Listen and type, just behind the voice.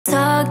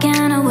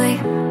way.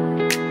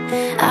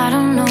 I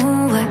don't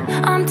know what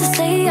I'm to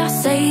say, I'll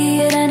say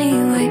it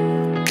anyway.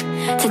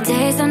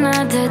 Today's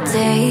another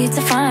day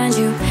to find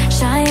you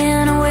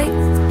shying away.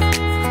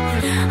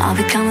 I'll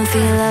be coming for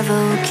your love,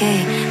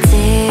 okay?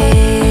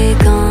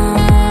 Take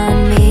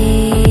on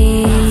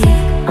me,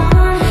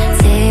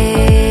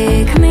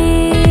 take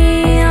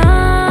me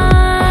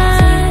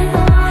on.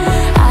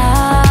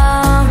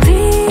 I'll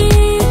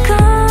be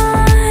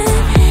gone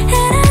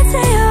in a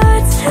day or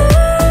two.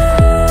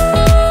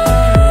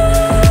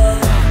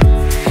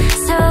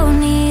 So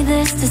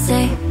needless to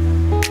say,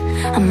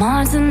 I'm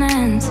odds and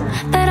ends,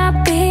 but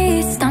I'll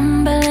be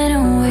stumbling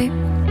away.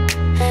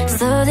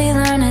 Slowly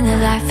learning that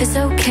life is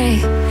okay.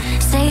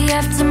 Say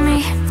after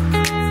me,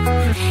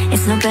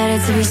 it's no better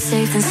to be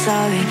safe than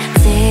sorry.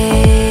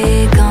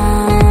 Take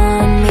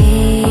on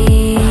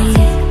me,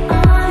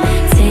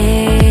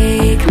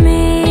 take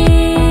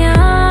me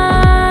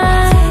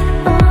on.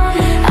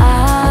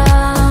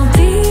 I'll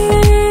be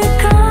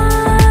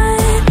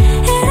gone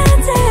in a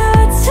day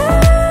or two.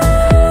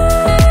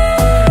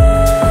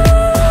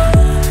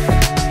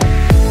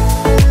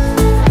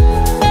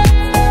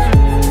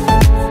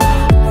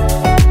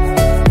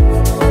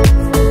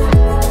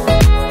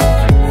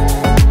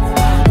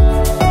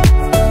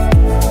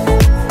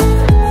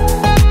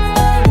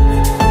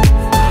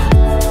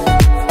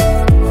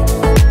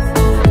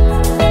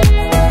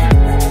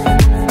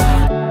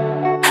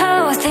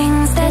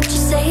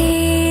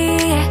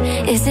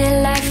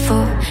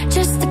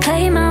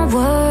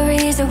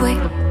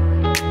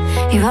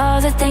 You're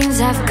all the things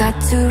I've got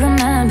to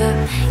remember.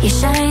 You're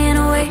shying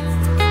away.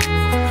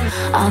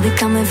 I'll be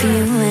coming for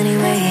you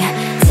anyway.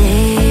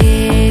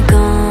 Take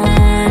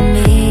on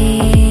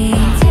me,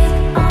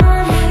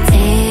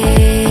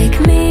 take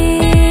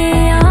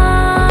me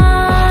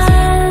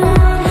on.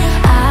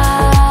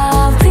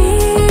 I'll be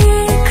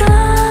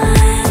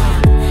gone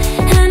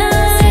and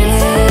I'll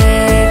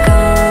take on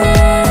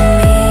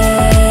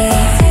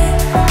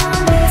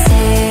me,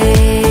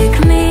 take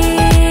me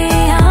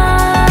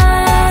on.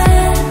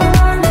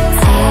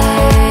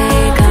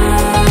 Take on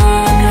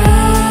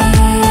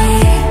me,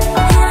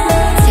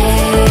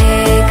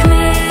 take me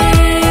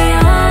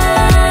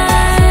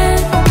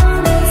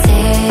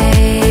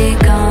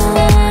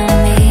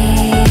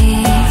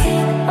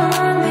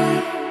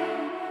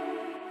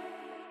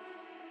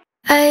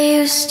I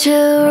used to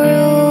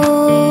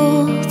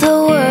rule the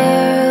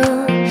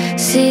world.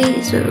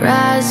 Seas would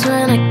rise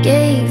when I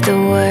gave the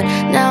word.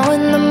 Now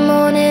in the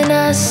morning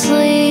I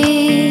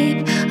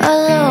sleep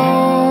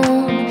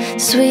alone.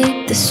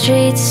 Sweep the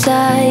streets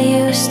I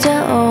used to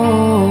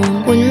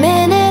own. One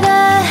minute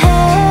I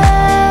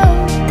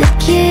held the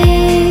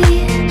key.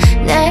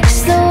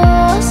 Next the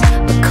walls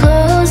were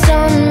closed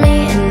on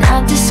me, and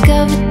I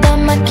discovered that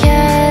my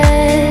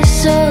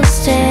castle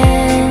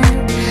stand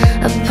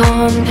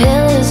upon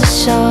pillars of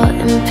salt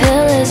and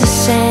pillars of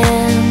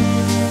sand.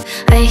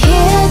 I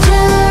hear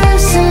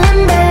Jerusalem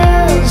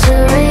bells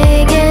are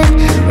ringing,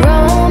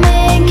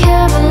 Roman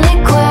Catholic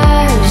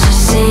choirs are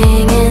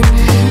singing.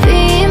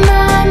 Be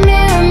my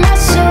mirror, my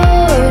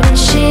sword and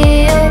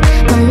shield,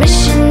 my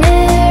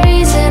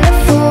missionaries in a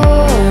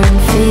foreign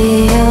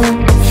field.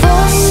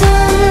 For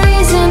some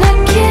reason I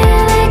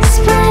can't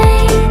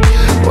explain,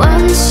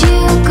 once you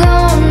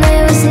gone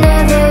there was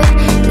never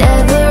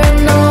an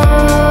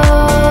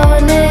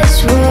honest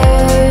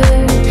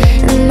word.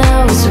 And that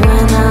was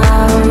when I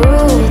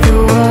ruled the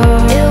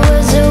world. It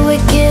was a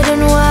wicked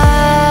and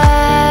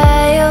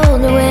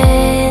wild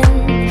wind,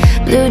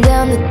 blew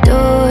down the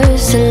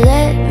doors to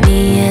let me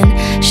in,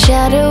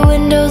 shattered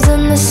windows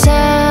and the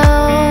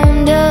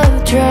sound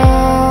of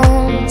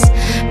drums.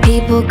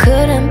 People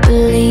couldn't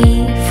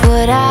believe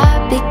what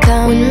I'd become.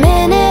 One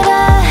minute I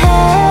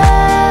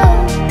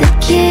held the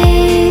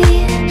key,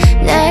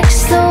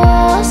 next the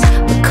walls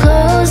were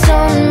closed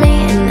on me,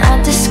 and I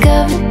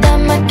discovered that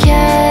my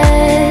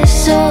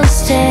castle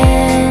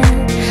stand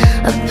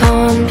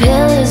upon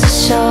pillars of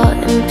salt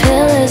and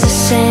pillars of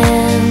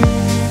sand.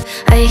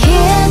 I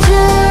hear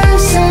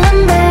Jerusalem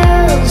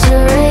bells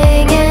are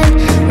ringing,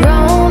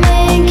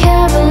 Roman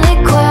Catholic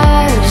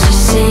choirs are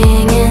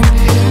singing.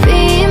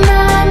 Be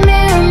my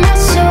mirror, my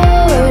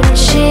sword and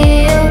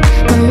shield,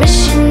 my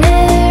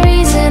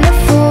missionaries in a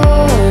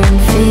foreign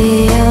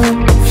field.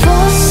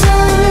 For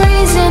some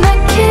reason I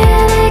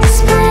can't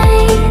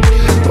explain,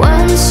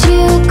 once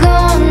you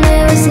gone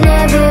there was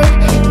never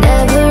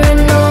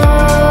an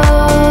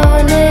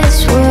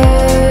honest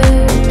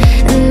word.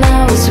 And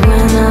that was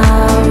when I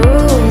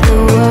ruled the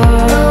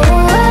world.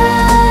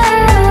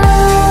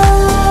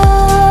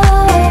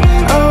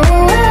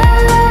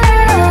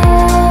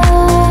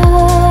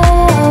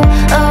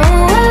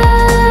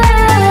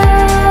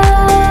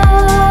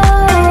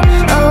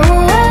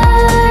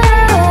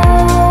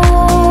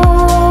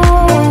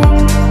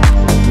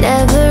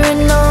 Never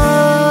an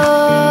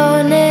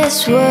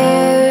honest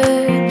word.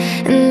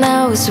 And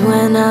that was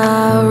when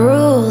I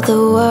ruled the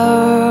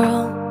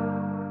world.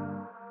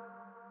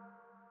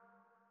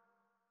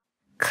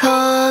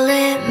 Call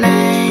it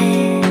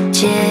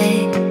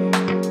magic,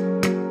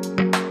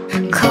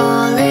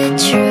 call it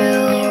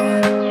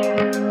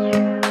true.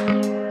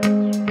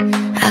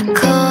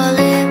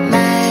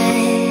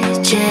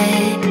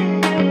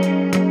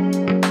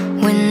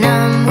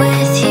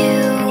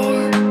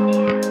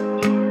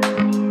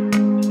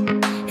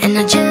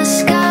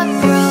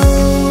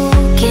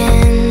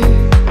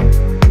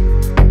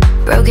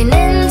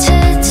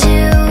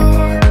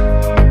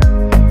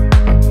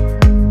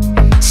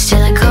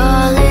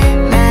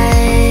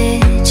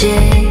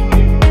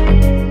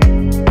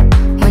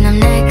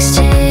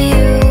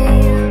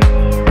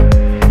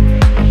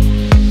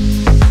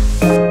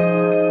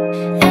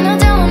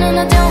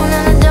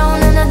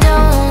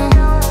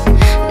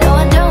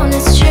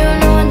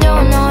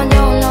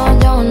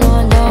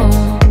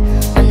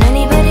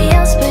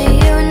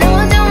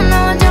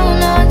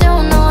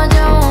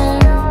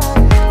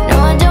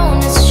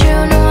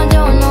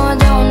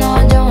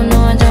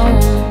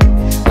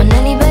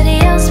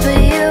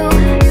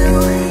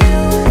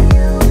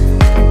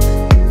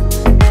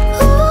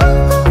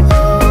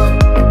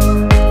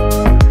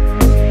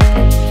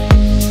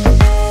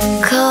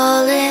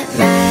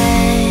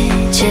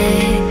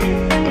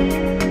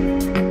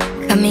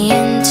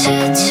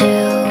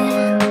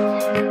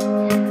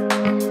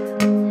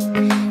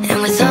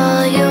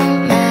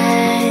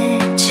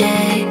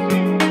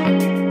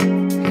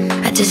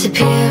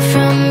 disappear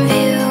from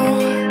view.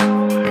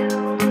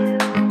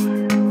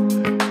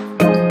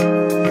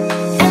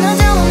 And I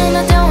don't, and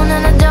I don't,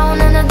 and I don't,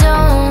 and I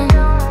don't.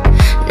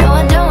 No,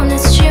 I don't,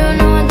 it's true.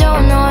 No, I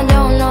don't, no, I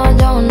don't, no, I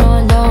don't, no,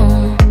 I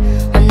don't.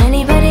 Want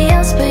anybody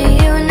else but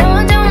you. No,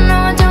 I don't, no,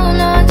 I don't,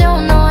 no, I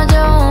don't, no, I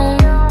don't.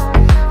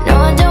 No,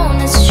 I don't,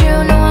 it's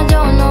true. No, I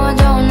don't, no, I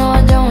don't, no,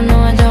 I don't, no,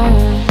 I don't.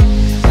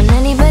 Want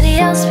anybody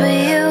else but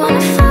you. Wanna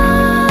fall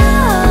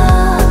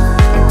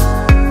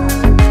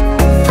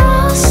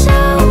so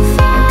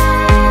far.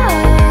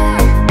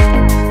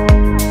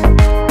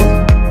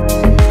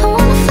 I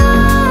wanna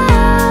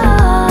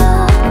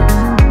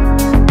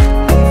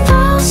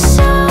fall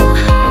so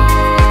high.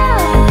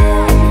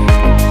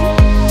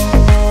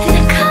 And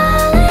I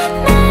call it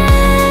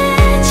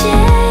magic,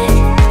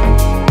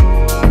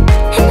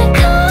 and I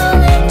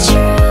call it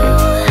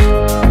true.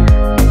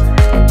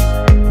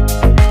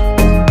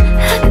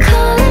 I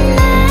call it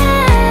magic.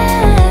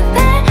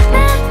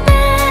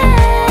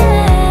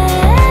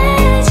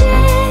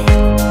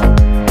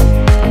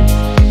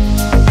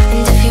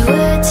 And if you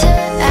were to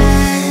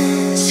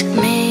ask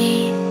me,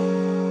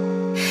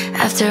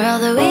 after all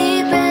that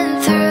we've been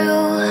through,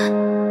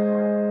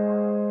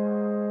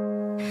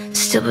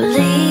 still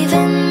believe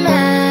in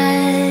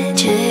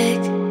magic?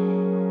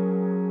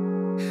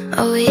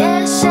 Oh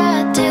yes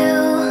I do.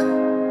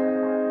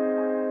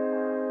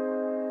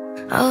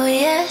 Oh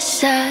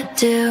yes I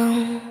do.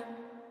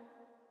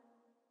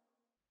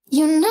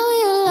 You know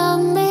you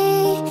love me,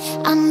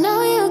 I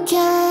know you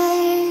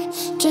care.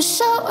 Just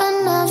show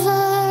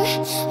whenever,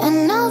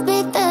 and I'll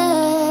be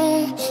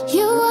there.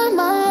 You are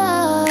my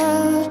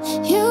love,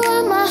 you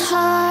are my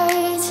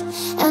heart,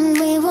 and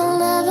we will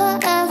never,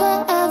 ever,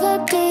 ever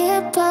be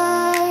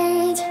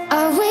apart.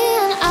 Are we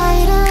an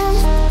item?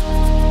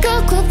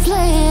 Girl, quit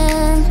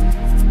playing.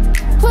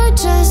 We're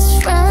just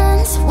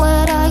friends,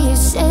 what are you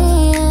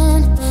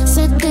saying?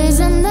 Said there's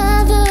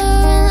another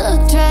and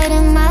looked right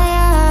in my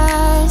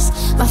eyes.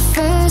 My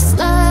first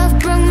love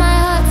broke my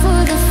heart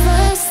for the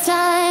first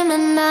time,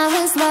 and I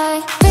was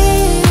like,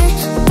 baby,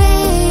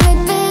 baby,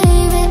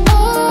 baby,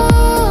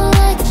 oh,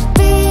 like,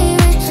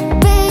 baby,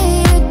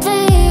 baby,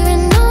 baby,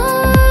 no,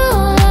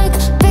 like,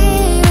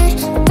 baby,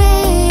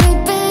 baby,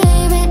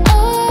 baby,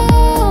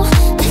 oh,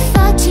 I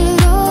thought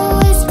you'd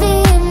always be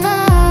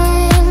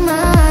mine,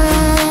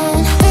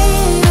 mine.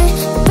 Baby,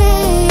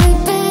 baby,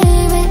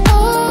 baby,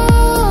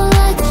 oh,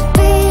 like,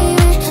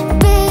 baby,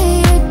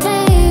 baby,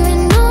 baby,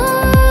 no,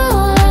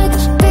 like,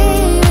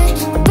 baby,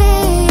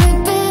 baby,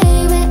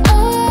 baby,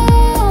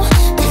 oh,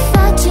 I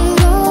thought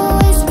you'd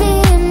always be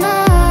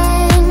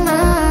mine,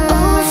 mine.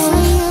 Oh,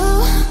 for you,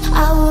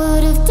 I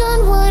would have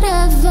done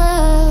whatever,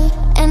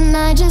 and I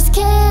just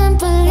can't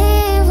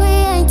believe we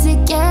ain't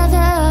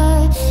together.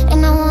 And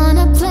I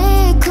wanna play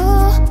it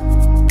cool,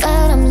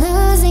 but I'm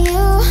losing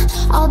you.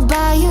 I'll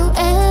buy you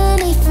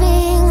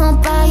anything, I'll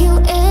buy you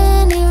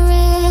any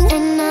ring.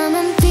 And I'm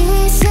in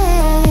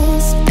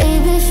pieces,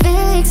 baby,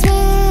 fix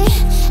me,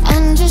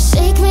 and just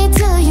shake me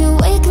till you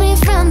wake me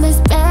from this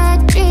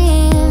bad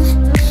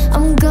dream.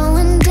 I'm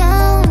going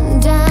down,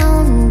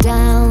 down,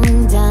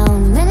 down,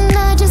 down, and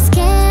I just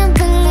can't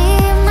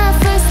believe my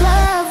first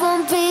love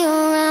won't be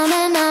around.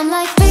 And I'm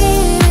like,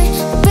 baby,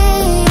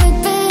 baby,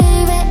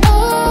 baby,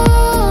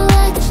 oh,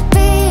 like,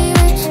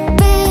 baby,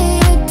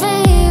 baby,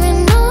 baby,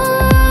 no,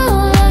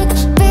 like,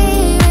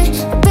 baby,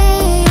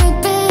 baby,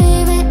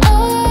 baby,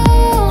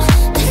 oh,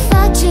 I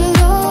thought you'd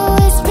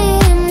always be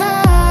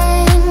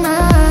mine,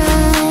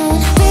 mine.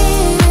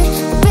 Baby,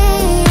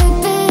 baby,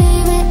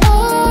 baby,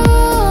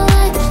 oh,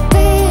 like,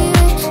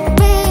 baby,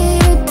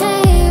 baby,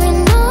 baby,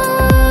 no,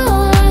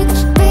 like,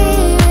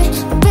 baby,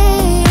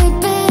 baby,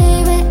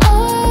 baby,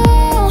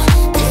 oh,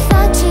 I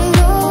thought you'd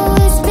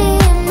always be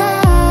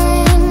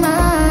mine,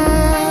 mine.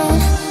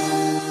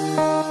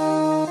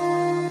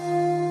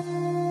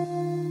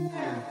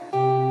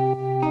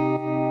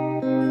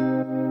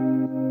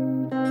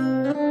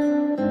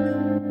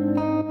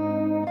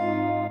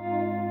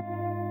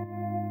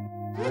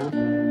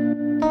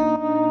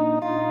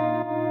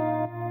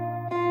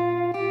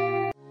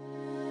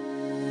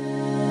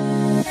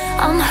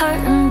 I'm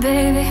hurting,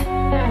 baby,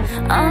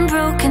 I'm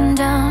broken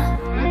down.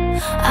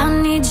 I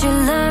need your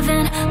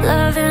loving,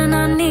 loving, I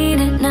need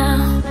it now.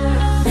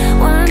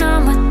 When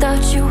I'm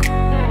without you,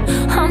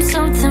 I'm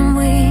something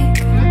weak.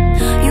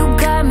 You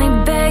got me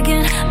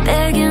begging,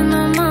 begging,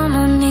 I'm on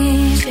my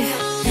knees, yeah.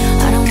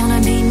 I don't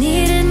wanna be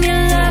needing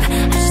your love,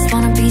 I just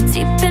wanna be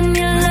deep in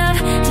your love.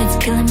 And it's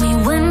killing me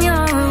when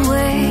you're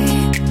away.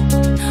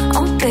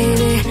 Oh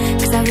baby,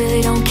 'cause I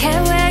really don't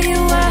care where you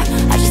are,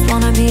 I just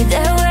wanna be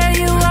there where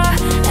you are.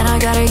 And I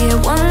gotta get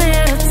one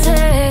little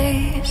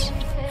taste.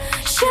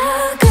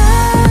 Sugar,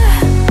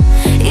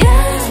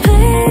 yes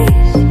please,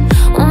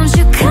 won't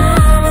you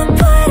come and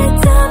put it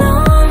down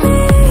on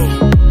me?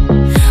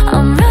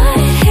 I'm right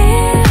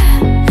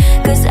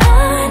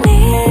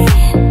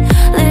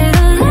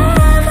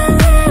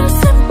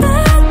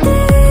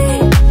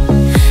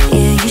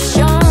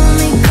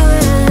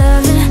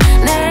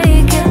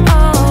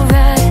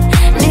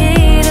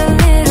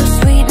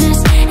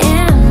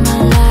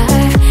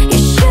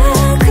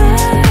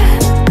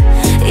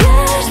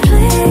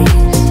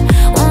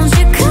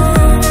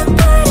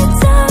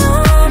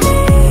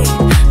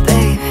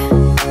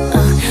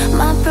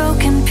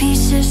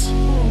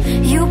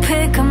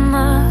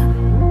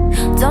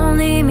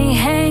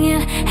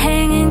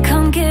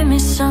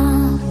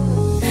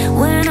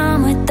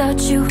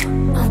without you.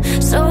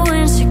 So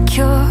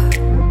insecure.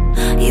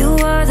 You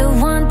are the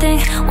one thing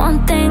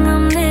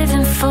I'm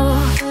living for.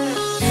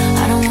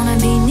 I don't wanna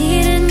be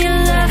needing your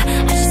love,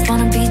 I just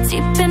wanna be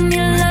deep in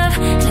your love.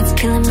 And it's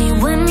killing me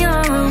when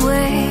you're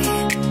away.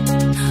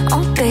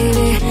 Oh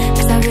baby,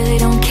 cause I really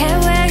don't care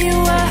where you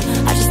are,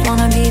 I just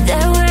wanna be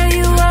there where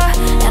you are.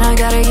 And I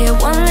gotta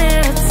get one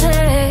little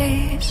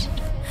taste.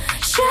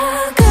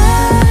 Sugar,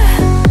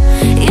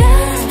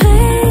 yes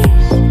please,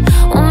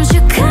 won't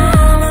you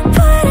come and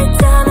put it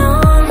down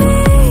on me?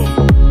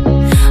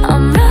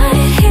 I'm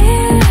right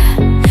here,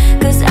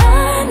 cause I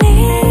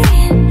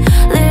need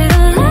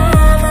little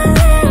love, a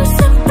little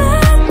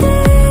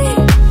sympathy.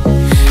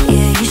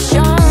 Yeah, you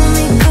show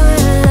me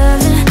good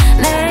loving,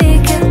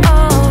 make it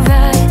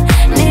alright.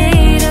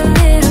 Need a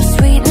little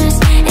sweetness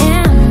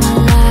in my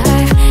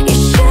life. You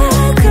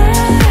sugar,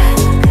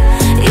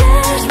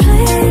 yes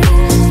please,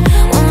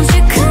 won't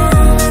you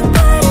come and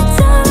put it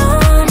down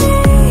on me?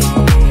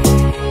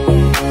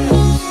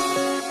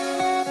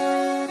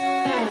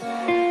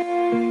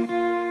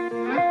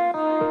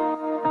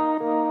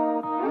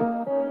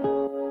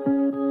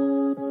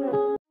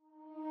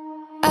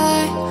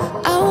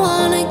 I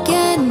wanna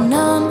get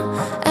numb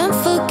and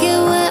forget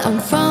where I'm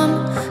from.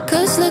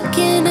 Cause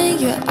looking in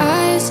your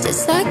eyes,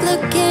 it's like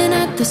looking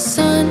at the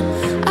sun.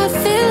 I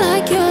feel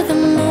like you're the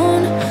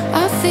moon,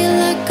 I feel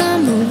like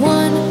I'm the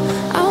one.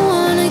 I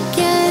wanna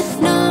get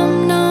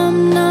numb,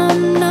 numb,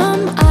 numb,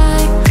 numb.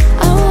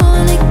 I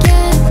wanna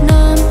get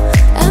numb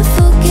and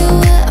forget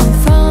where I'm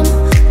from.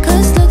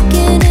 Cause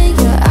looking in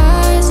your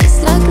eyes, it's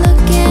like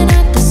looking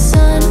at the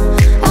sun.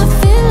 I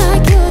feel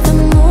like you're the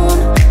moon,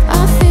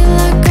 I feel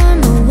like I'm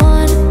the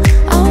one.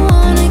 I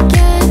wanna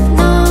get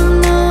numb,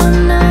 numb,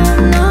 numb,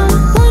 numb.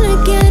 Wanna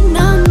get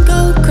numb, go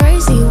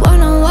crazy,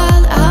 wanna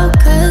wild out.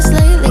 Cause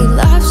lately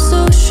life's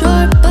so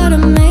short but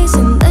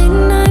amazing. Late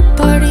night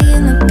party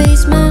in the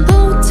basement,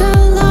 hotel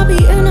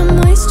lobby and I'm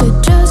wasted.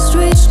 Just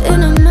reached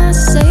into my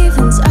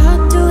savings,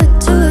 I'll do it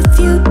too if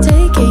you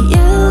take it.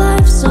 Yeah,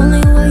 life's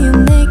only what you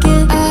make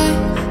it.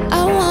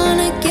 I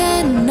wanna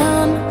get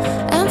numb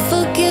and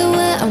forget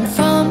where I'm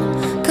from.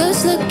 Cause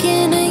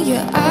looking in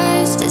your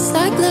eyes, it's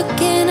like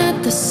looking at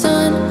the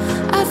sun.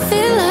 I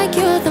feel like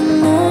you're the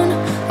moon,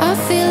 I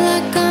feel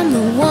like I'm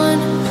the one.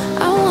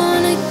 I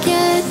wanna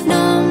get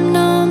numb,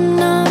 numb,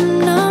 numb,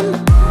 numb.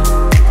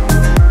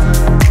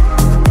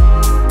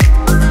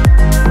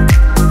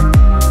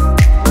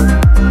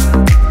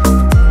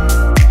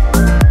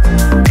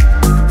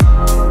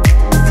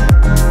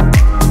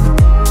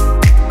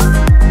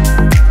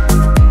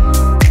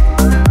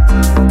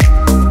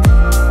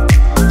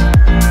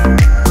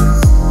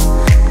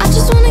 I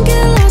just wanna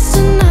get lost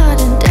tonight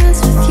and dance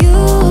with you.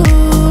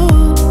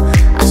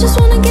 I just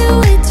wanna get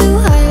way too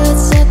high,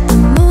 let's set the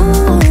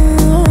mood.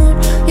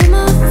 You're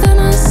my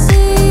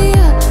fantasy,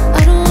 yeah. I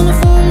don't wanna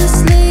fall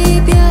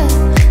asleep, yeah.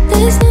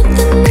 There's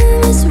nothing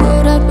in this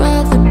world I'd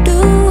rather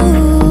do.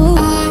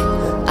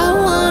 I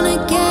wanna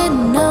get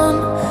numb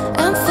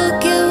and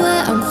forget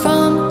where I'm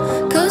from.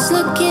 Cause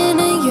looking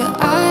in your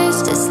eyes,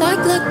 it's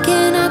like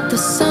looking at the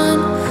sun.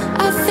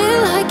 I feel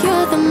like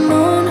you're the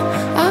moon,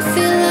 I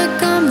feel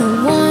like I'm the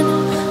one.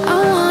 I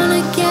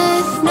wanna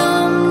get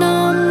numb,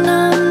 numb,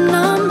 numb,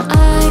 numb.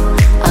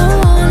 I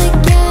wanna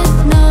get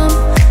numb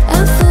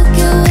and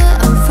forget where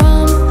I'm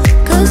from.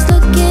 Cause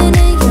looking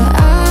in your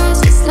eyes,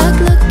 it's like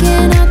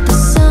looking at the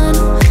sun.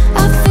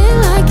 I feel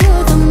like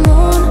you're the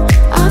moon,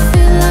 I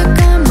feel like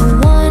I'm the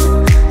one.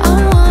 I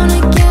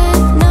wanna get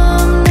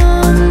numb,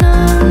 numb,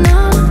 numb,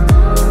 numb.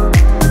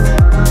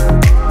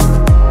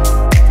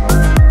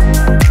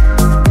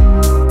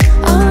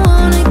 I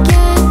wanna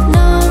get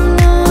numb,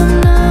 numb,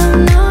 numb,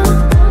 numb.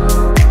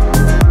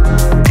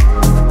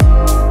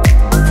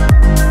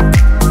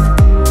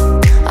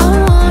 I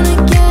wanna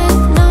get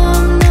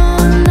numb,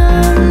 numb,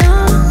 numb,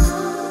 numb.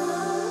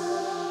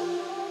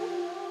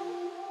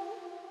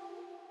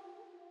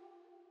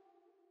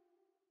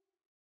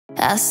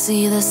 I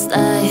see the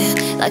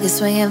light like a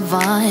swinging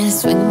vine,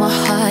 swing my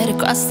heart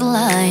across the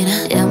line.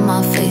 Yeah,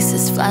 my face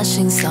is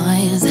flashing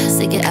signs.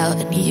 Stick it out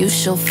and you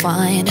shall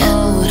find.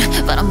 Old,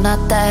 but I'm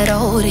not that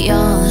old.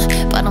 Young,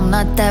 but I'm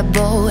not that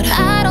bold.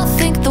 I don't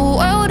think the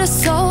world is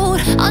sold,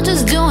 I'm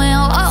just doing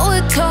what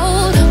we're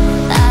told.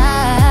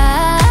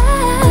 I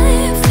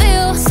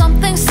feel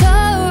something so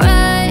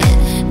right,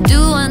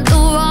 doing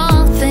the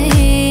wrong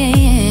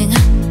thing.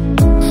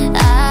 I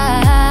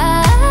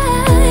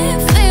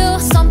feel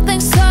something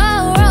so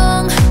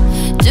wrong,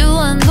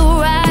 doing the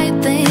right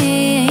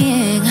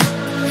thing.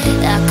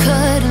 I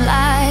couldn't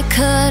lie,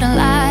 couldn't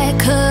lie,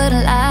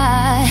 couldn't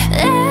lie.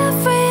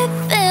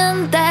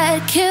 Everything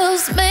that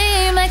kills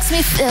me makes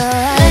me feel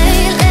like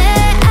lately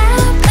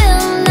I've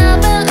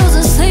been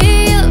losing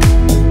sleep,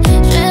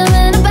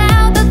 dreaming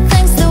about the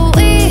things that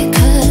we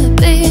could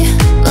be.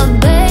 But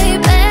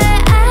baby,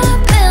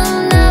 I've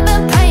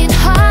been praying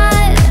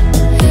hard,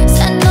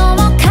 said no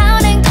more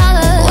counting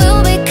dollars,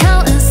 we'll be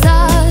counting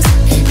stars.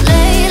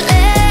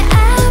 Lately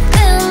I've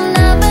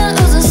been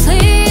losing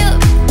sleep,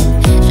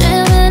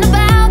 dreaming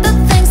about the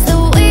things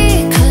that we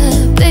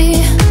could be.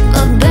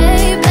 But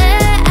baby,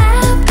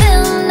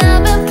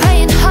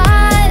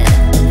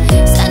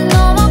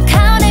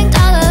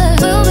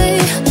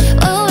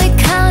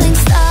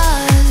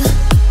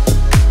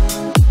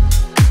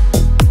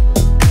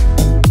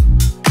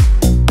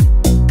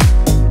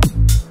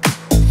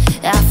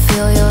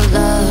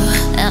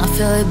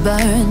 it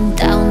burn.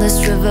 Down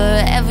this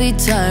river, every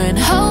turn.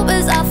 Hope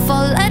is I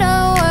fall at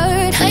a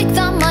word. Make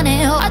the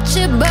money, watch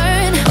it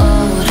burn.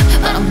 Old,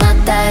 but I'm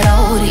not that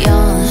old.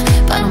 Young,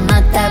 but I'm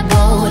not that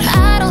bold.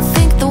 I don't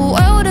think the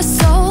world is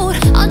sold.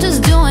 I'm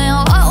just doing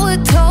what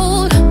we're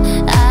told.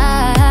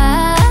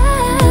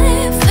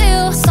 I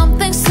feel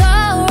something so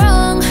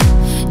wrong.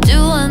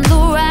 Doing the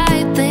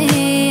right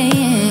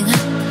thing.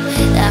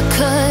 I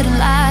couldn't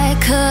lie,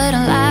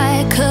 couldn't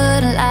lie,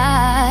 couldn't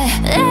lie.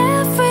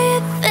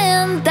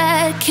 Everything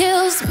that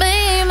kills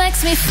me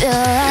makes me feel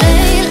like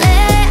lately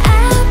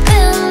I've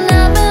been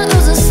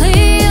losing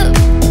sleep,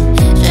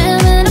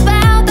 dreaming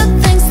about the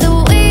things that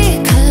we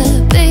could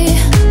be.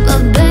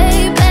 But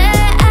baby,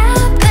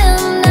 I've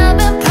been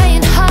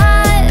praying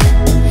hard.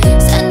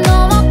 Said no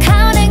more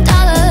counting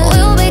dollars,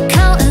 we'll be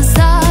counting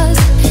stars.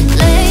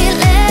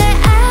 Lately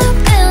I've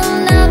been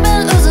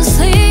losing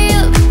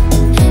sleep,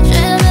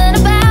 dreaming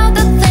about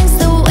the things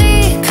that we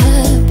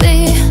could be.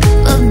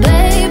 But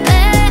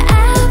baby,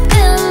 I've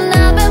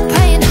been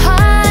praying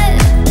hard.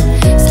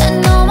 Said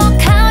no more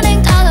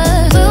counting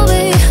dollars, we'll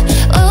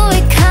be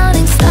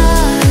counting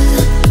stars.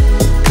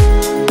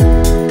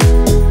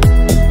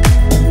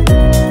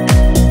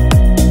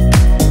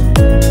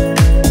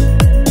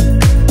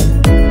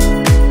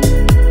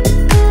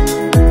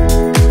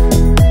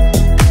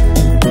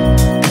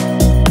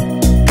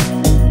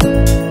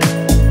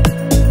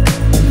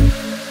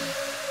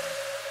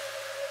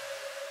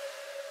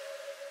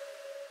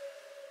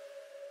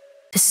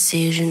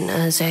 Decision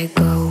as I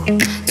go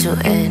to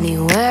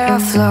anywhere I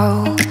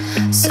flow.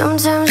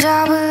 Sometimes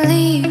I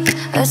believe,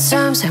 at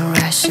times I'm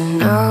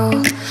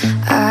rational.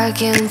 I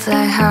can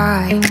fly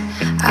high,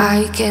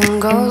 I can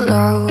go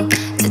low.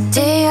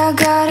 Today I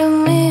got a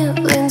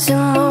million,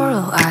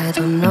 tomorrow I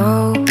don't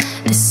know.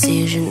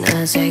 Decision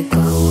as I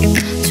go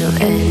to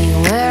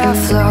anywhere I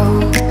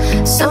flow.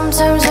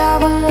 Sometimes I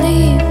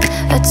believe,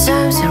 at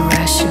times I'm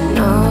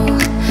rational.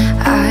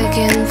 I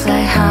can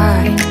fly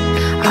high,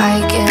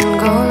 I can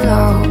go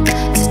low.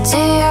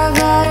 Today I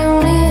got a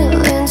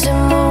million,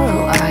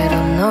 tomorrow I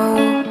don't know.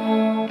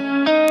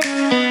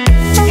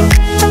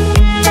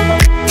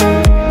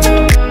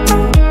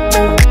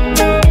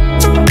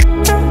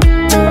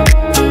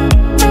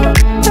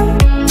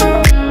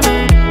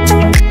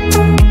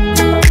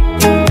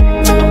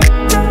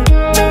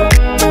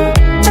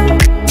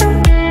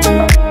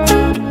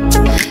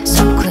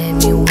 So claim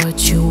me what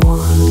you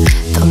want,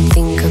 don't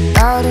think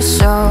about it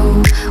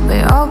so.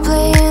 We're all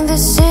playing the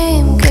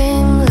same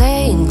game,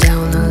 laying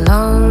down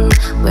alone.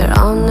 We're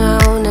on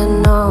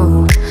and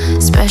on,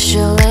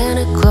 special and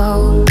a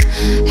glow.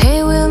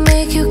 Hey, we'll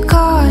make you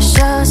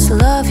cautious,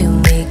 love you,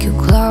 make you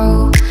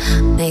glow.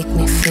 Make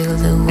me feel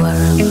the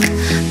world,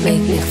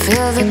 make me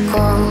feel the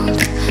cold.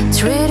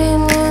 It's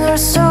written in our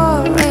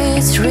story,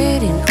 it's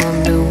written on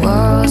the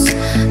walls.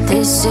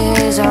 This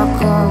is our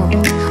goal,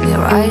 we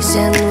rise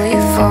and we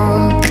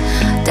fall.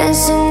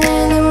 Dancing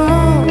in the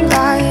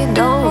moonlight,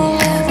 don't we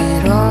have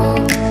it all?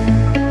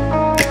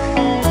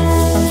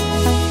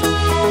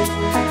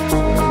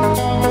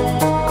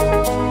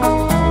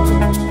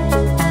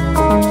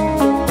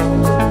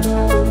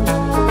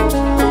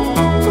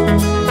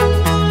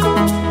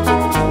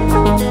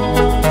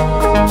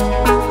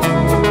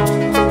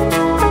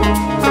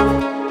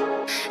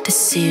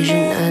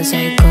 Decision as I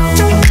go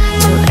to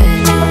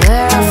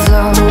anywhere I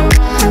flow.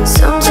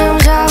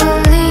 Sometimes I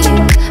believe,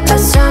 at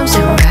times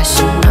I'm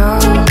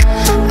rational.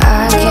 I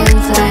can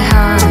fly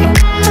high,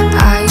 I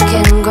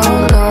can go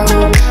low.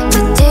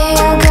 Today I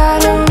got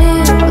a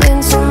million,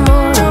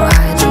 tomorrow I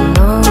don't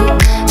know.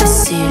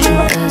 Decision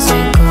as I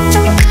go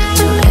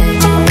to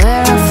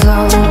anywhere I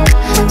flow.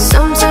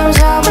 Sometimes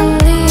I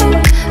believe,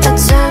 at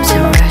times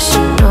I'm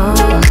rational.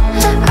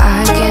 I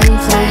can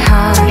fly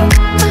high,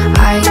 I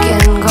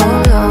can go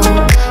low.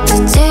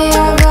 Today I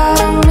got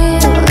a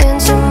million,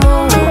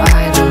 tomorrow I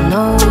don't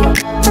know.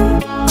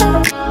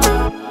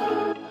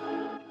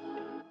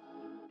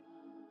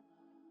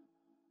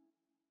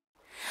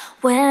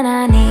 When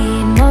I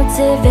need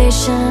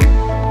motivation,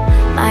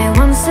 my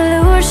one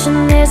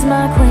solution is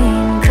my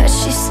queen, 'cause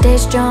she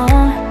stays strong.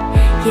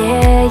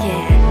 Yeah,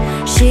 yeah.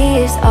 She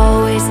is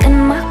always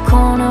in my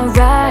corner,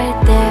 right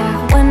there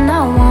when I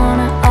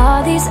wanna.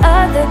 All these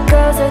other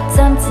girls are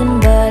tempting,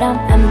 but I'm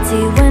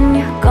empty when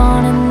you're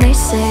gone. And they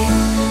say,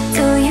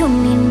 do you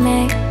need me?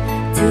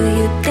 Do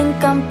you think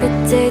I'm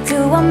pretty? Do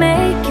I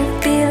make you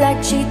feel like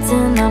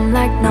cheating? I'm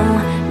like, no,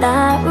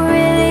 not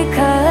really,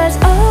 'cause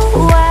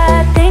oh, I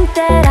think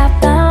that I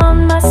found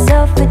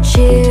myself a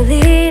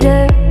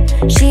cheerleader.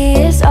 She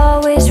is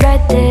always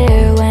right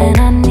there when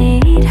I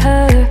need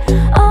her.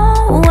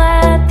 Oh,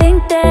 I think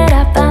that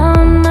I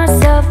found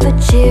myself a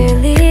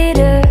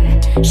cheerleader.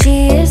 She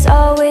is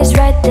always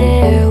right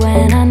there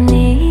when I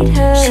need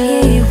her.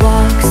 She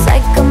walks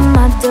like a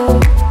model,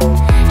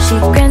 she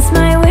grants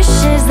my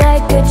wishes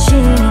like a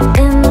genie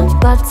in a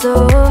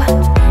bottle.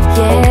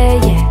 Yeah,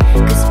 yeah,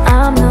 'cause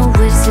I'm the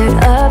wizard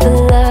of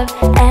love,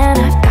 and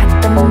I got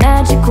the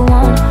magic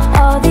wand.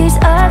 All these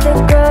other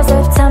girls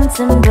are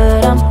tempting,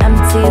 but I'm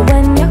empty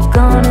when you're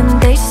gone. And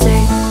they say,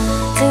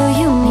 do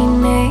you need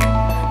me?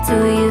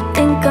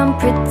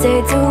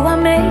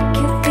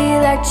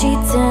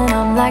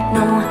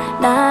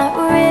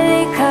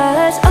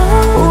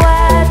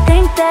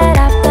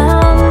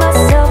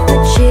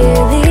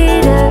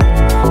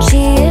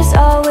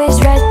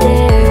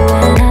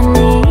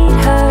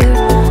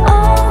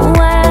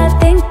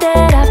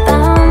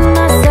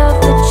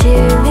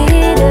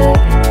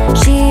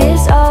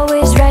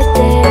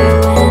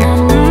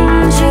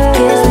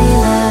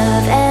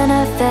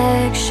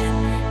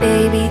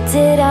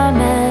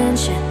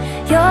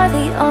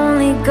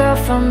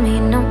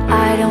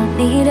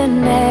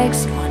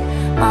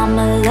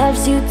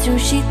 loves you too.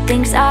 She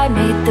thinks I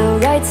made the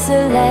right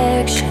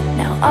selection.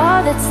 Now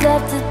all that's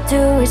left to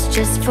do is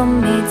just for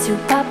me to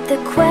pop the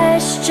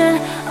question.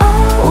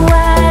 Oh,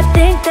 I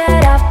think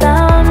that I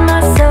found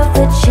myself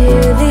a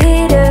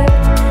cheerleader.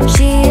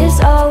 She is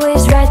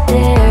always right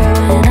there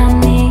when I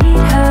need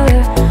her.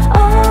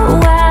 Oh,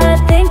 I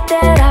think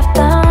that I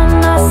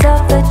found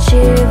myself a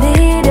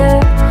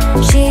cheerleader.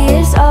 She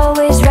is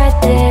always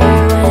right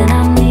there when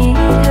I need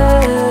her.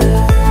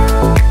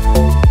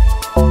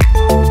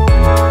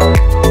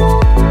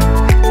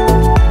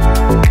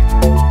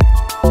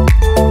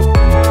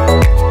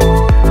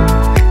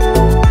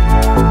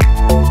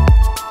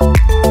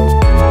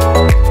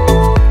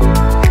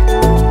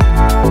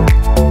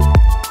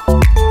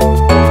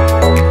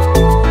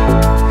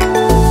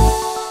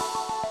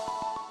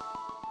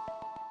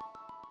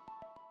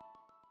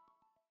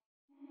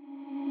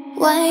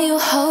 When you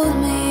hold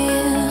me,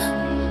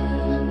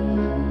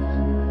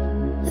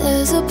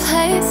 there's a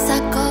place I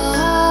go.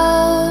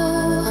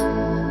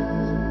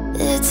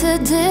 It's a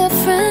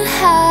different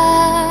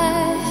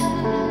high.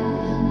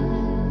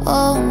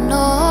 Oh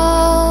no.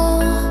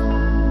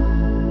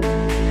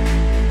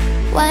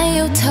 When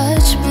you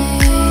touch me,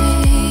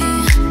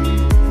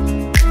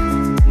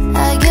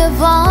 I get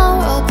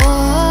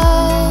vulnerable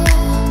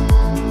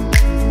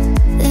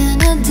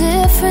in a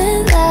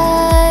different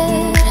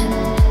light.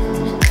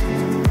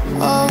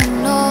 Oh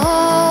no,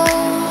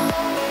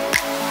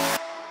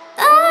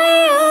 I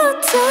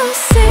used to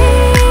see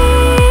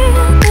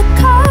the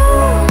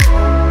call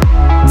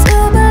to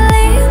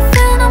believe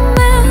in a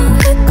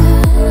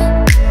miracle.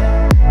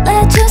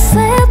 Let you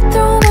slip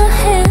through my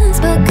hands,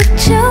 but could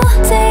you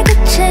take a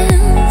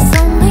chance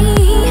on me?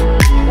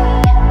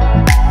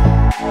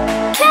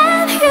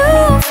 Can you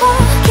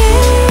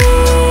forgive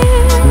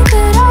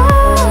it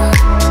all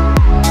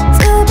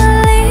to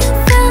believe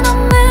in a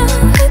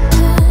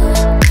miracle?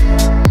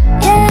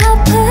 Yeah, I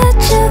put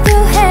you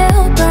through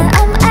hell, but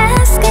I'm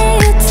asking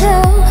you to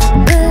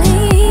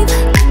believe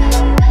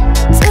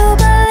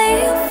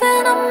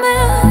in a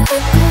miracle.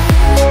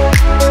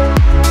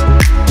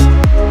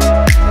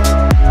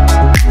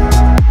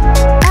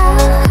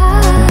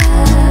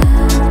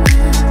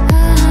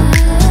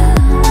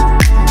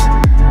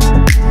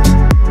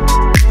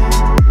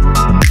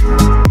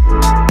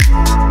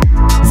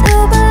 To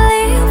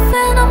believe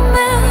in a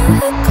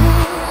miracle.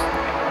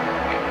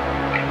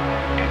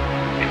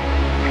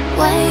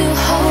 When you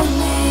hold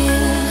me,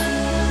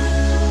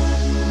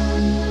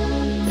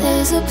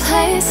 there's a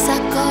place I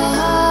go.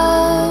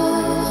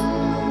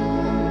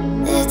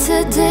 It's a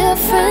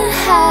different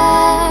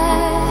high.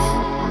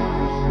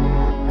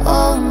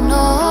 Oh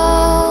no.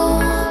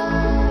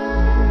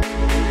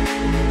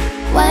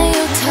 When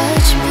you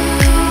touch me,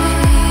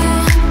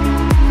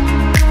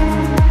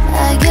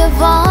 I get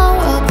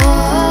vulnerable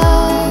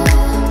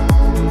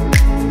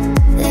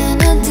in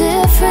a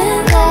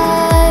different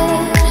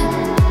light.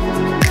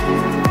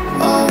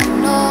 Oh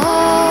no,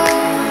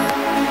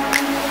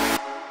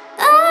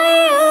 I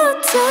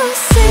used to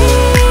see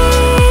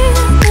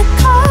the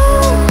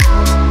call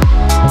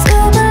to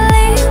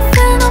believe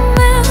in a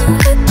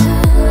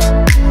miracle.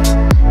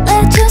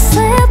 Let you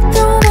slip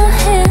through my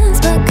hands,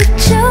 but could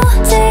you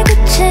take a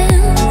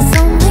chance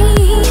on me?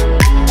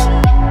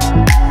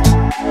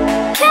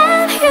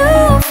 Can you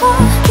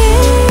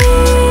forgive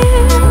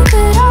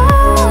it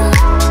all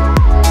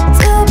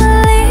to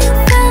believe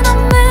in a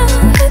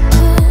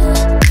miracle?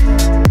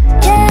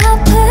 Yeah, I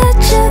put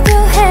you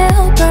through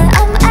hell, but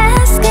I'm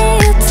asking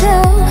you to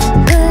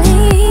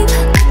believe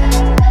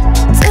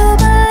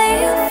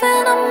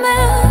in a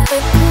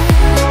miracle.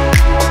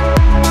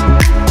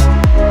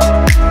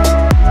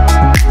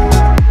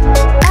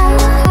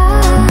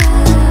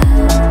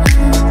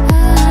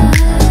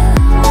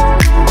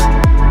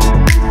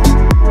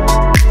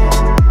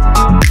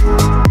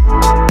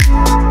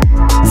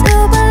 To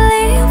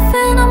believe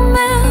in a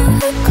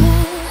miracle.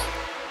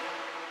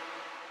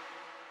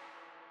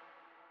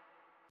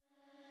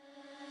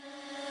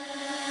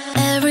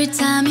 Every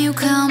time you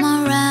come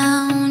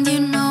around, you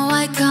know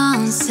I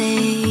can't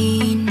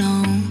say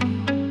no.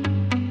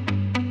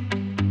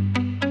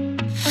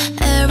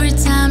 Every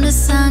time the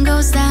sun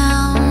goes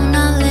down,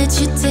 I'll let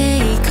you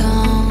take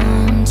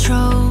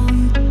control.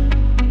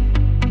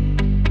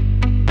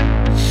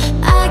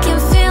 I can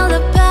feel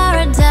the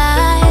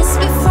paradise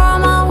before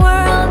my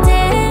world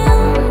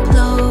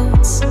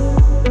implodes.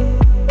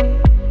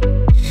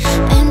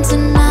 And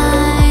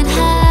tonight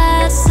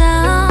has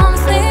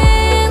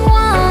something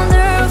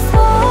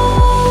wonderful.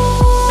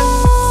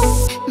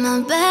 My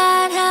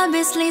bad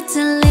habits lead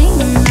to late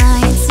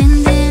nights,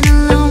 ending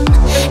alone.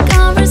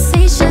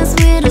 Conversations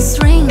with a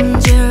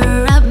stranger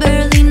I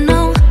barely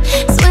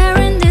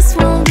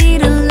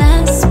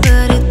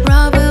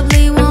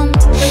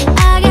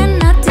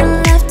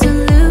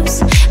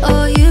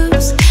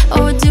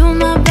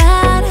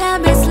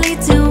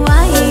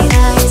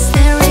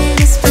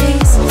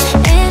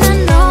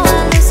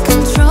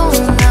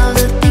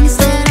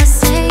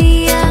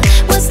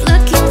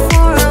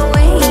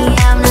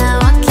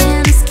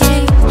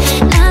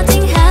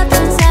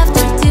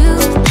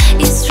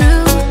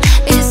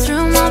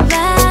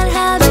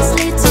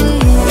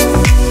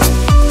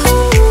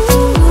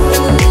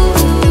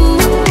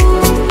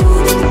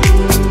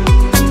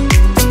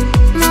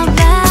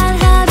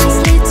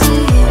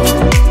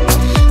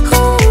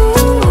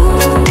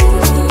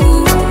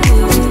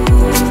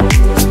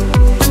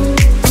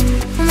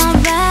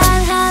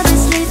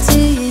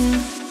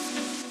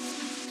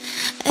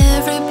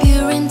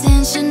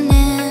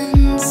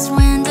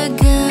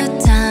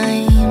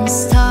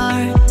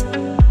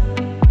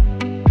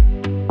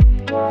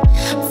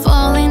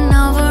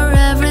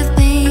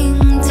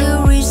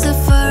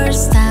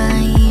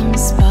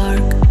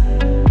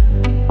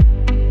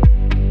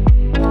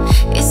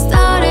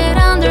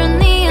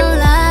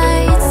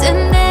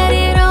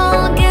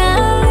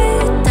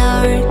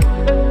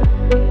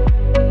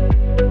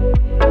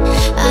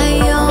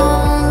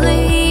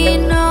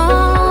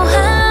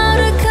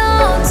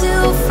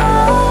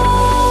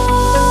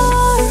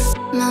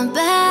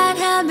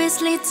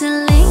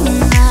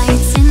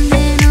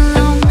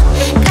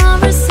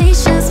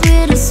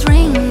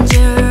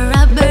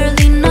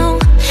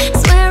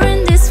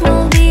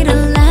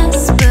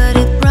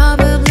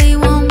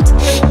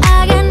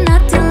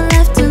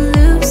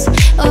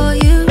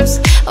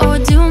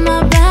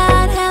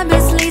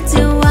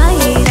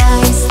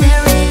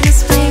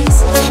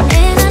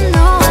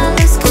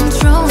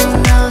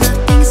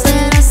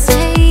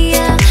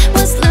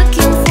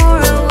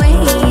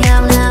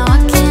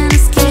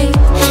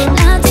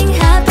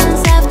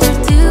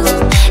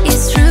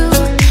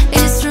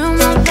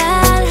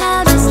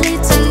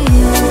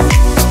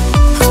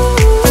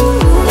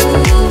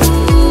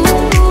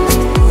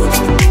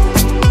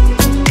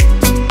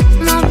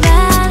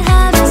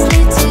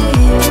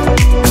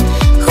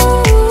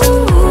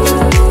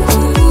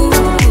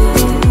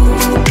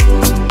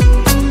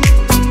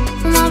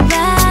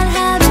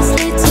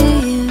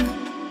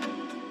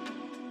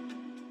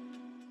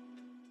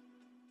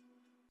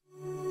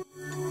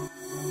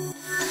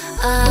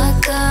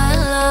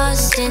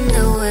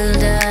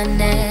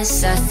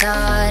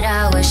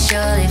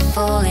surely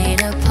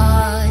falling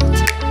apart.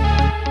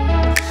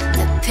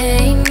 The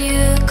pain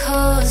you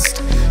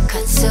caused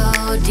cut so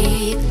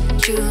deep,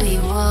 truly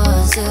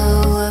was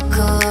a work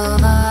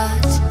of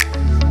art.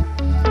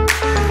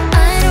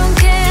 I don't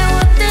care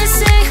what they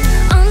say,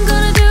 I'm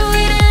gonna do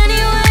it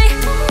anyway.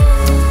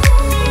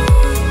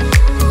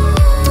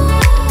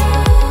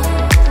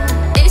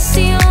 It's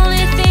the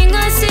only thing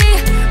I see,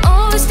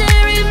 always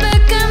staring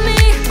back at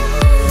me.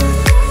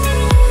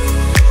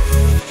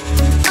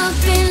 I've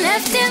been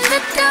left in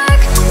the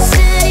dark,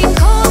 sitting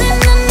cold in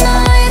the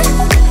night.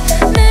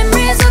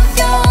 Memories of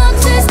your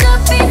haunted,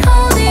 I've been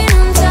holding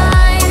on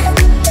tight.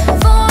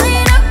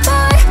 Falling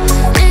apart,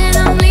 and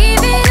I'm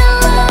leaving a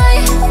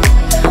lie.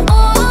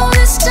 All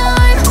this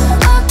time,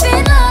 I've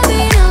been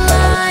loving a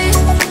lie.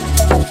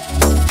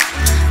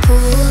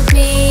 Pulled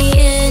me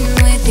in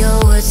with your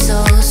words so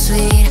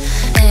sweet.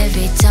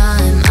 Every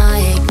time I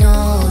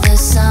ignore the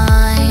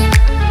sign.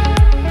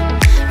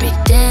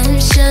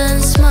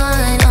 Redemption's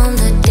mine on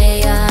the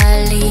day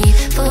I leave.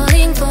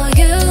 Falling for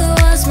you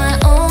was my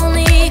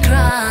only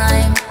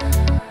crime.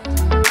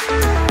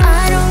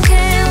 I don't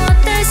care what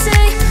they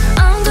say,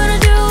 I'm gonna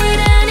do it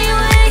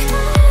anyway.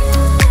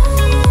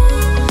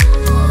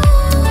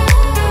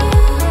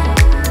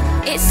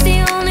 It's the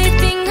only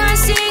thing I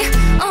see,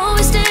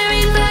 always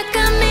staring back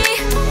at me.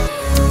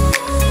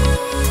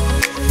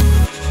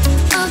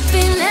 I've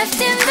been left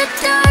in the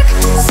dark,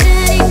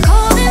 sitting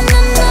cold in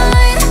the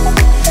night.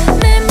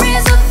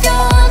 Memories of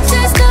your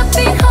haunted, I've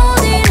been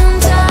holding on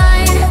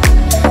tight.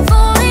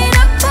 Falling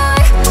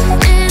apart,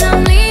 and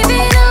I'm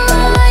leaving a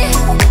lie.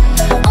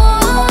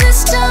 All this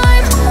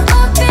time,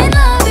 I've been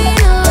loving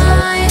a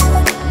lie.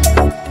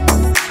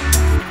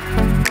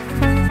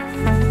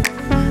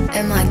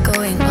 Am I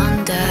going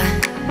under?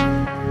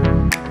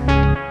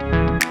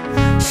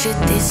 Should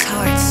this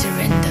heart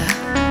surrender?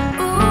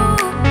 Ooh,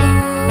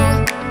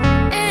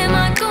 am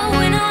I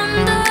going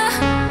under?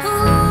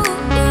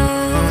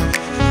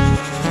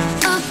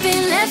 I've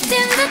been left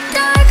in the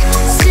dark,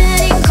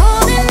 sitting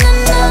cold in the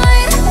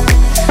night.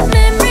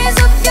 Memories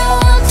of your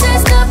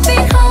haunted, I've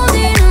been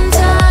holding on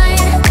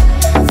tight.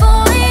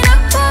 Falling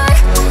apart,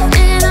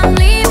 and I'm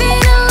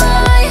leaving a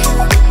lie.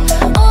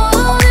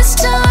 All this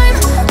time,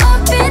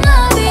 I've been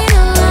loving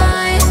a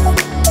lie.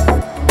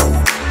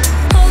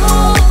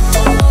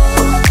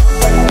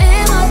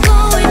 Am I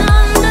going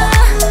under?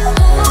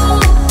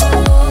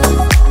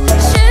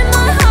 Should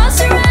my heart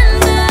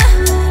surrender?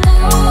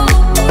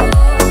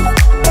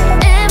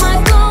 Am I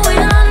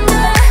going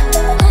under?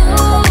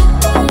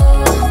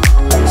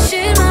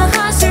 Should my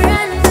heart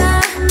surrender?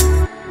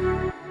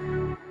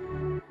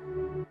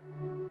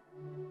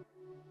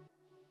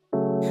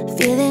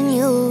 Feeling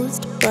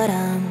used, but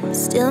I'm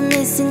still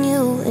missing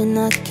you, and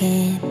I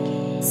can't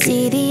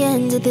see the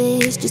end of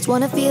this. Just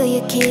wanna feel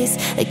your kiss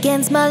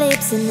against my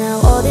lips, and now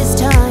all this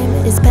time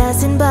is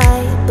passing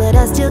by, but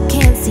I still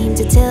can't seem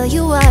to tell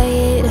you why.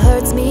 It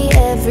hurts me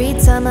every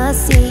time I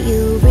see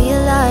you,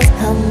 realize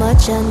how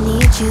much I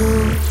need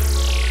you.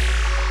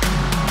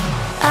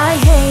 I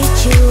hate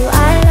you,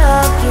 I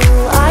love you,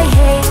 I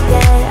hate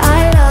that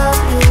I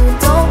love you.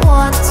 Don't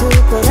want to,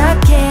 but I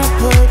can't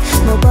put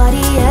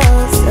nobody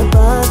else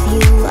above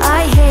you.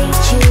 I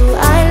hate you,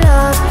 I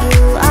love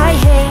you, I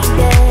hate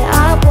that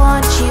I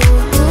want you.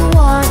 You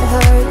want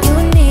her, you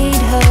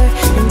need her,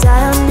 and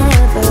I'll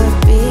never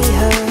be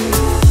her.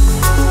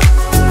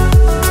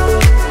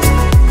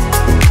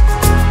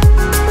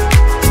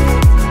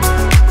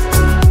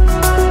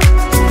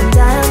 And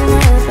I'll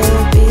never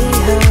be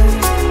her.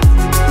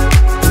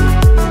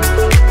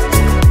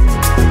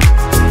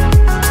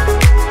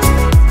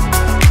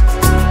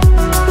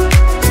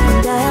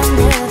 And I'll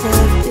never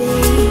be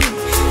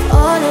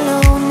all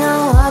alone now.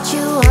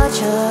 Watch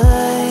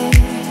her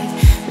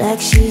like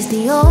she's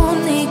the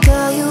only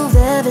girl you've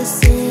ever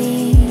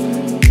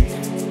seen.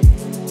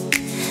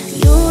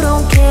 You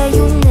don't care,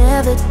 you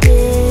never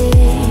did.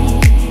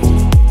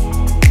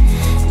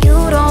 You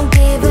don't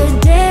give a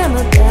damn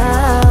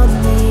about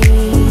me.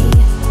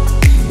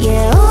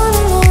 Yeah, all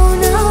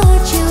alone I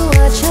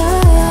watch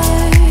her.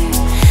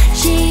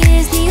 She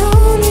is the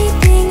only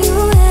thing you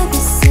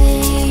ever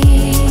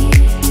see.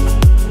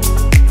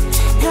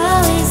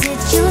 How is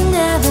it you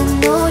never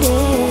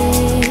noticed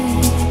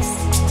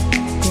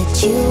that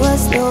you are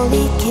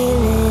slowly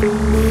killing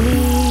me?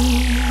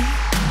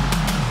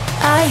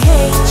 I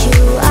hate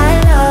you, I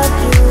love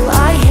you,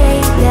 I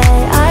hate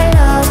that I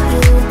love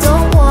you.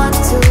 Don't want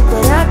to,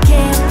 but I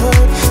can't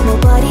put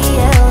nobody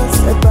else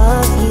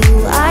above you.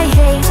 I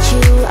hate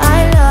you, I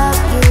love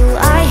you,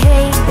 I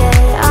hate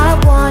that I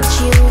want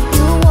you.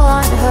 You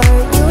want her,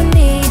 you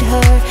need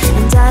her,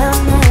 and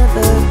I'll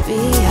never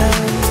be her.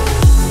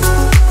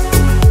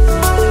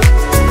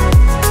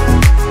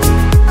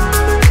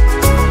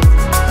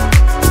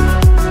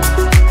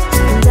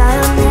 And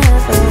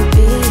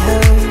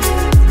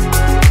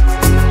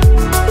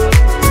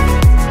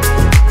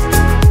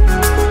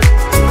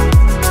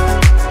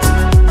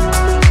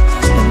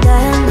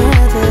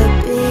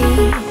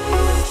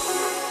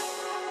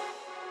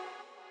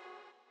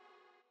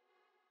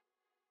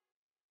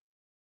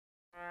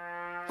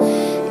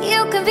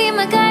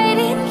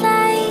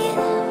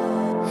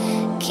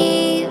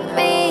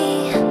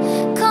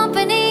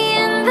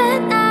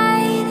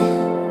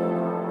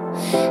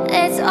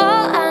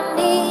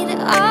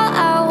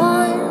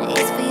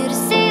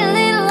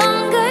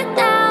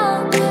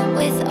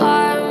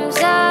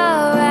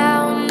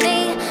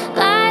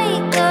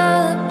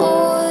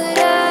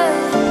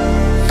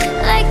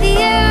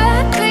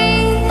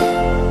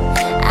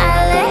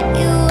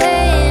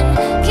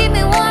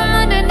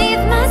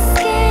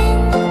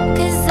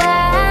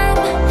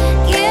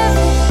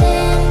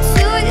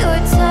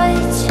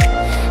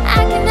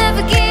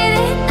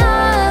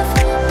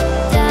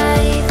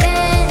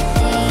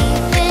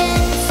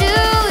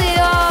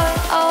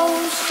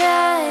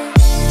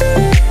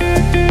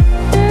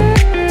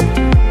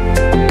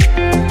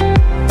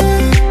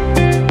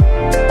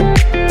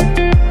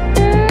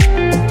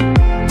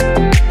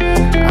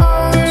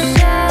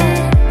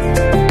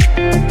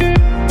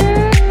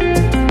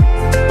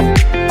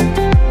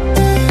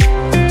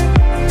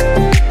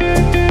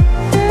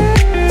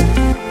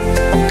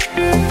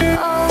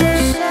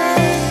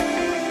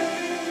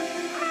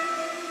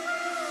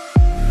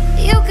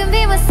can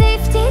be my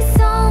safety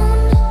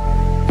zone.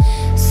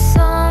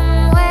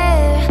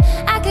 Somewhere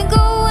I can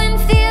go and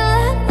feel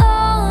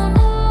alone.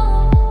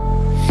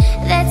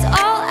 That's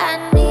all I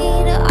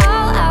need,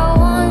 all I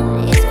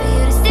want is for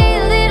you to stay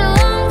a little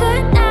longer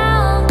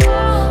now.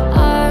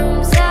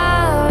 Arms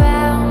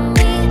around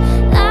me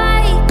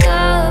like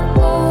a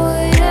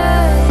border,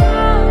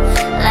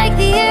 like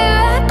the air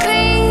I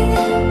breathe.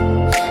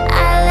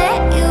 I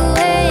let you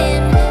in,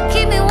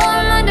 keep me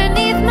warm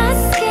underneath my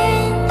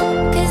skin.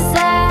 'Cause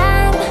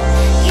I'm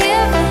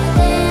giving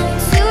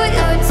into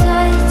your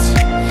touch,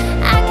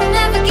 I can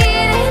never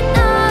get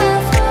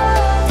enough.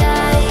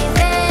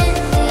 Diving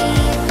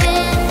deep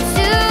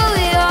into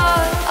your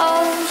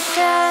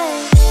ocean.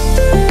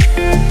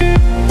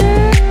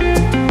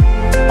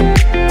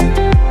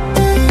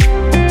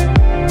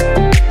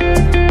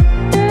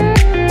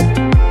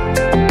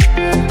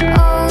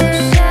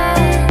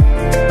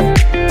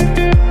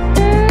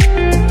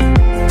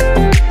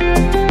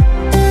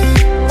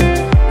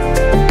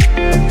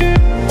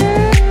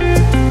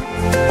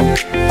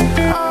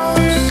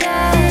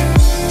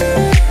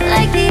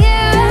 Like the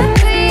air I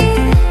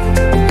breathe,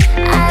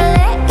 I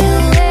let you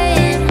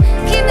in,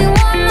 keep me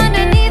warm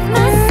underneath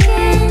my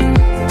skin.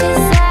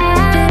 'Cause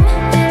I'm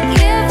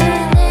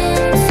giving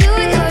into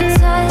your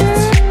touch,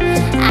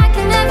 I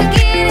can never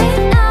get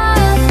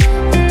enough.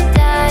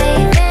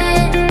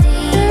 Diving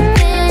deep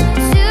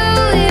into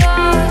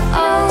your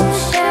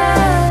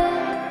ocean.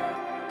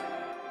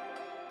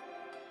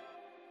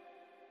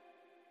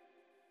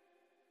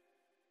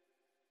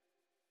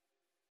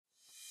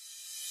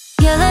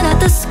 Yelling at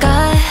the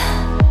sky,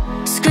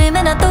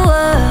 screaming at the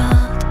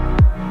world.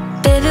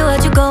 Baby,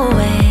 why'd you go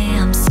away?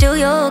 I'm still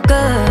your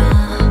girl.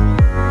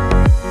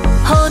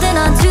 Holding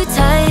on too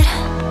tight,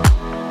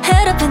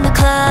 head up in the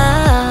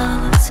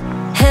clouds.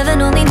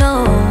 Heaven only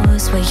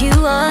knows where you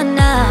are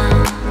now.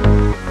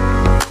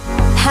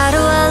 How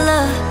do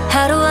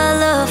I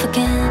love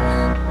again?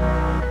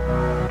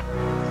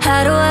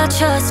 How do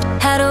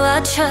I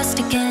trust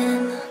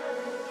again?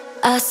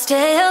 I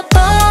stay up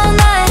all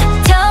night,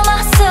 tell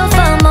myself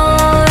I'm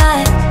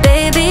alright.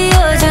 Baby,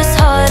 you're just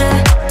harder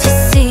to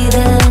see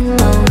than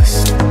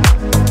most.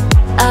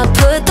 I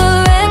put the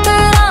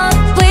record on,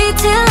 wait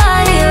till I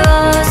hear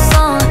our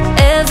song.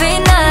 Every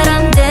night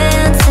I'm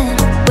dancing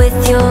with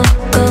your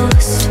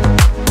ghost.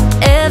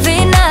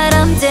 Every night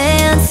I'm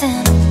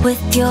dancing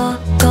with your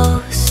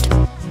ghost.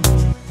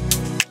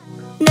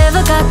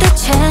 Never got the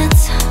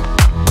chance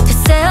to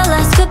say our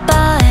last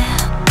goodbye.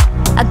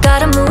 I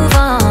gotta move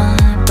on,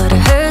 but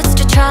it hurts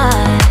to try.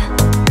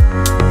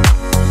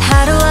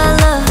 How do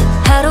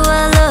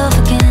I love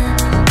again?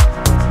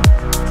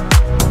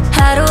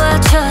 How do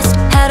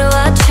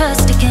I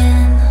trust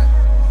again?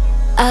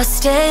 I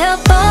stay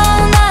up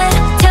all night,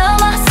 tell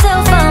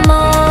myself I'm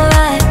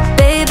alright.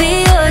 Baby,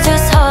 you're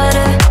just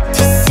harder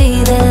to see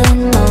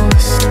than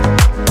most.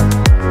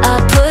 I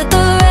put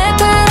the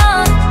record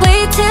on,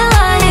 wait till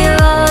I hear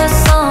our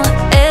song.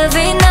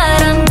 Every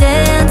night I'm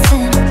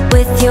dancing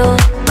with your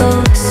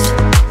ghost.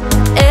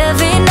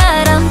 Every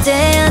night I'm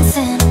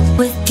dancing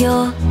with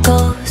your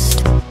ghost.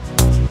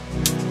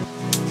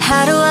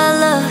 How do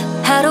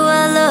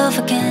I love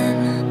again?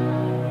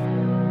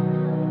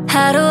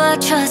 How do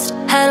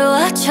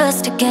I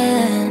trust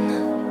again?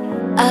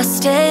 I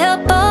stay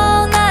up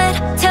all night,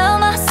 tell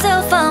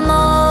myself I'm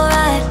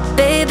alright.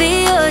 Baby,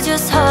 you're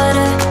just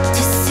harder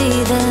to see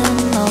than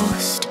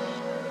most.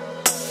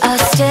 I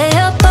stay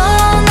up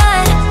all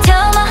night,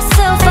 tell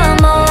myself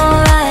I'm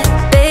alright.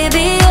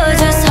 Baby, you're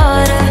just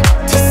harder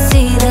to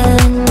see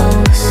than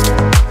most.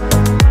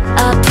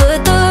 I put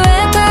the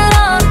record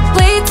on,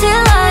 wait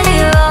till I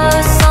hear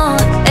our song.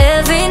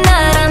 Every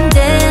night I'm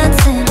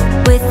dancing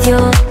with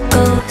your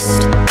ghost.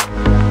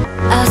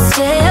 I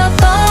stay up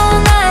all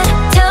night,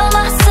 tell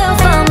myself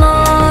I'm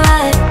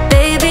alright.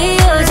 Baby,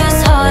 you're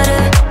just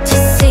harder to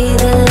see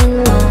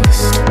than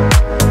most.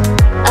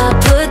 I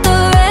put the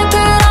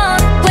record on,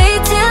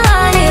 wait till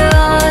I hear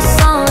our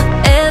song.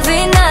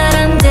 Every night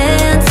I'm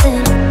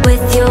dancing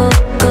with your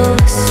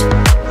ghost.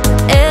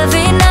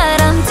 Every night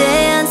I'm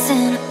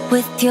dancing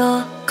with your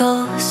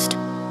ghost.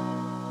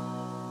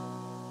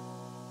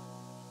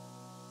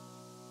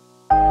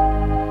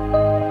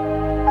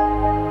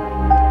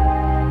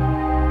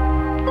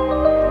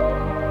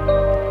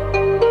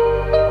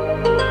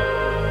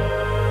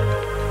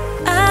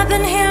 I've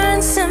been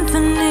hearing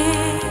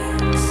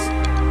symphonies.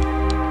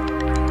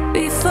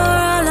 Before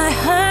all I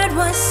heard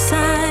was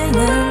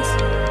silence.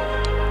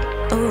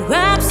 A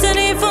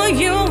rhapsody for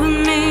you and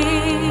me.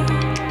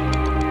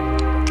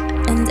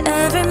 And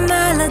every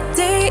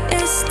melody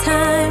is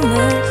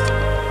timeless.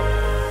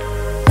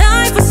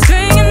 Life was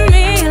stringing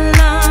me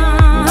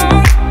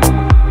along.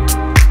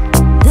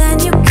 Then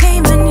you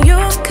came and you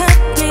cut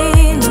me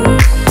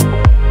loose.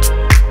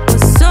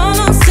 Was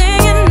solo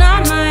singing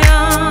on my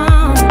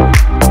own.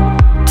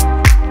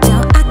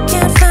 Now I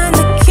can't find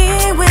the key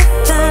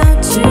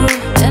without you.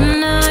 And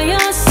now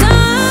your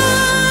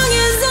song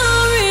is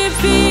on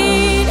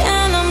repeat.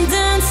 And I'm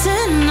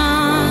dancing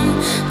on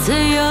to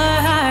your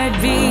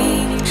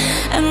heartbeat.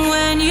 And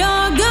when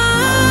you're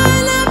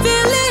gone,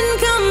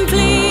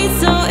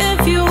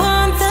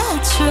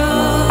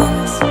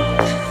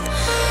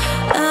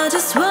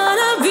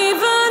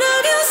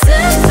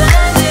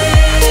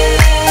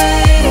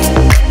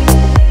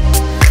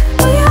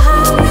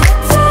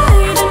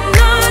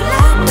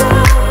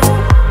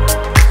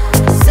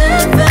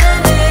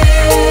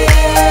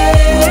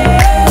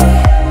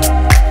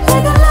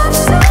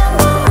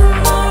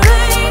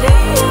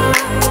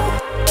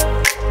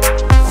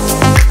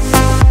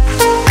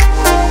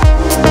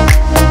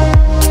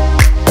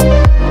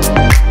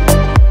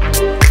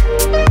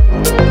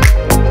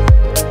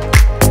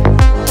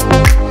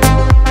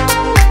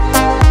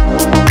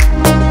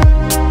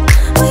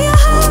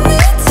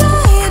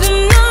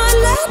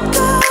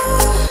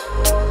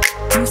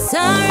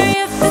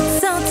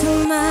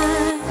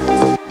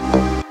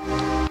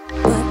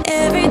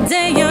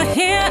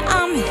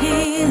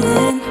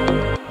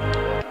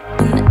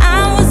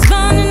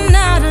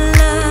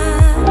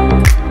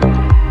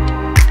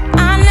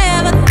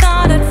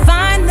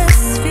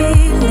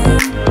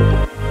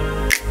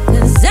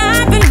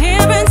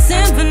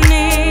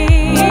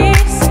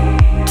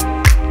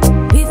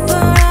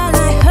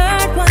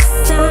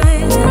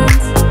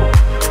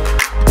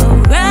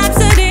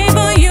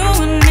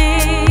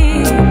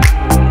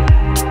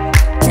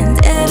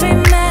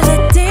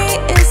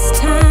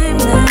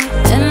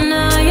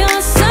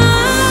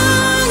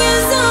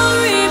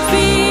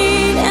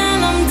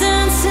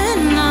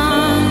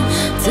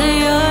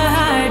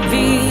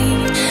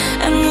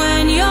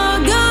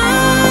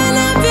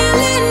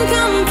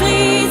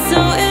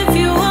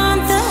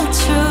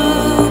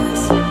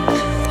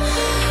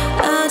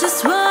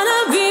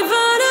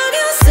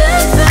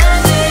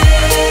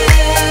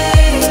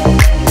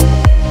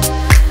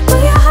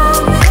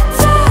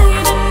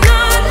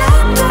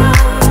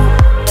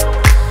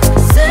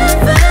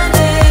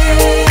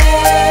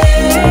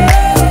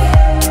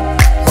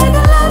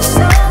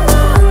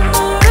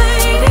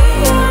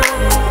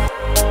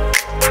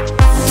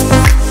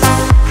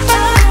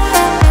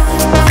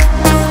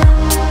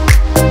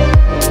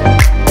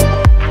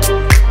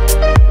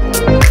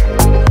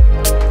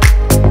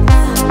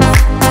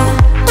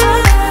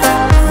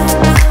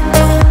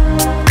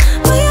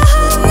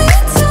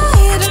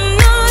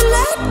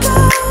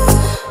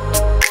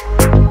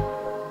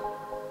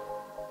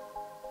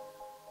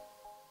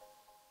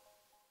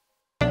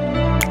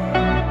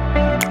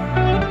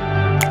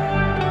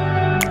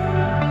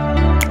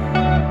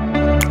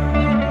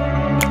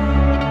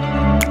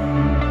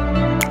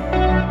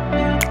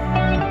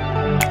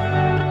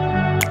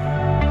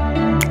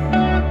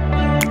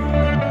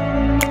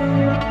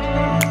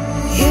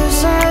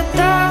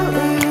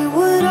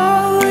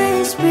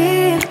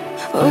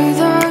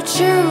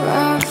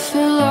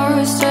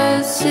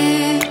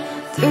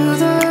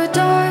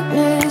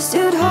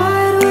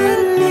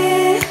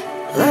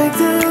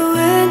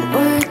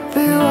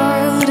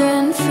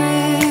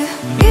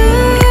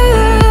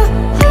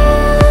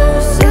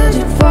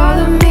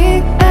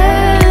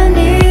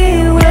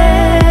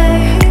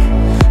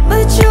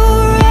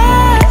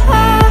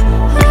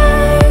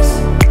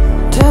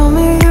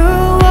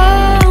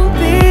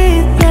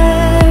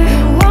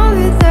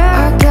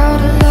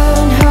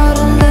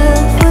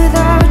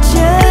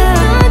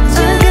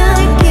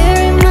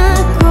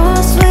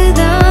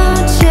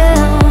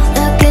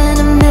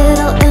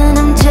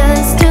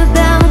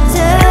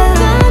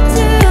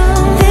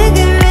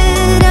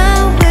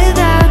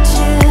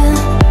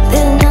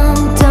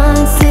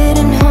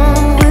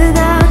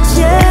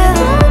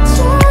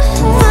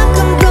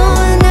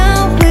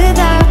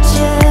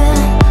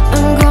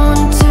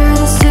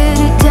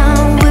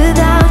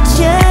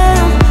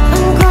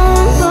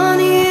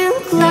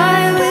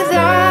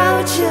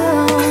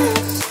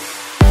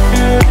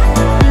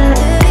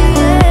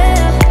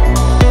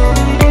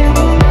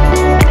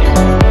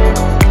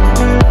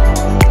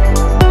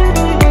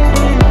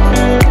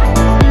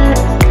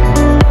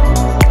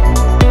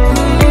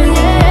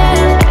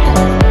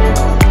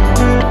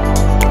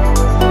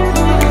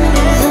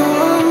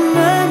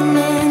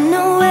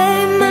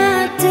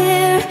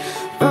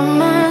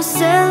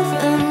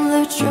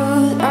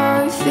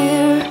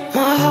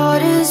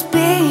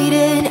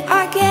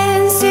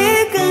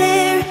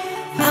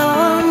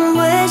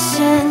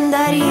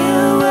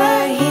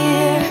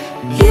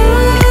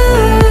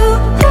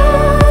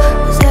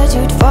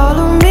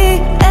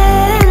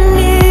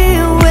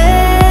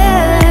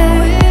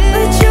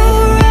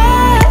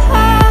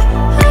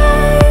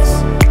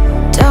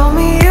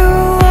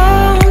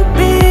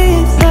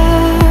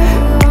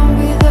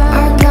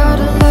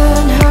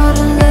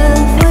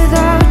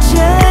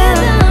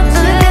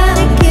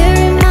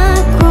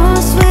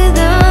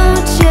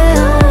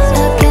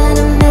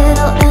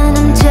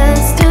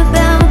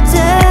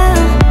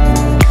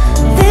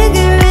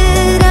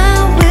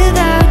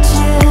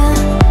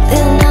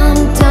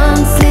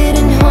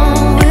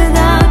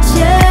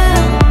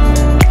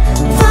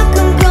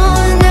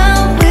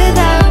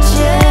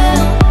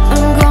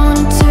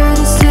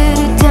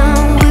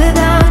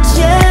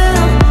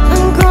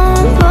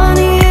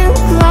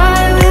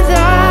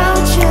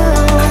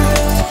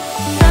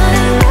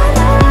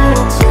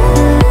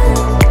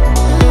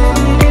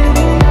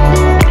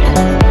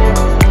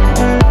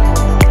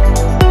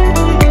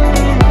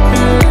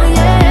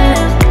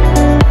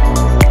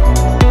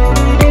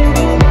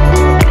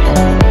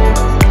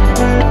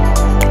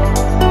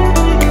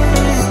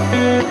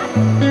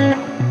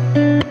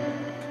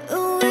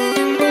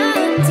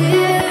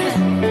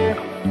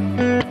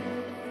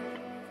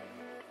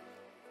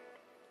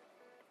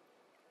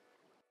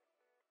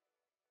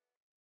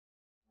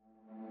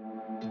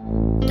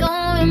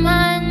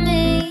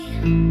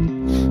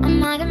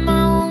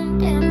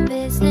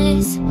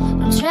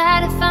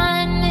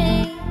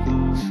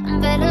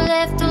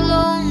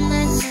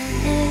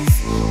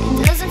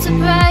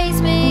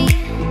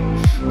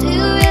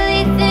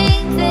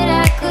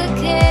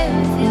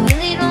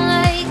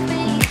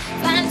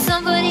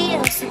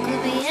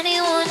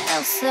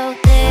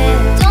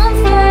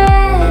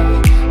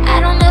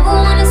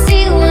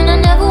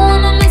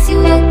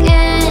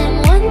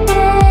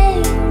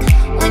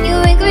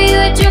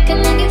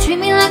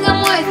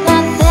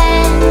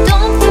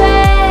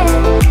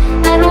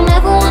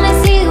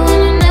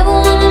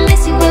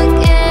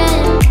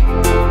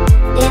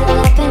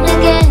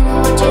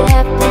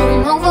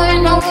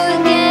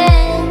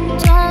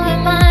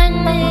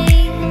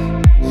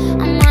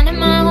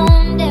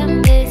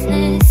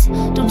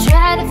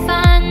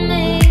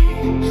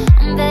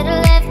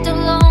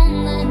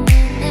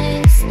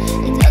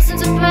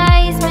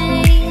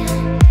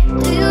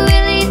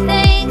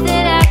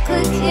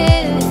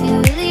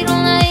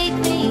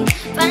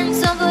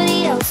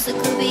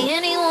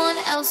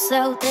 else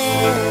out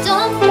there.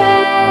 Don't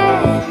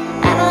fret,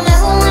 I don't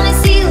ever wanna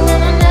see you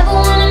and I never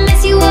wanna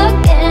miss you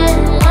again.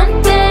 One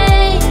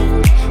thing,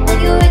 when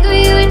you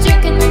agree you're a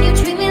jerk and then you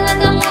treat me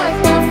like I'm worth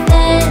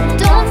nothing.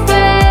 Don't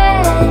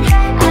fret,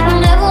 I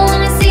don't ever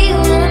wanna see you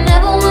and I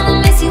never wanna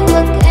miss you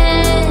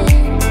again.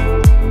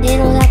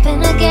 It'll happen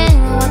again,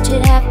 watch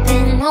it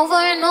happen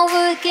over and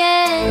over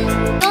again.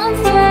 Don't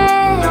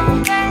fret,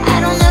 I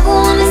don't ever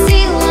wanna see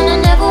you and I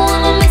never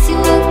wanna miss you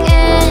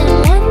again.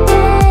 One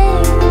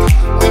thing,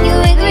 when you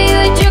agree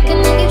you're a jerk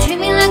and then you treat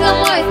me like I'm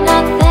worth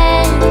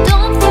nothing.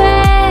 Don't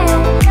fret,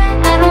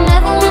 I don't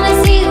ever wanna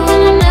see you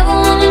and I never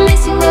wanna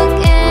miss you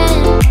again.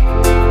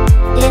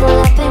 It'll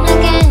happen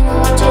again,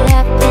 watch it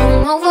happen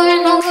over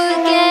and over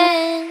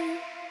again.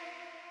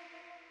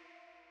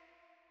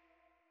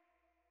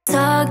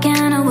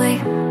 Talking away,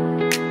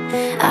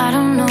 I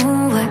don't know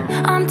what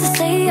I'm to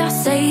say, I'll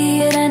say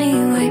it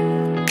anyway.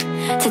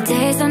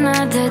 Today's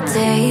another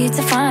day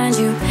to find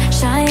you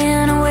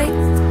shying away.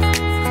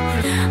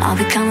 I'll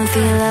be coming for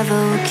your love,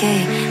 okay?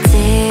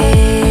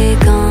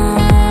 Take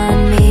on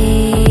me,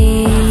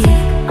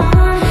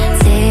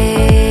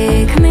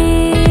 take me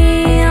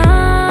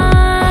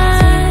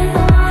on.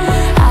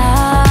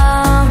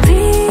 I'll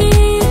be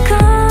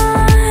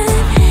gone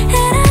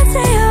in a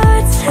day or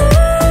two.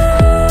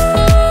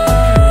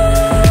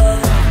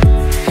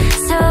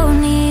 So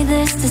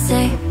needless to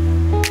say,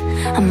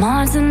 I'm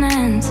odds and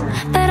ends,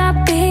 but I'll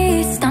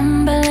be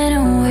stumbling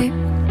away.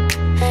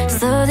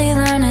 Slowly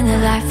learning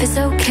that life is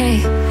okay.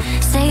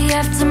 Say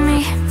after me,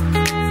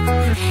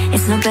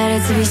 it's no better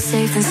to be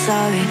safe than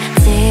sorry.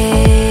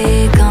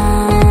 Take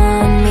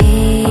on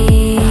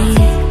me,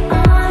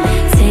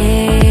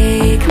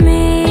 take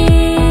me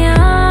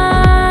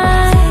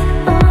on.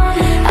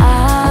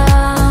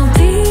 I'll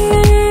be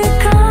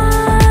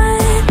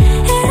gone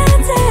in a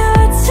day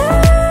or two.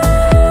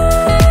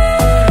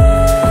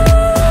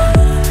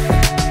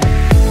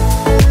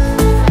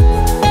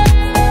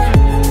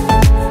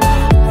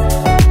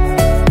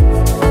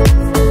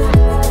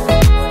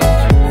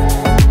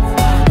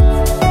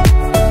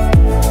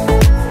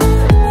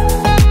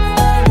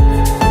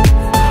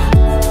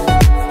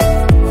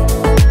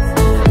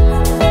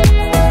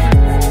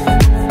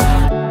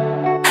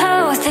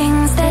 Oh,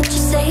 things that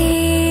you say,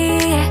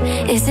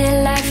 is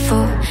it life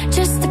or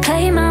just to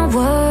play my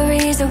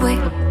worries away?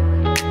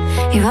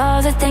 You're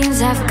all the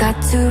things I've got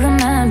to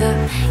remember.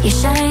 You're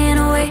shying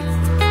away,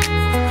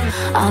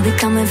 I'll be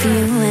coming for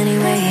you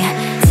anyway.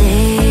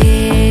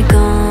 Take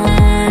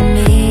on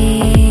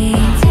me,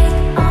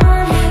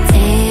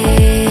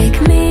 take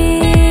me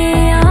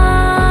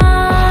on.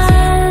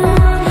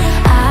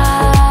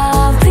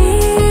 I'll be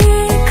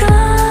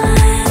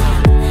gone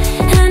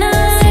and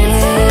I'll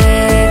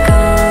take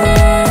on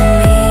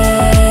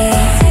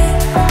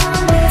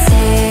me,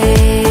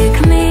 take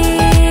me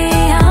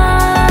on.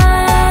 Take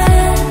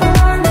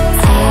on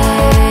me,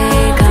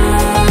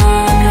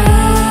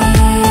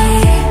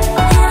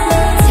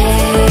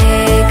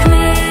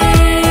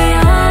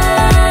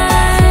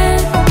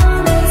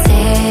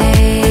 take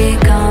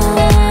me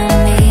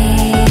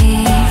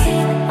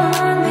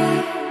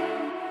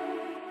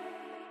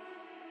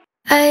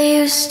I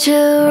used to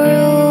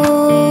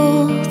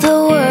rule the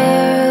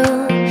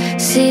world.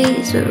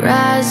 Seas would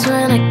rise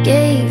when I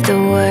gave the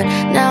word.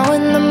 Now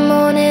in the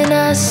morning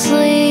I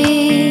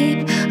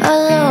sleep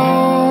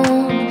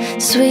alone.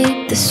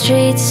 Sweep the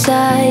streets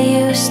I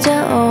used to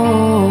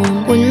own.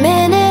 One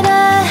minute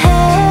I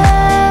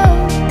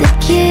held the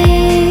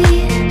key.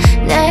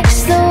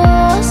 Next the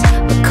walls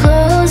were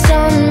closed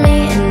on me,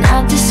 and I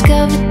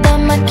discovered that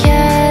my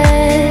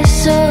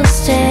castle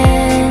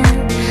stand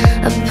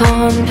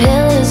upon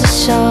pillars of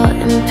salt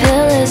and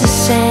pillars of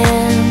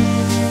sand.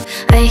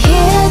 I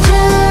hear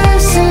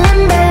Jerusalem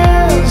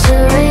bells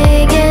are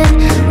ringing,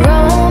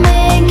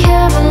 Roman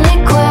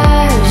Catholic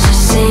choirs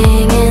are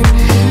singing.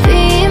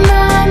 Be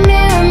my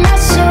mirror, my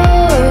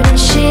sword and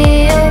shield.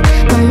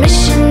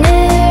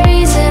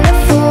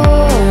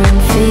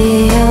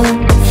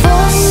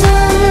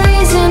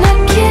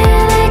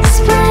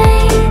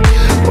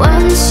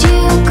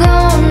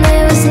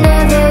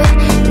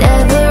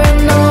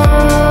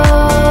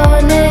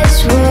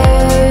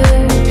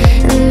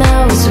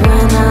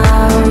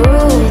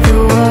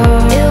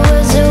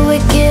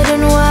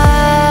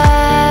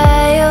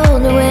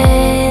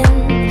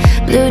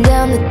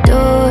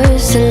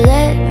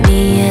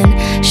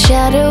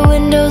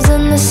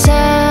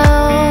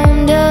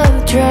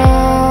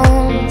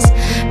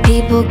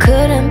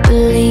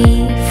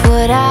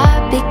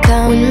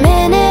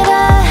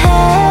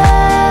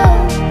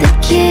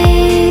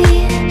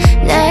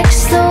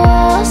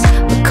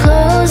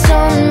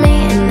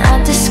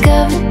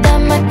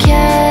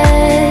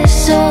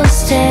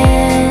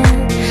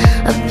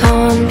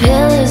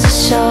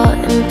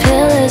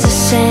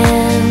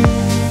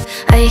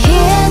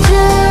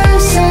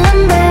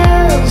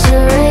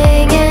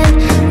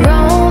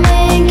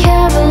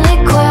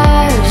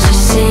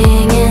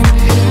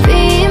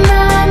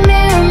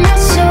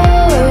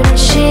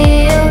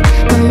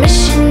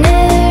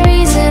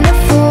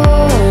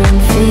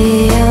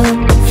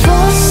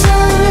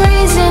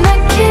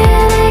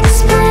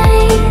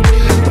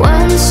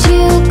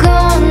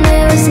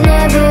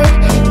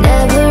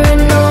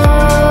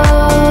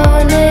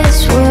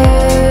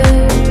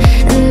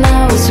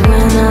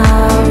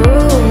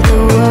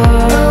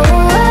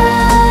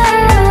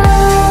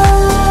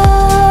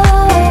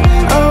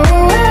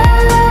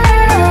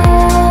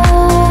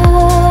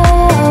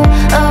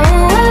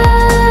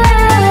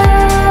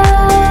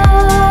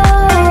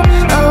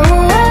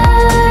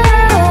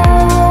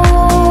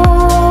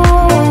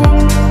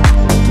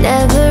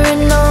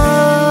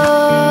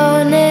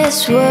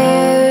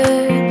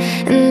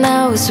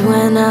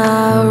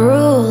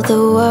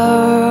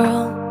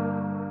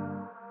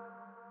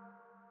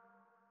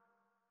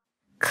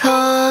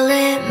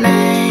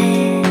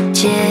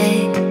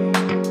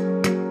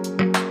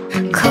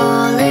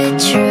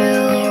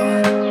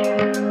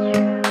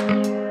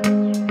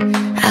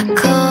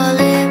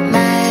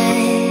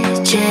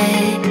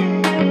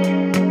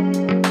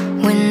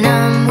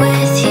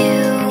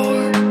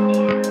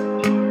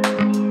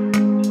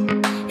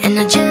 and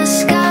I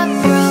just got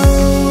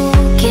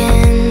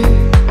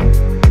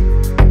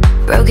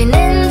broken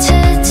into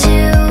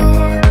two.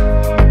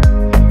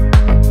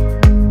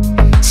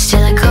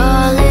 Still I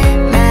call it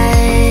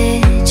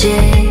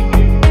magic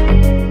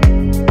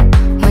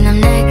when I'm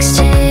next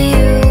to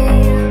you.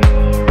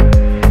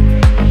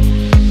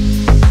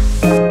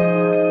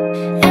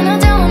 And I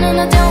don't, and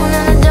I don't,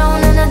 and I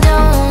don't, and I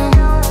don't.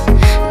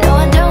 No,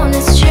 I don't,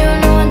 it's true.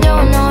 No, I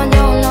don't, no, I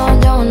don't, no, I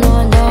don't, no,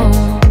 I don't.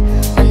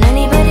 Want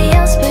anybody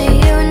else but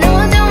you. No,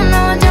 I don't, no,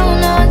 I don't,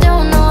 no, I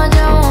don't, no, I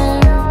don't.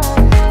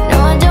 No,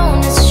 I don't,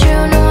 it's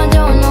true. No, I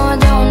don't, no, I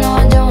don't, no,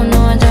 I don't, no,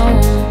 I don't.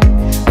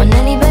 Want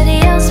anybody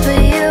else but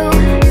you.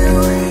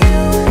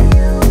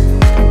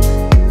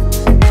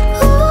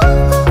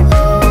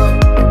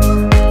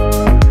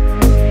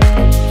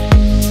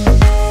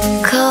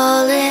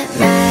 Call it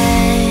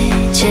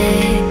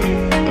magic,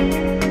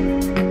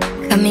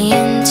 got me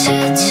into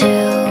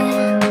two.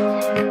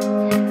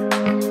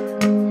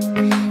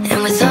 And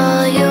with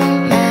all your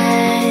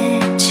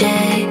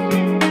magic,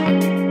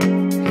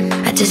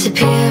 I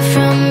disappear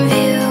from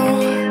view.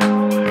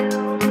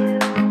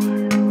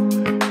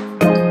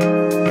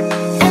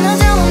 And I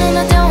don't, and I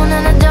don't,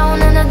 and I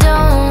don't, and I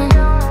don't.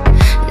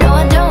 No, I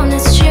don't,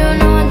 it's true.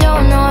 No, I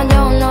don't, no, I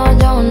don't, no, I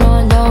don't, no,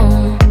 I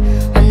don't.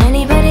 Want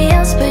anybody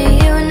else but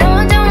you. No,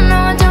 I don't, no,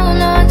 I don't,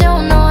 no, I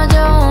don't, no, I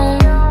don't.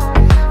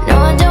 No,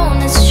 I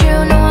don't, it's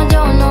true. No, I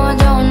don't, no, I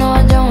don't, no,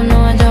 I don't, no,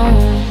 I don't.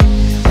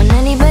 Want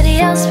anybody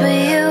else but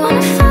you.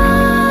 Wanna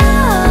fall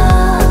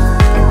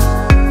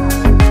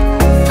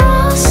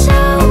so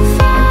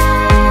far.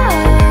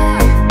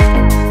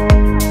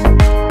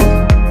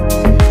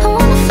 I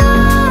wanna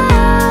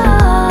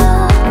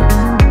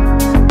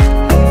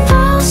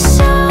fall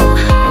so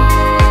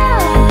high.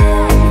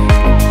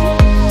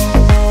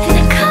 And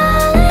I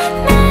call it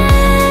magic,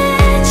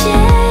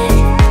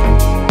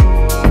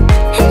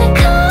 and I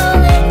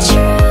call it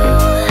true.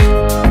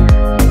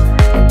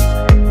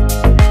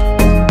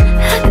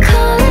 I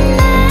call it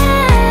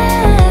magic.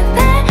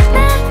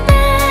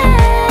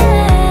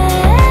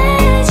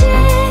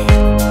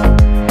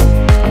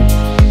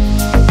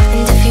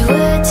 And if you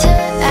were to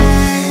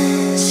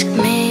ask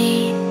me,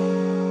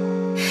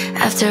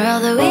 after all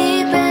that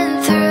we've been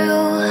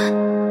through,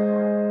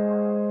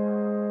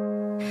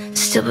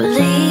 still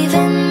believe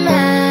in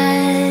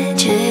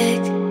magic?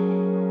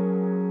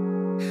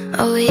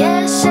 Oh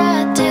yes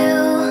I do.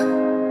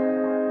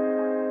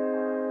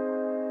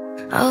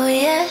 Oh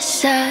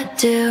yes I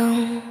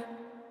do.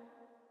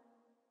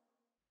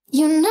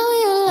 You know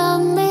you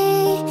love me,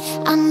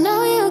 I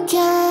know you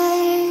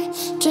care.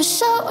 Just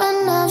show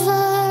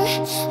whenever,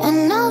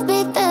 and I'll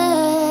be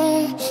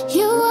there.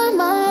 You are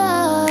my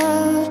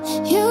love,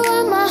 you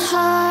are my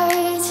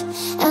heart,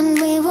 and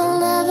we will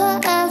never,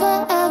 ever,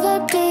 ever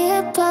be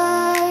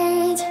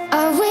apart.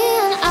 Are we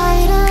an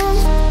item?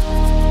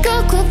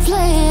 Girl, quit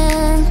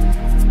playing.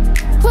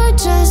 We're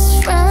just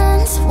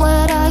friends,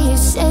 what are you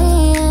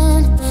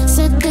saying?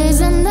 Said there's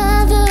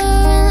another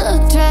and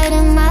looked right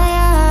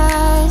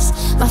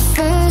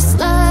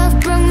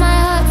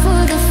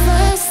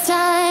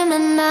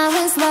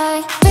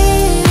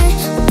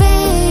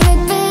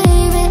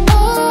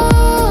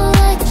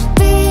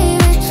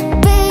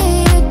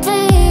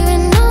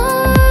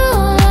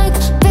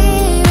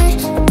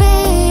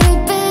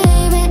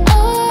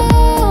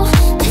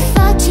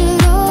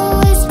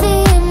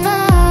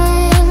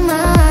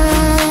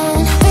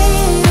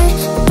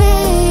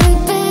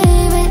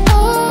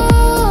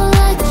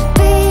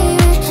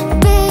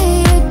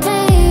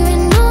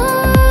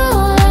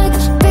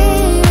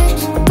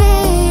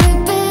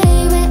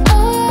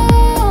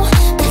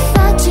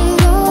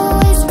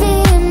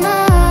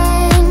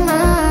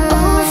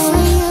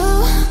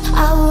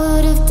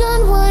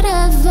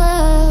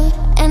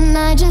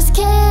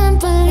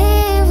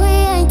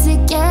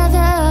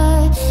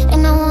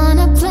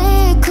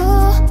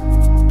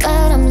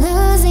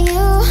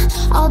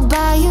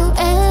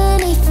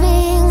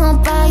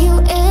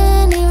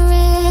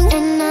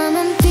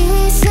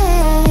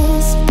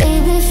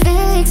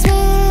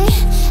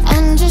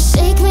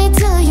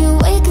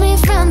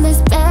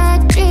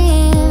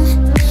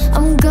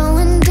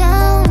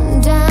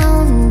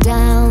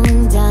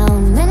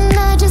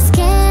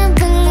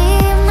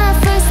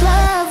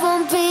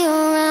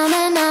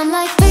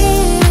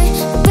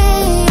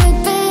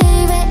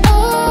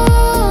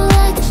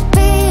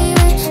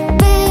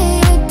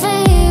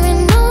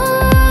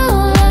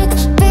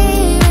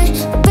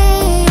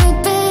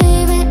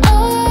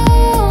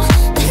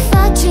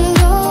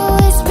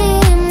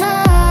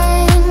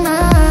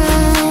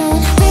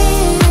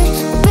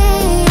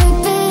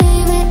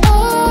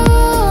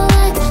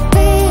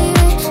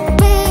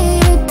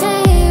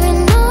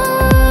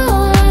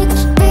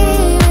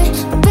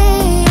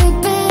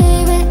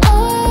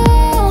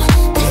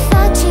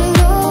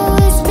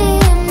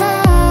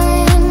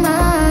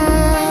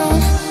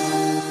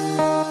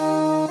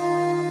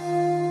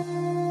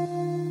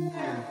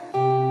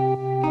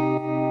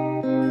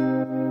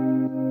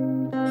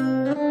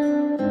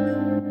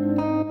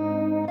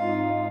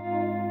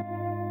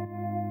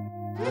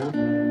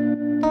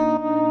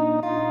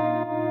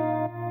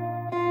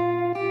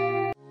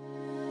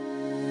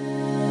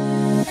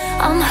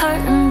I'm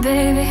hurting,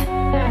 baby,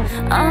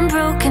 I'm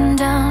broken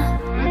down.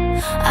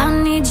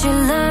 I need your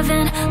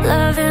loving,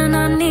 loving,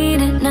 I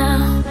need it now.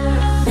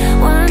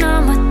 When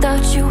I'm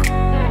without you,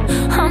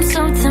 I'm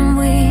something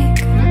weak.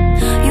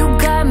 You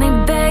got me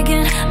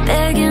begging,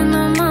 begging,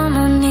 I'm on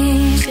my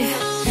knees,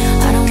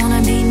 yeah. I don't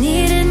wanna be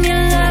needing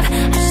your love,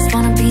 I just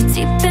wanna be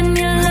deep in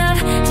your love.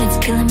 And it's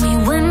killing me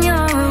when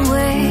you're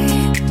away.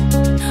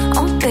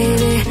 Oh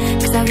baby,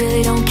 cause I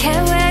really don't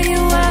care where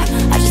you are,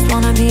 I just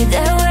wanna be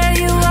there where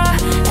you are.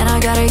 And I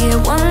gotta get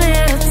one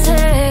little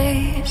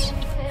taste.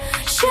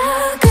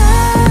 Sugar,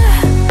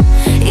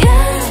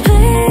 yes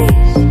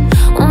please,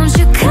 won't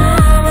you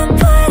come and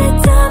put it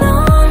down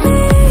on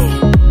me?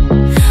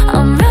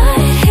 I'm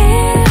right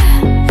here,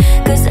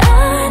 cause I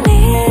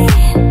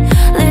need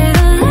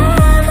little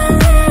love, a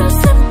little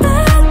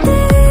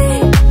sympathy.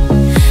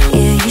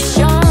 Yeah, you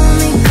show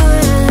me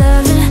good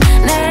loving,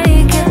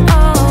 make it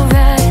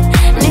alright.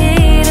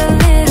 Need a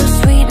little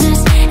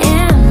sweetness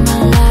in my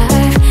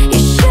life.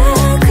 You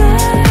sugar,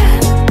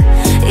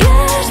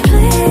 yes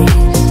please,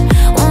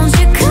 won't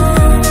you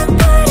come and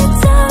put it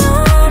down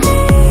on me?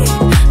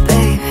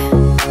 Baby,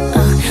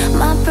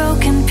 my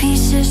broken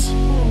pieces,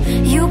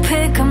 you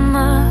pick 'em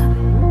up.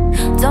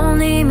 Don't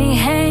leave me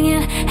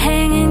hanging,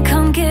 hanging,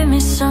 come give me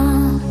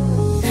some.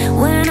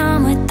 When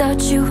I'm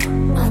without you,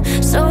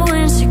 so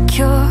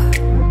insecure.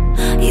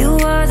 You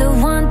are the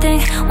one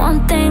thing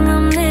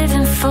I'm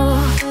living for.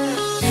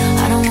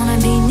 I don't wanna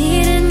be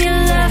needing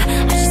your love,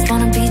 I just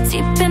wanna be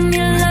deep in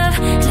your love.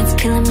 And it's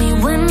killing me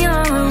when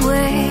you're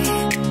away.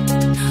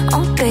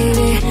 Oh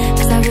baby,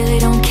 cause I really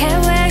don't care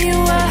where you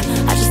are,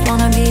 I just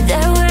wanna be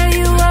there where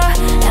you are.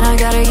 And I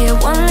gotta get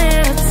one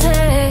little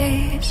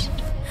taste.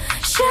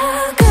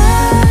 Sugar,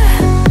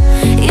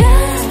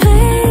 yes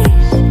please,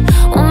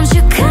 won't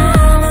you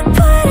come and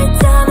put it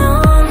down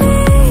on me?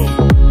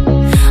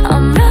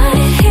 I'm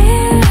right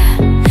here,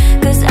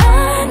 cause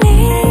I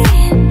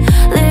need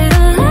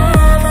little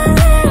love, a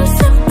little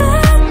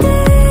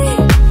sympathy.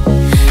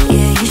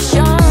 Yeah, you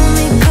show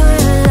me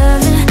good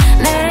loving,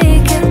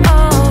 make it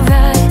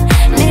alright.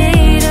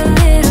 Need a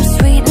little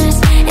sweetness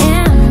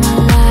in my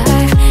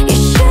life. You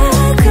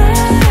sugar,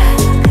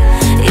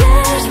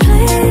 yes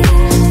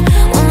please,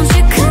 won't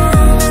you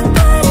come and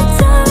put it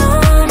down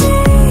on me?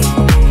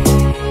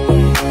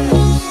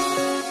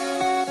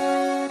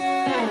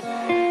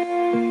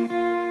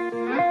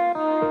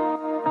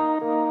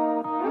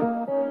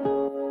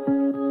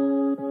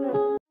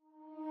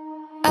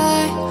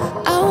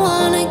 I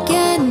wanna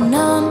get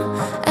numb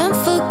and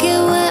forget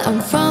where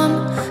I'm from.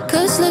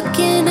 Cause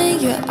looking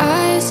at your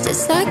eyes,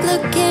 it's like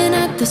looking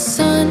at the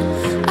sun.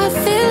 I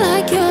feel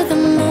like you're the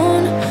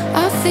moon,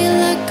 I feel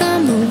like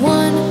I'm the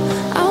one.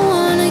 I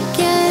wanna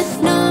get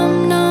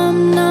numb, numb,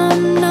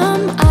 numb,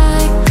 numb.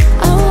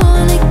 I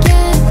wanna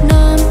get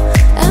numb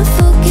and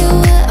forget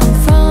where I'm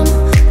from.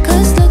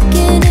 Cause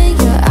looking at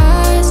your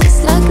eyes, it's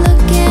like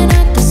looking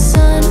at the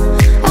sun.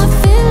 I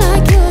feel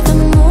like you're the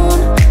moon,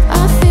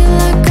 I feel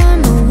like I'm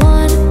the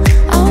one.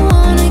 I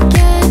wanna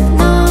get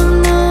numb,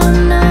 numb,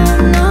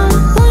 numb, numb.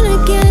 Wanna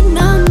get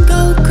numb, go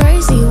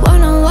crazy,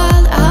 wanna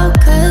wild out.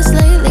 Cause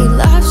lately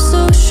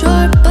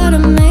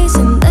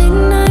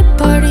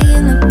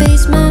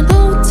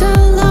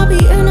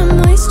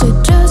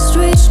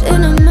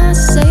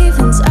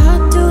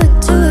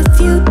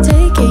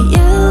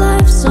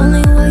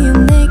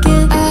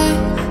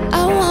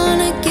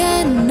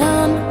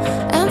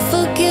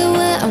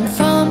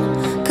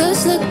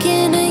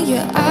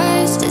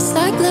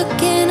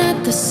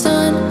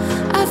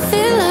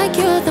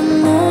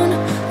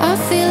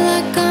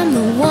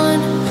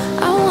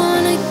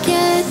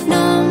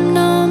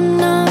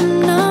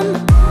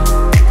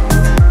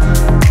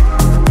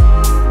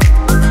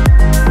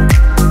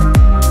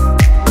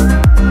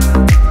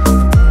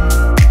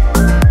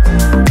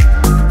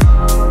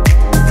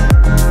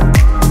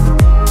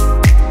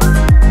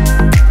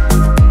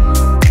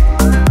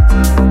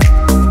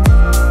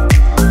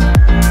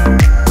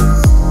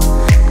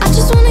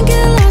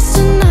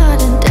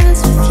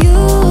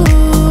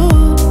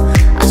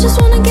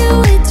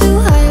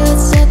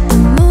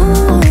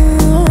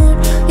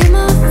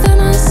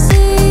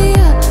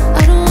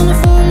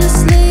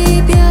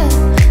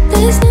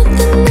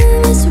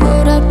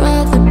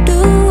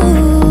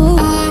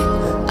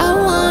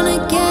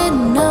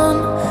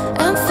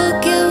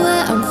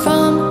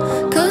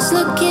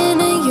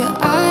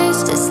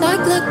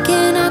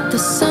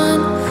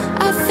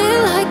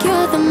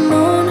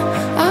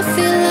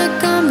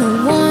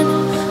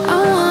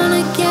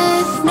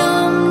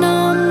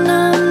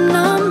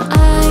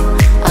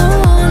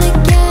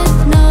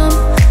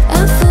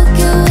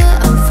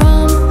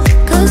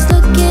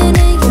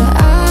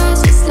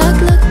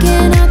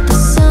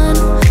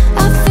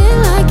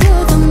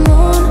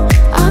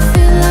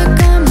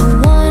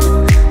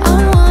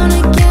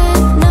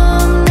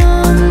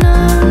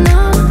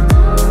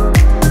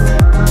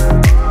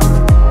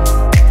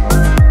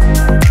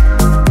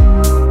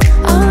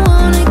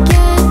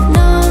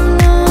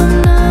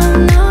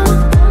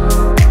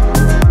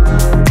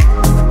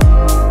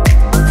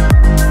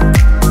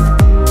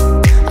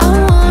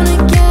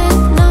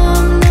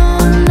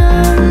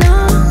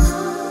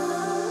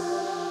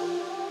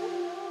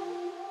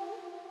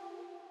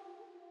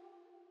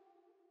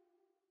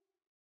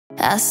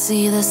I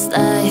see the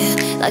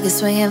light like a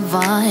swinging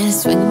vine,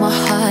 swinging my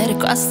heart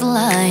across the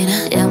line.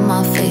 Yeah,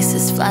 my face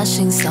is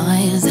flashing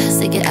signs.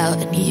 Stick it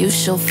out and you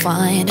shall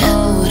find.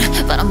 Old,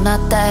 but I'm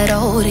not that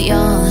old.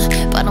 Young,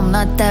 but I'm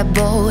not that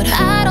bold.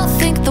 I don't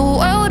think the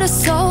world is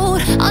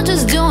sold. I'm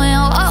just doing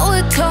what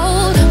we're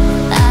told.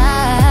 I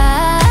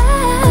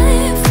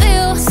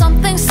feel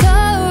something so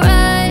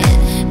right,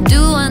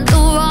 doing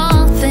the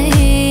wrong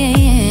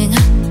thing.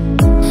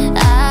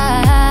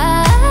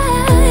 I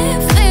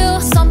feel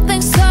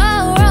something so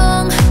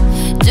wrong,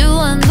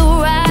 doing the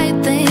right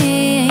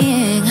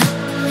thing.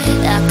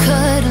 I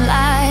couldn't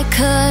lie,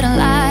 couldn't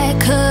lie,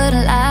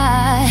 couldn't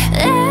lie.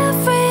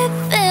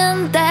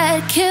 Everything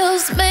that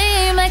kills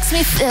me makes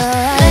me feel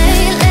right.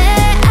 Lately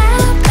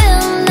I've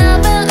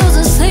been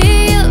losing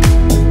sleep,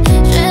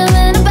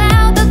 dreaming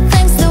about the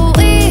things that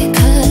we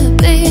could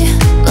be.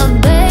 But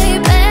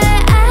baby,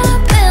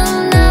 I've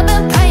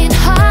been praying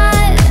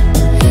hard.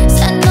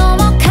 Said no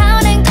more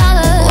counting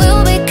dollars,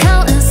 we'll be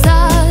counting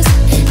stars.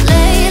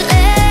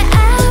 Lately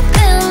I've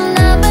been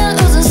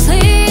losing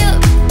sleep,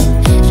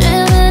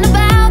 dreaming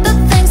about the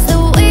things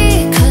that we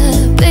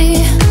could be.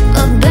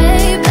 But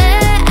baby,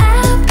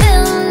 I've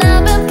been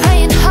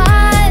praying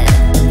hard.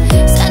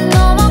 Said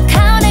no more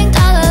counting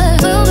dollars,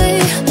 we'll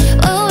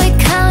be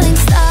counting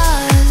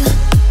stars.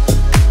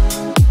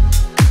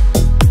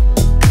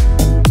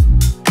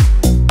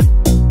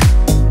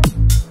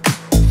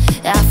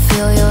 I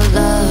feel your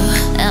love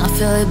and I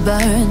feel it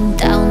burn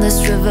down this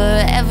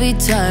river every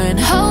turn.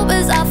 Hope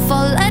is our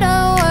four-letter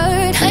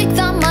word. Make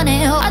that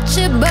money, watch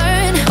it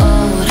burn.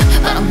 Old,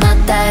 but I'm not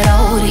that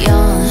old.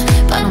 Young,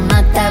 but I'm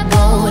not that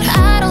bold.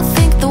 I don't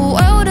think the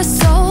world is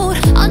sold.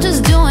 I'm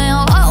just doing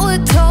what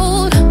we're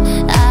told.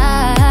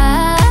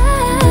 I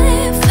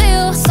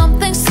feel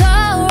something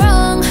so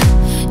wrong,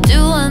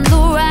 doing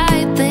the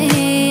right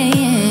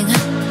thing.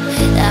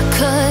 I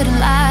couldn't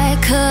lie,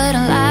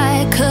 couldn't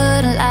lie,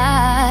 couldn't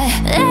lie.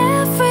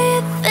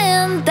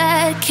 Everything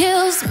that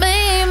kills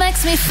me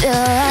makes me feel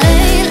right.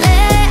 Lately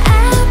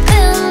I've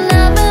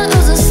been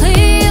losing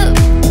sleep,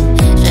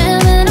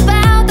 dreaming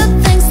about the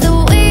things that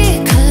we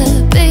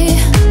could be.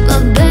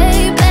 But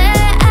baby,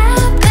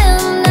 I've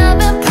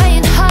been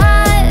praying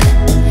hard.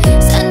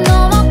 Said no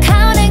more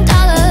counting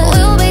dollars,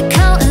 we'll be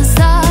counting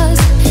stars.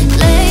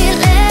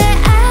 Lately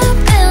I've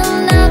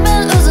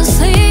been losing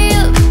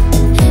sleep,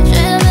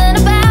 dreaming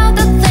about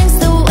the things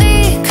that we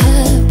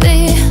could be.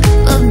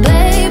 But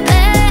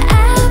baby,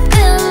 I've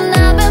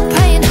been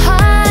praying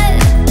hard.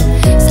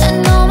 Said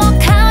no more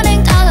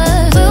counting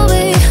dollars, we'll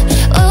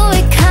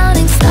be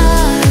counting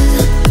stars.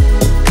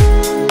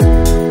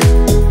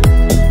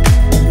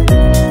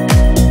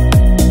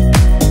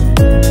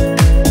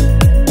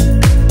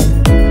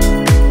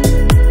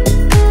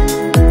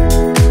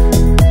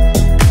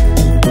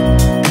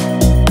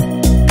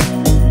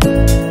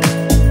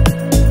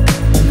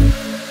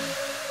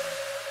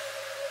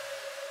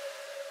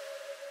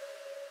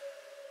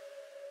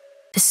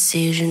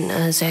 Decision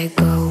as I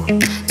go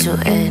to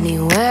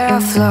anywhere I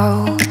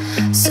flow.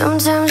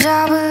 Sometimes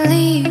I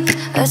believe,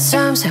 at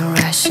times I'm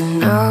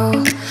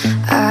rational.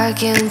 I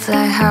can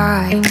fly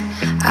high,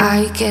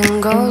 I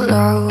can go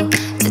low.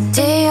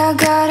 Today I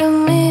got a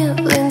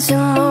million,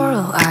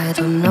 tomorrow I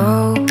don't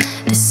know.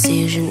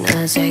 Decision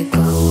as I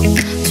go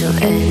to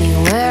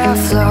anywhere I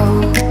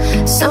flow.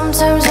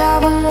 Sometimes I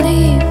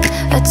believe,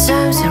 at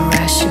times I'm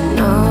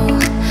rational.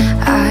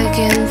 I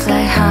can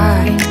fly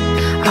high,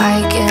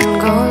 I can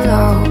go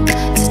low.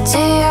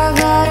 Today I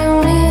got a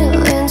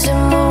million,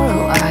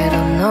 tomorrow I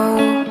don't know.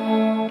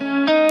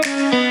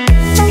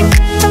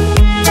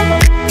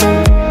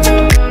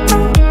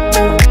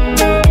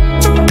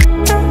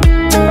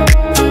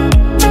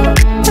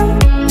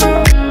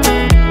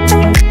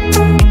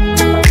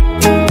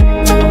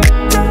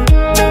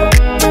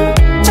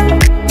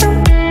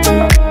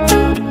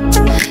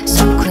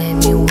 So claim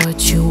me what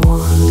you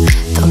want,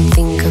 don't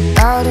think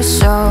about it.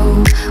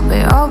 So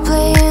we're all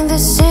playing the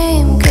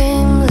same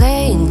game,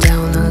 laying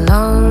down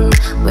alone.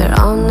 We're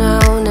on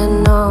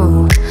and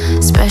on,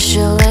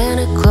 special and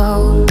a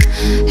clone.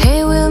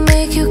 Hey, we'll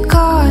make you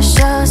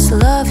cautious,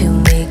 love you,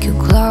 make you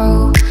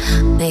glow.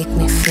 Make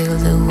me feel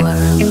the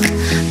world,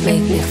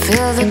 make me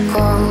feel the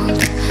cold.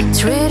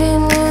 It's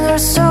written in our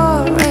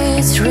story,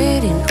 it's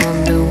written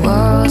on the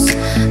walls.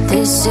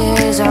 This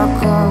is our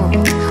call,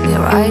 we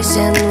rise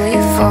and we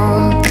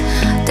fall.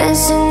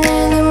 Dancing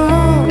in the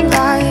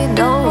moonlight,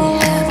 don't we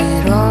have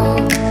it all?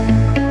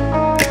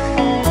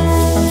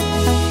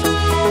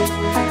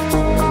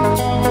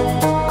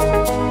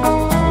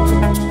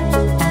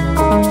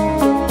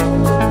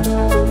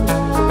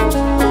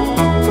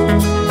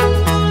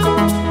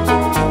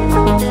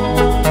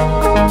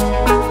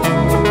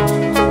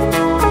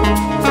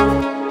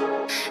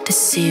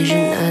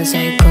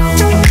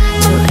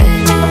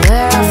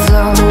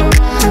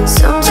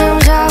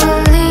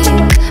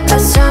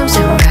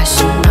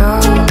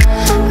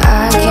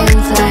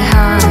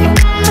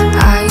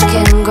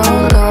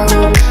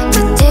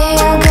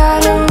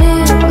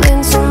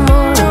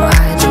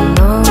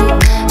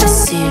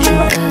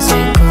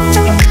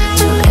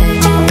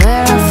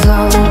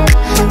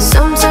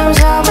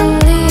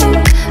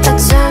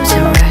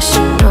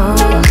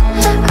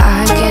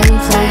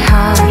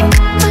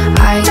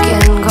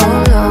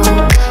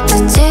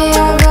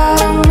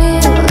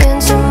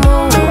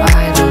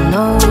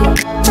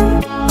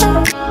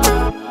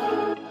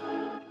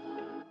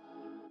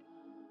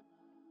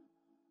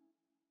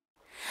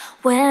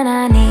 When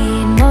I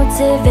need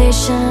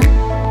motivation,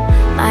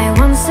 my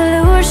one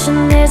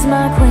solution is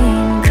my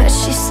queen, 'cause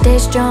she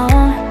stays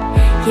strong.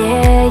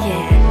 Yeah,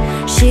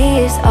 yeah. She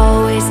is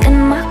always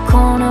in my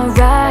corner,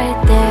 right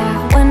there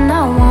when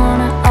I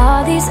wanna.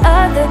 All these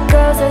other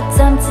girls are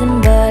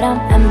tempting, but I'm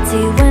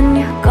empty when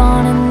you're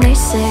gone. And they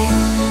say,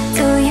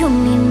 do you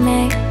need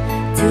me?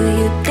 Do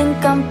you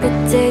think I'm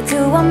pretty? Do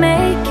I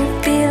make you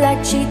feel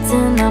like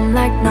cheating? I'm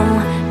like, no,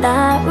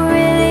 not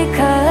really,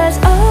 'cause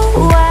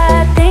oh,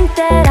 I think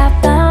that I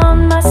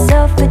found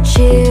myself a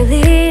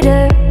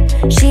cheerleader.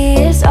 She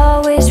is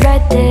always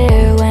right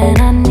there when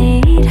I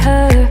need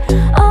her.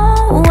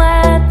 Oh,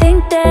 I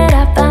think that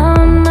I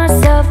found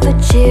myself a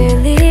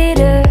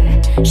cheerleader.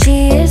 She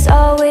is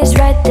always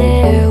right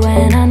there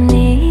when I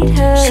need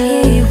her.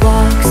 She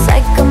walks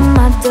like a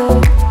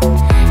model.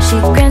 She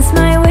grants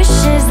my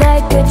wishes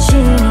like a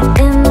genie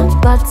in a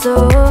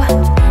bottle.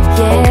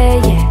 Yeah,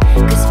 yeah,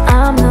 'cause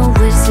I'm the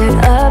wizard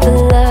of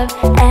love,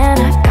 and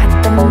I got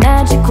the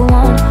magic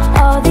wand.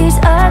 All these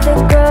other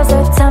girls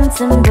are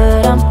tempting,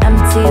 but I'm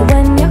empty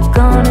when you're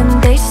gone. And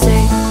they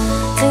say,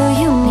 do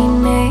you need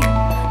me?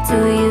 Do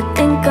you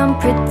think I'm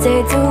pretty?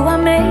 Do I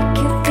make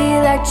you feel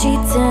like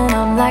cheating?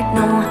 I'm like,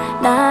 no,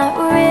 not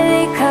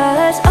really,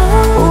 'cause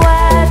oh,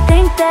 I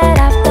think that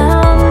I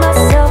found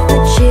myself a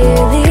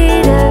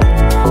cheerleader.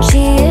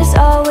 She is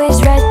always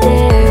right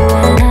there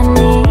when I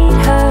need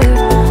her.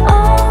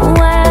 Oh,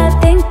 I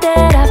think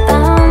that I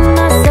found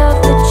myself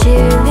a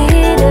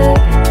cheerleader.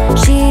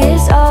 She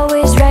is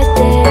always right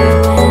there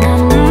when I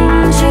need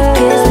her. She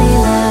gives me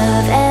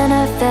love and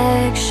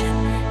affection.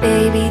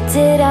 Baby,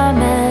 did I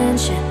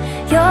mention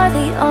you're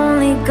the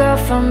only girl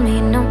for me?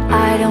 No,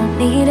 I don't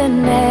need a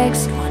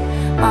next one.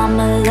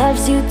 Mama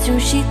loves you too,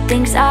 she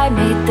thinks I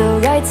made the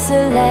right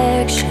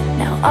selection.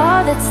 Now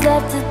all that's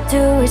left to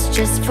do is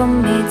just for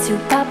me to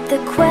pop the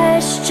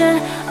question.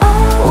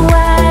 Oh,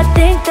 I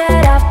think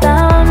that I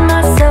found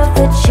myself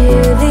a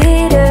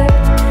cheerleader.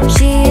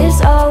 She is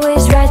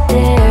always right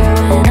there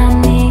when I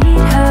need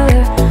her.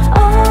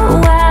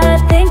 Oh, I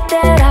think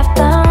that I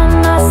found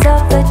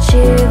myself a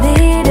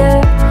cheerleader.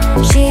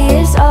 She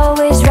is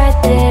always right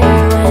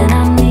there when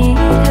I need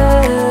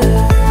her.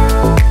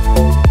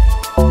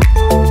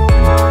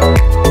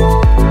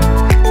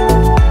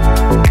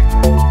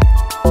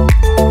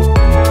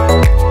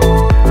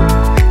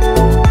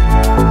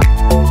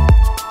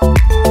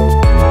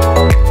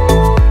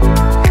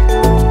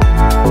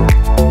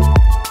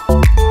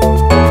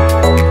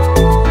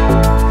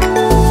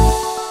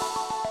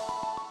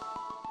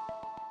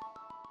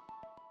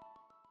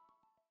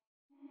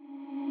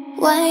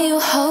 When you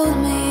hold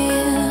me,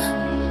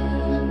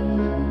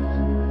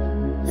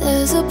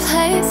 there's a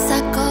place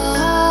I go.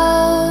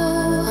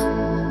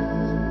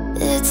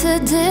 It's a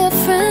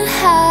different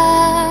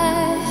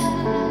high.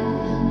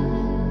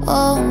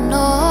 Oh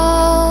no.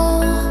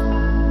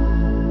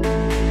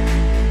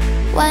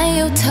 When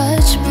you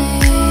touch me,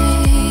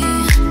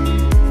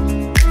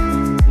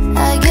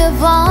 I get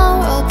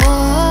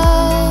vulnerable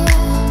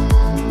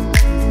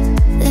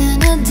in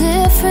a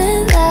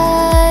different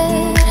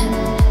light.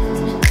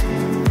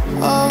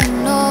 Oh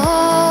no.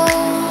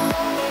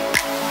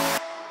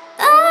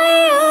 I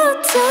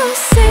used to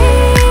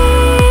see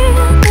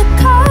the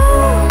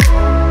call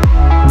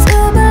to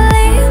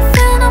believe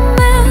in a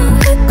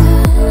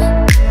miracle.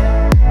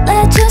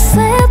 Let you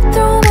slip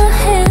through my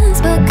hands,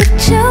 but could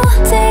you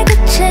take a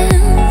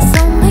chance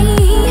on me?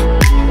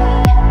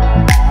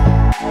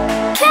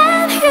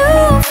 Can you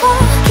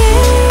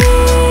forgive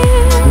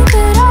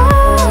it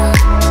all?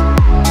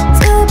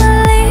 To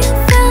believe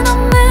in a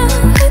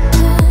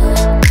miracle.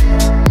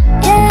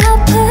 Yeah,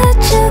 I'll put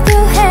you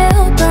through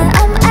hell, but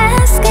I'm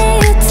asking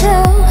you to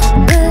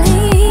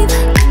believe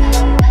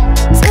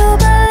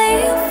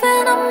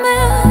in a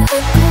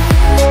miracle.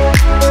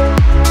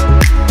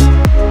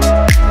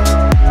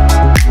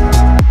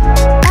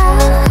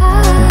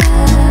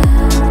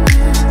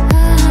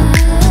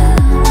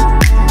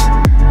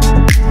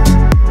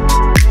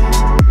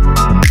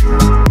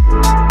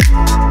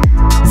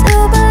 To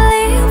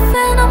believe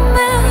in a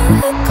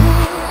miracle.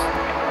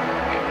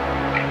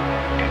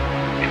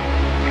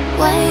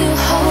 When you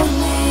hold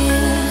me,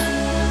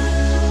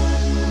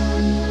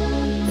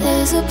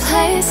 there's a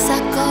place I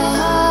go.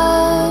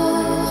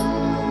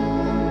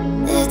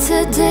 It's a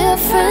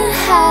different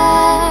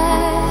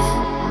high.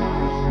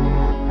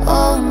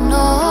 Oh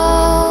no.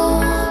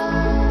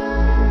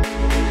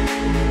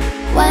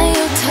 When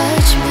you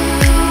touch me,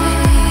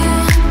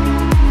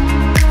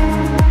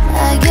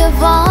 I get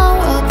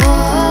vulnerable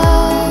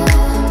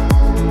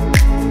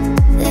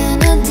in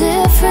a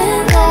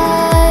different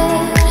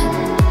light.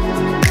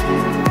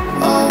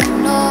 Oh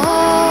no.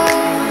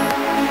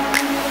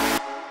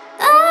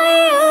 I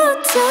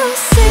used to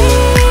see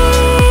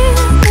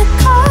the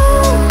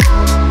call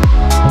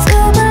to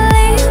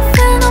believe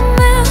in a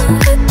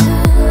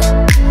miracle.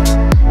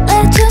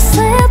 Let you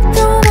slip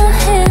through my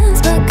hands,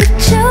 but could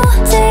you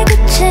take a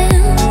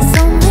chance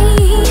on me?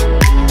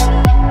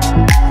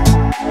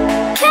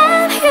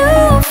 Can you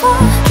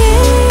forgive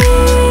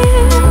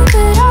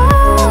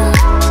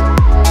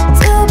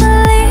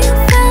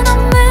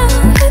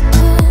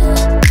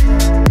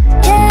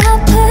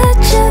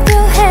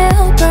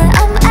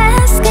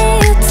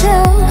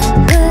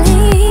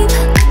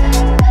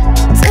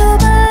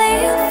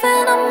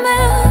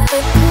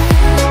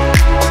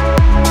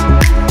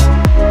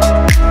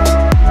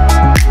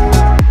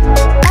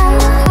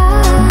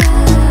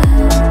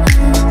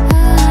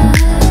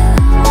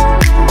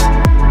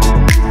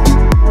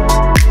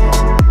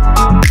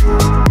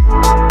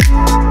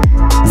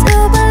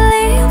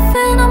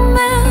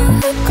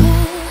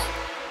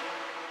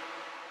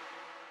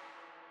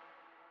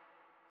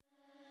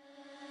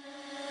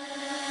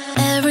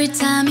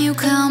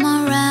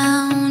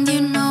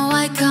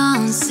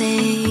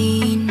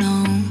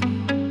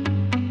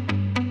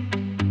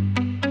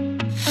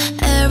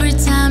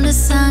the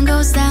sun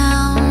goes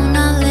down,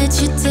 I'll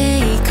let you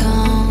take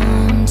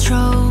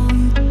control.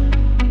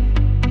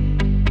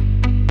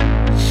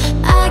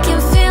 I can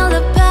feel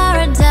the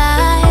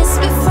paradise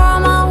before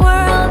my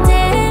world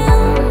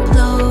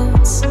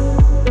implodes.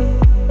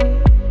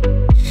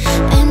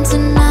 And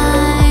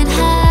tonight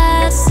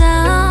has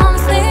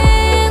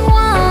something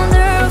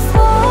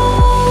wonderful.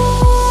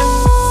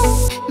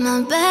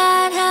 My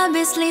bad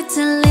habits lead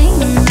to late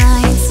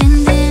nights,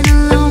 ending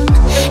alone.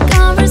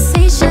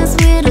 Conversations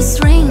with a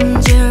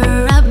stranger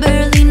I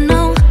barely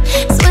know.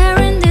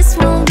 Swearing this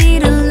won't be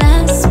the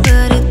last,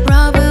 but it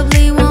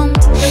probably won't.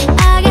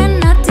 I got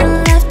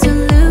nothing left to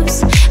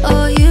lose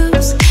or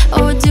use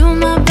or do.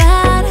 My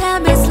bad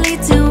habits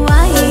lead to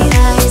white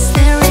eyes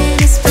there in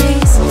his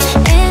face.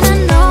 And I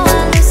know I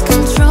lose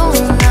control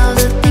of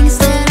the things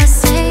that I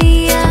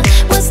say. I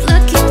was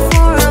looking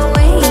for a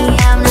way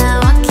out, now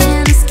I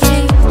can't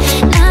escape.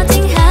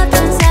 Nothing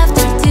happens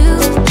after two.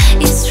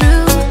 It's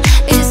true,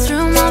 it's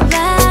true. My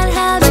bad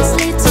habits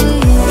lead to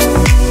you.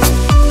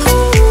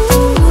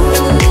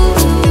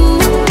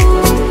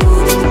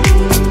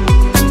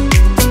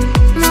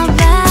 My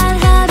bad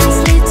habits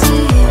lead to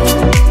you.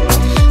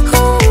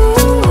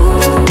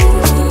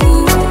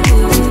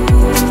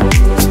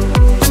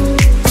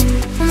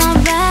 My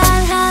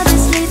bad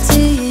habits lead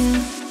to you.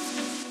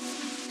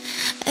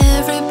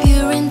 Every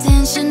pure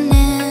intention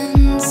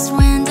ends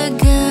when the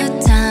good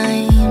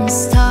times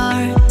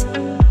start.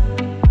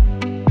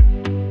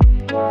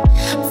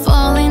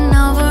 Falling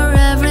over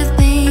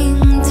everything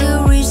to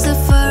reach the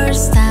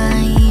first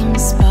time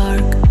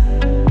spark.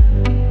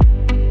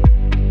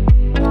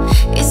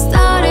 It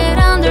started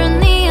under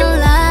neon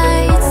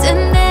lights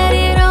and then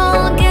it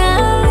all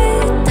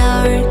got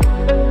dark.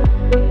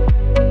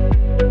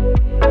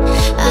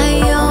 I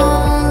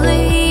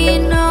only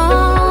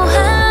know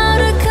how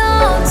to go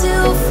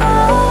too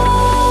far.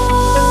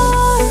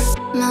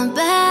 My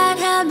bad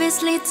habits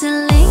lead to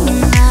late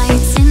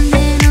nights,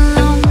 ending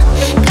alone.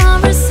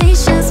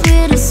 Conversations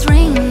with a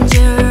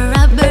stranger I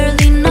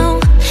barely know.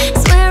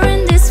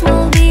 Swearing this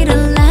won't be the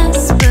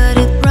last, but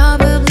it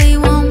probably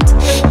won't.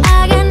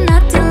 I got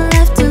nothing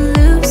left to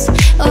lose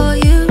or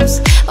use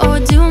or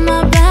do.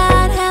 My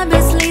bad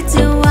habits lead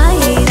to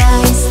white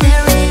eyes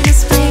there in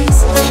his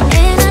face.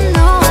 And I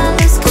know I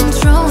lose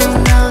control of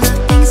the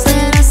things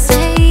that I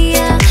say.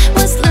 I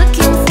was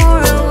looking for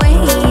a way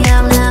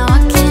out, now I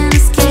can't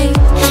escape.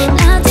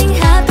 Nothing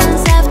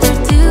happens after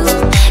two.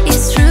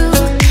 It's true,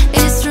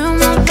 it's true.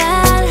 My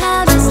bad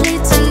habits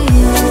lead to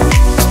you.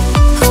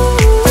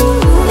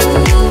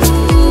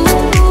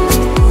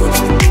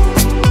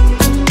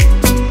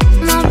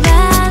 My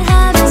bad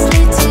habits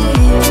lead to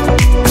you.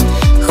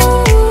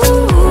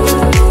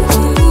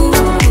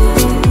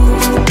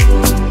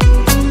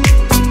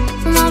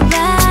 My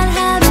bad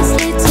habits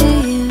lead to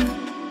you.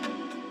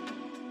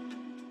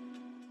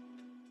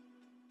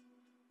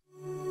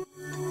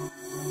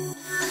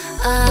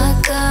 I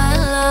got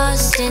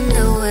lost in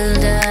the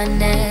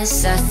wilderness.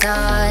 I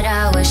thought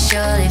I was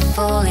surely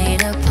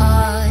falling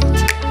apart.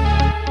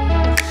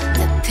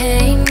 The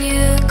pain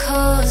you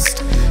caused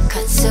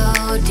cut so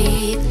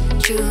deep,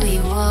 truly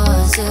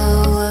was a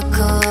work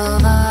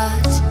of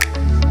art.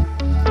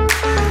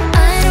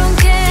 I don't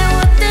care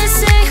what they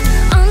say,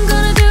 I'm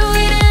gonna do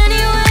it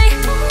anyway.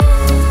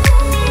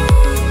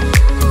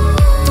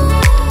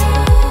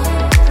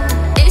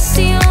 It's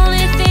the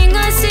only thing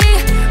I see,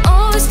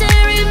 always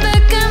staring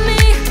back at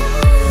me.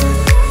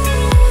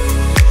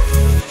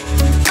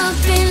 I've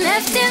been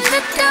left in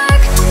the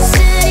dark,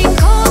 sitting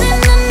cold in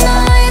the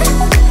night.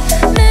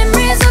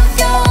 Memories of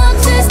your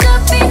haunted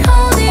stuff been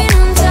holding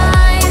on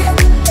tight.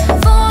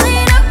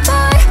 Falling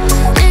apart,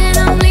 and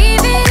I'm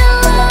leaving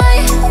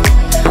alive.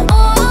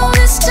 All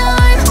this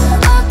time,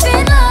 I've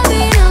been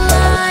loving a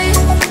lie.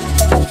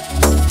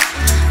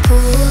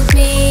 Pulled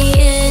me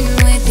in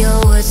with your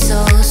words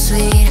so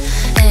sweet.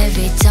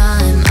 Every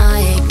time I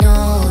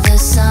ignore the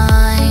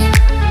sign.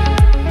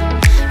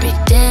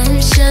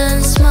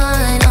 Redemption's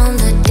mine on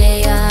the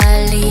day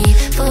I leave.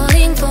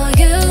 Falling for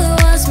you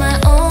was my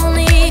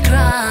only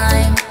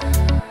crime.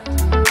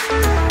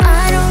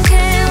 I don't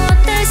care what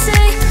they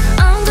say,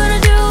 I'm gonna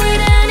do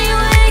it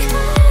anyway.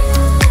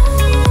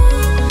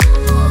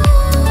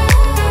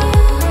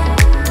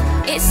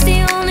 It's the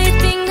only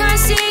thing I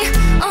see,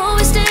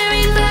 always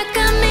staring back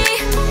at me.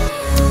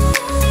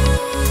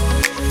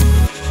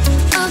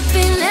 I've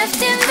been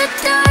left in the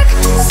dark,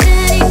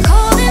 sitting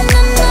cold in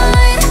the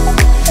night.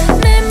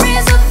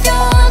 Memories of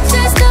your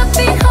haunted stuff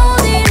been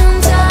holding on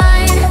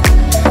tight.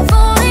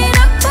 Falling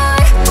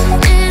apart,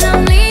 and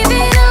I'm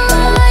leaving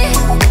alive.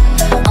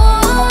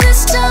 All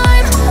this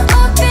time,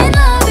 I've been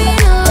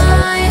loving a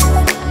lie.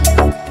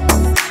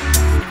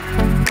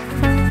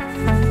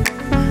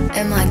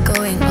 Am I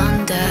going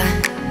under?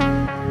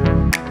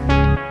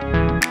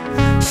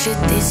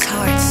 Should this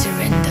heart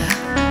surrender?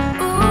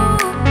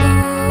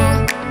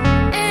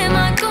 Am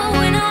I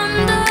going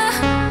under?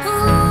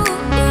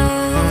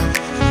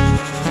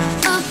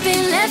 I've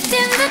been left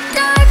in the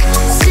dark,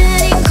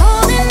 sitting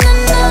cold in the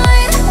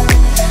night.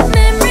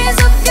 Memories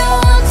of your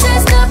haunted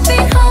stuff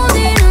been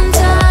holding on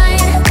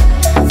tight.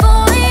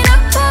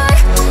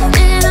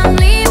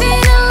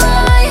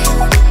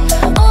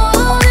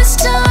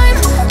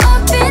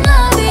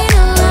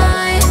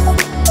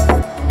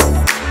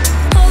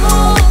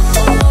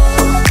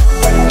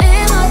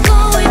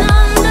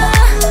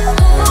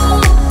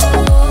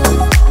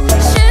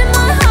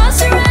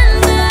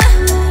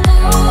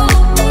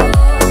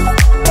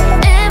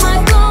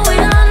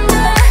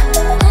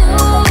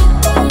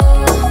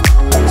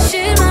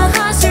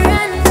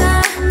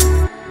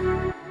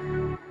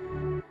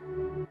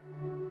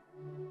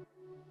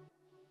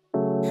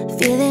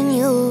 feeling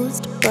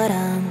used, but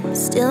I'm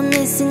still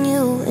missing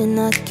you, and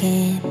I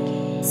can't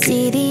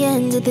see the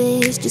end of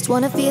this. Just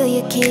wanna feel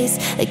your kiss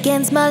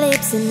against my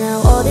lips. And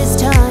now all this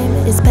time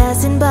is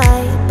passing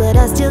by, but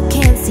I still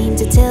can't seem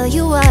to tell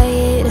you why.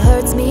 It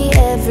hurts me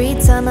every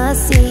time I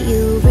see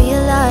you,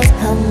 realize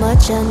how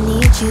much I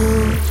need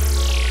you.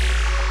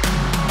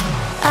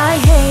 I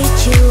hate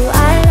you,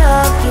 I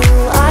love you,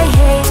 I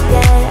hate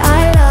that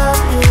I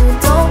love you.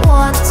 Don't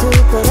want to,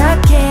 but I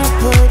can't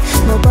put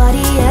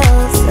nobody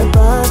else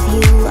above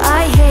you.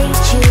 I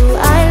hate you,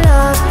 I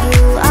love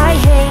you, I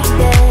hate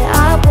that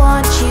I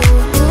want you.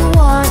 You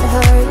want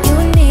her, you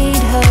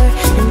need her,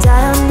 and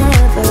I'll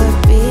never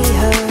be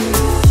her.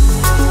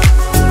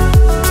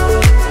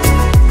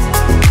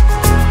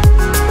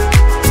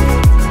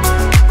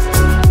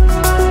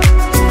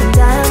 And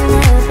I'll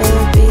never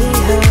be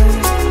her.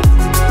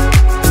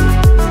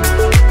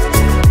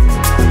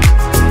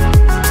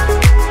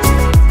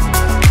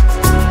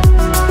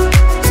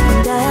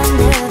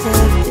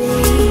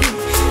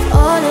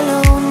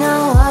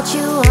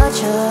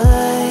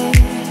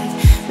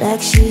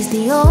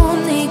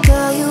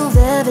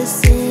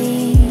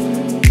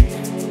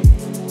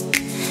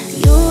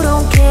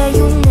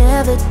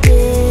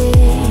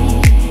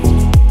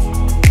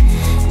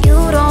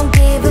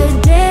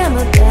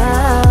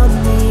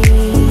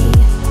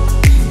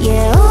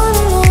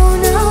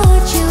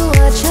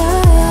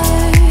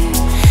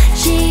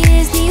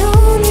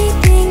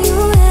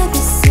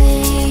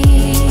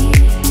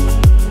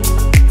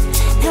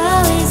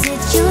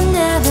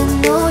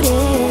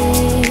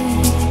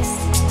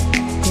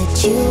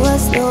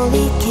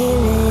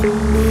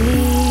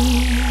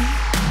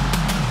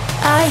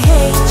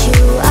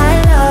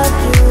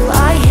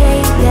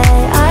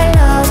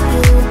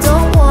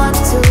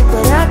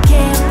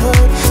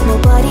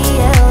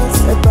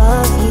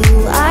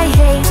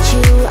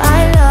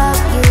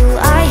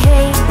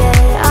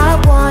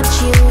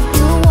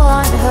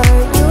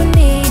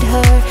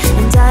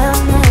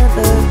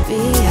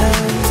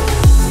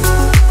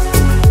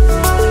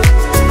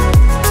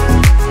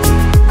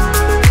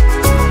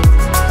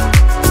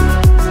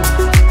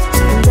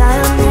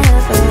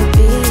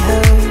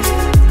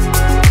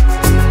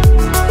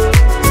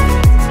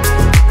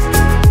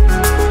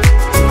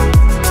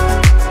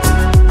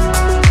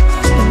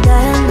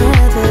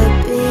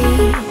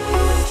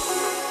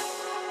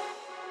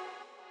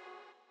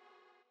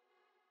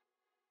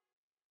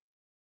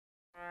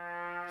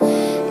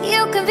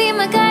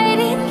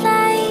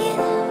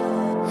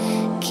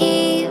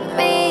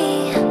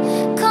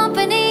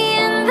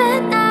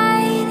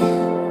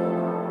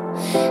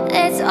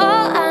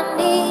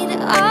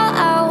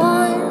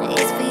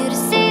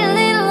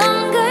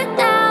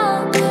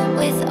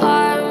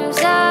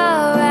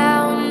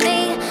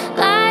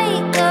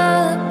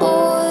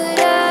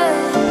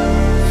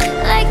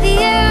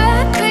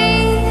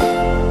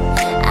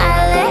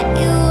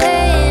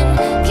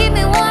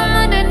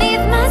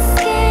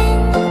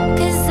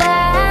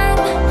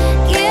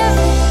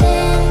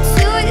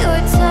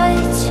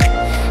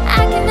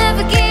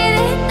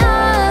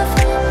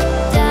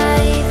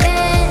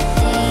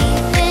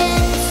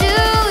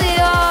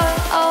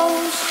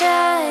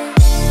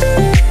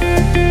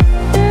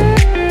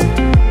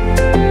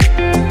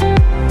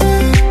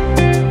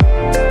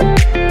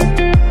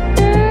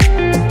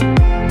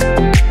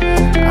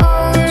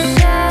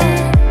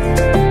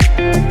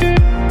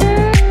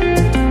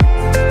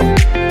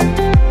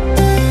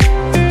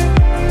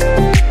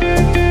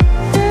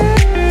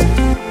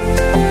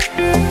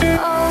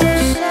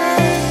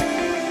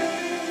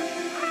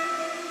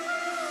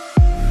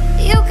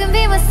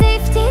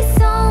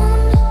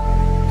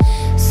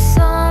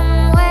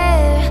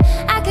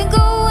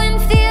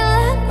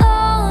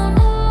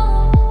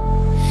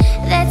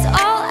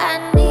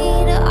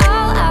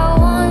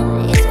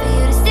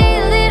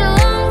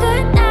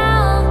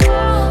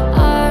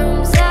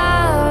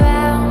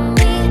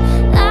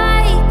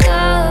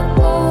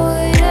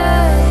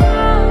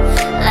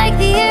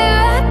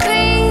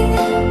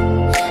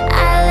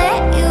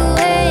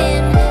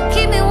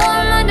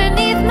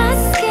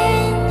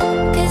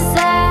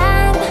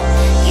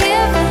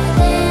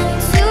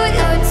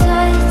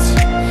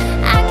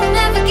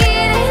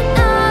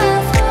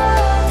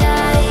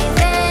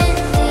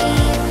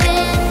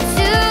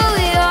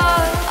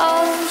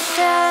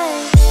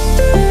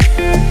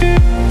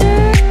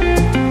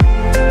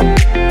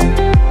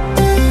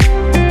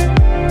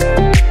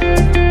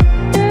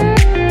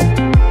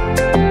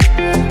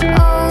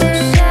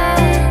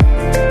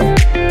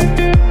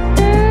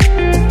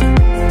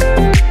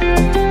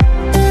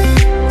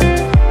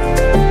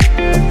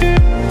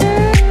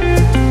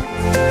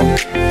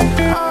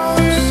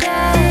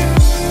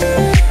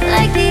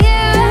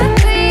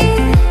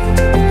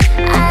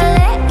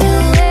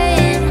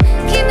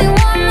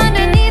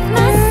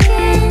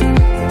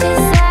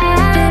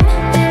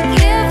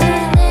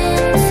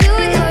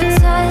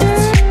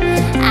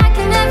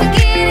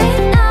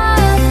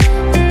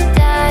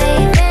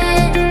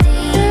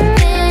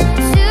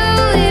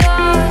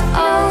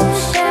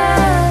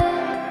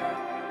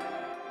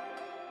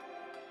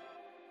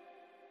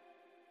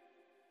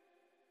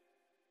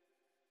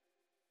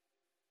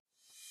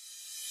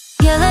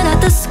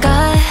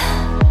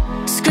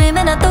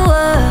 staring at the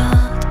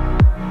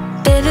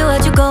world. Baby,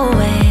 why'd you go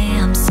away?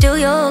 I'm still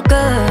your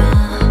girl.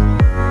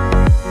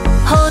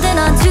 Holding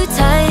on too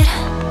tight,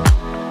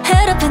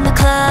 head up in the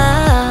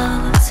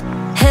clouds.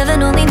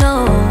 Heaven only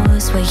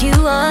knows where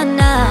you are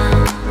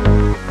now.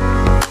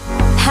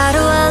 How do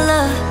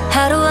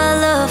I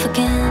love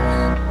again?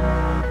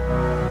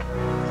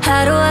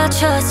 How do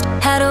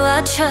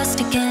I trust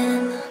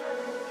again?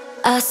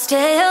 I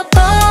stay up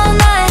all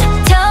night,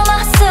 tell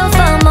myself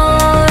I'm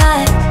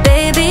alright.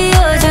 Baby,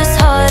 you're just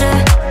harder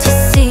to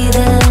see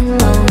than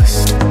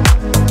most.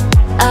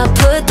 I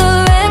put the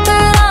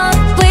record on,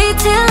 wait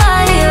till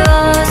I hear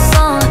our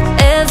song.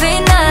 Every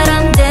night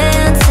I'm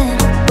dancing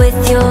with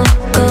your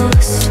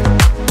ghost.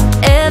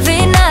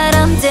 Every night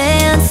I'm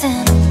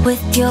dancing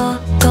with your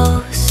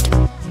ghost.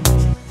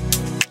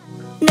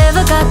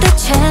 Never got the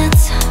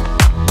chance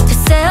to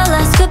say our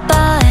last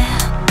goodbye.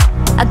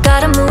 I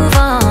gotta move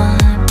on,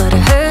 but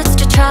it hurts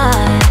to try.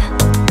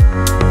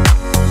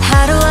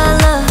 How do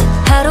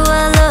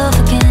I love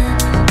again?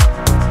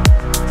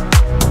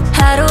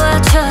 How do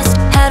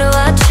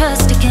I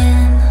trust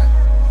again?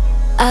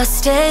 I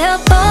stay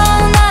up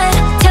all night,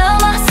 tell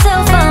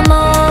myself I'm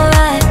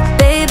alright.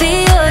 Baby,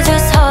 you're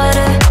just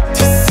harder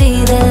to see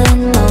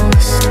than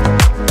most.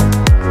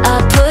 I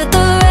put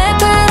the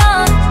record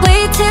on,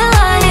 wait till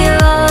I hear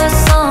our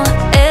song.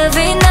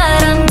 Every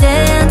night I'm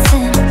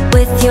dancing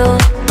with your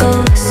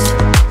ghost.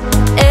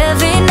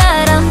 Every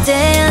night I'm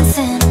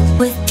dancing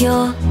with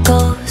your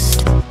ghost.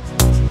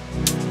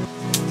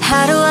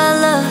 How do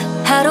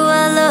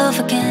I love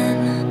again?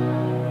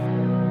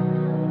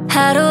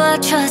 How do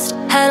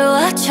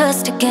I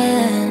trust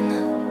again?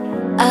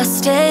 I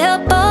stay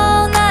up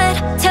all night,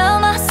 tell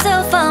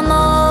myself I'm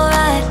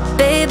alright.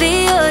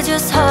 Baby, you're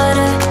just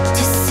harder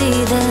to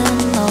see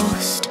than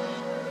most.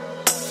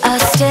 I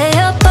stay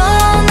up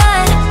all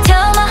night,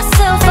 tell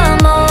myself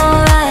I'm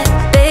alright.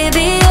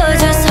 Baby, you're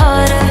just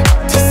harder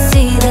to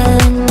see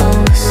than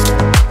most.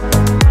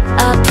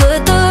 I put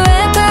the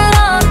record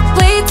on,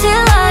 wait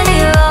till I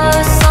hear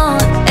our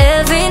song.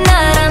 Every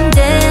night I'm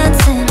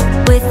dancing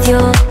with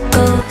your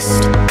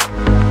ghost.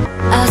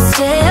 I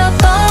stay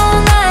up all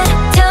night,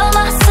 tell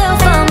myself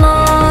I'm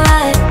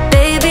alright.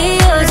 Baby,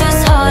 you're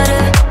just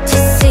harder to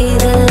see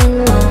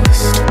than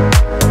most.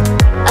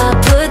 I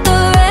put the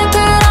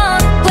record on,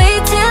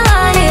 wait till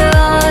I hear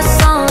our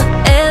song.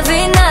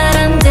 Every night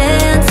I'm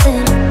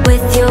dancing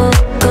with your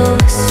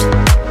ghost.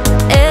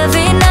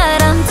 Every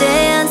night I'm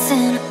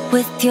dancing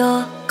with your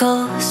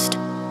ghost.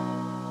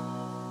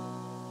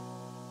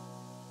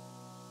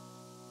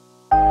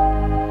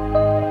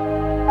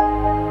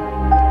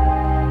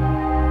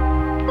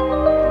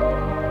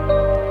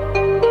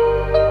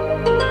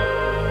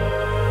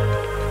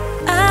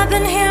 I've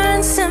been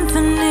hearing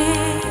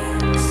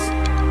symphonies.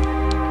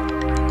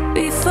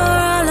 Before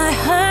all I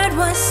heard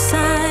was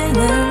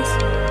silence.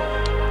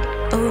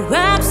 A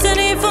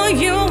rhapsody for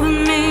you and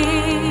me.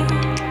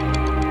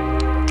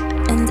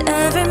 And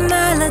every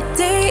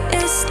melody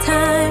is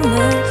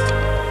timeless.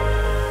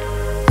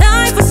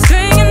 Life was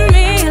stringing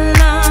me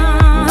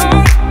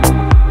along.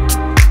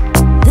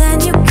 Then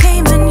you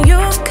came and you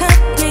cut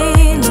me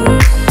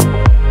loose.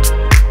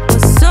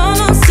 Was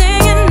solo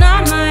singing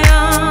on my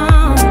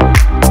own.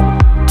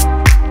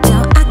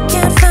 Now I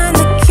can't find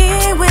the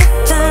key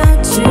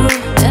without you.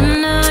 And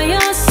now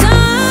your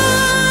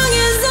song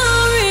is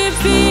on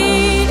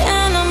repeat.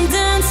 And I'm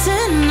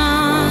dancing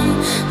on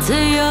to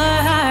your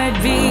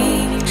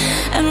heartbeat.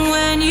 And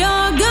when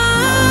you're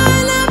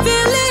gone, I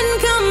feel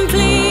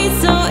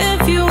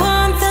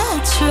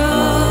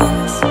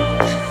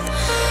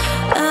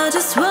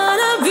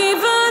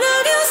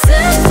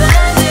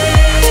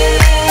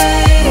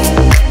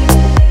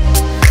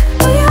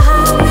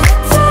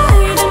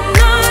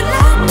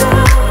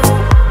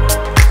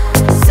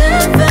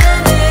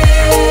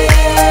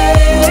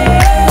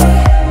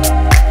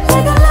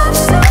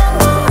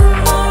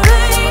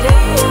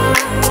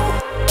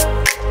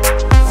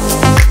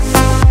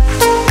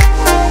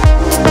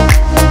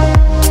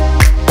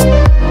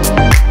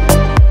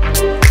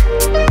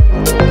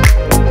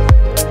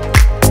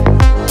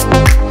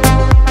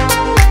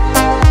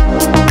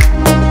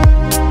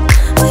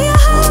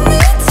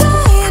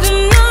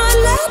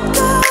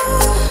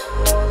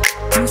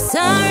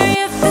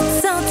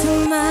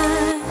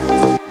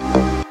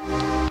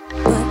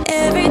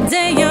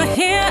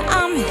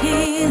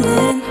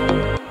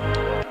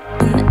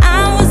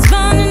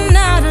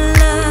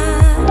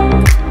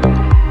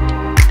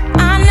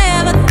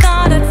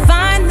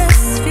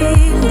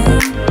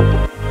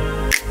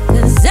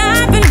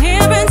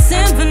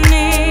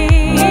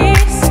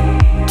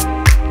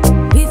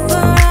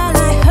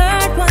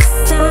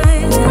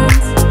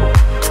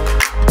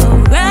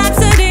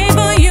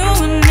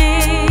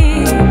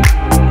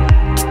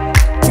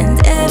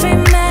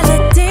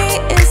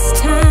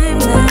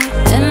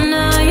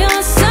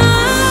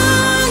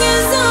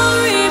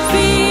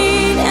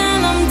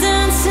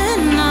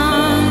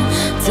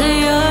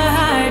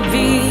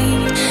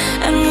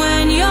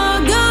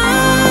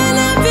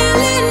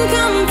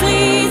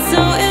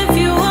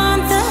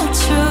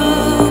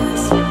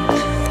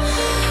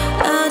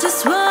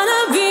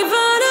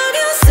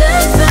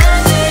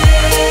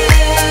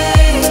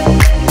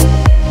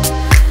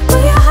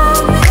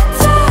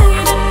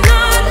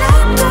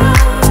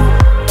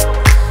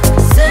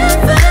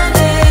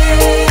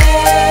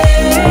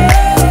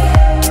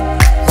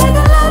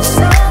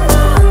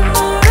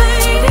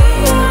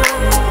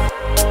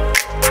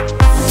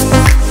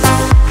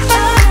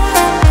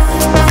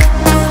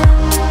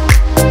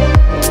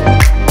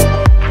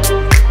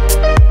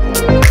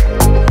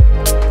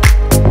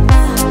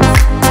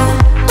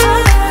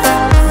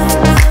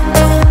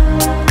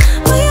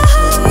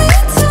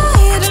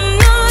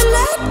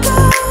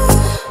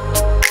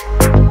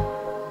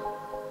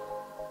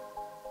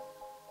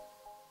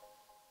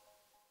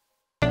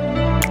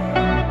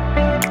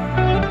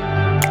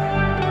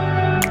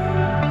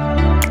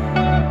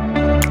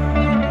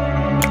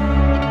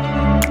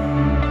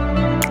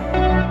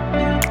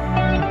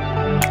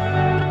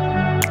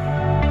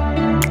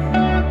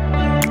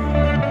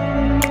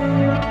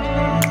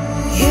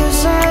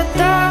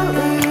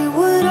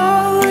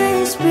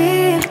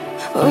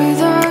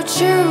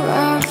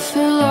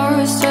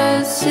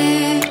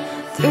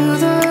Through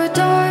the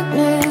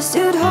darkness,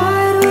 you'd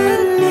hide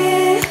with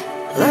me.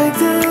 Like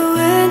the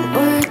wind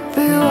would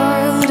be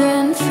wild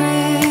and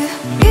free.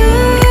 You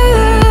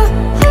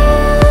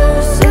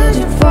said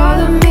you'd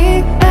follow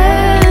me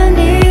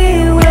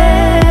anyway,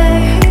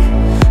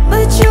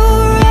 but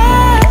your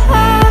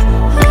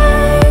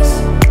eyes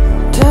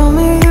tell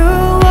me you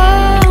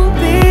won't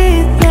be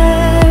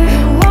there.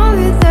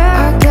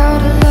 I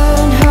gotta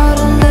learn how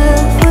to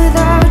live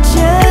without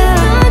you.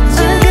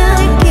 I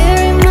gotta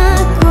carry my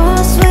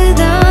cross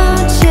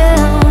without you.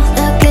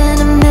 Stuck in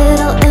the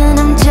middle and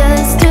I'm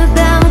just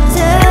about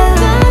to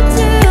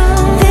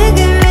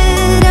figure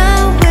it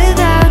out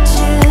without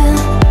you.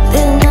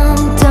 Then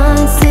I'm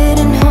done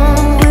sitting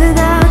home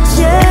without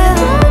you.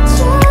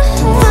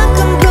 Fuck,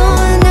 I'm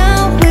going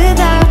out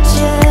without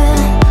you.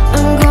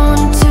 I'm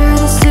going to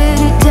the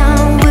city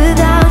down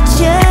without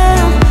you.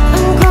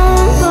 I'm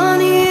going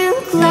Bonnie and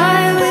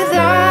Clyde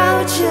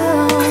without you.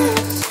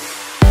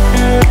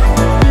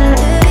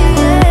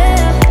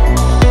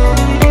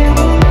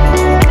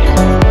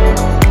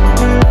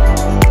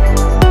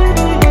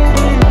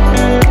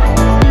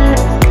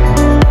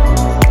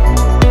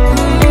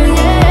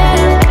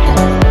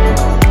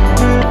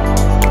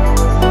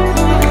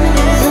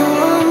 So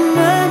I'm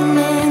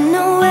running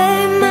away,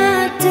 my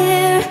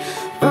dear,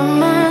 from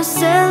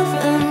myself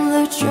and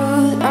the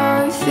truth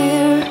I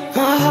fear.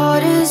 My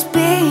heart is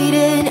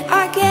beating,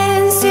 I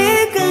can't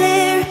see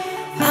clear.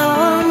 How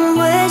I'm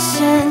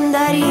wishing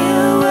that you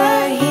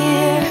were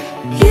here.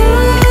 You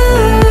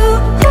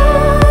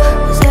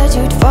said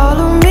you'd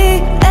follow me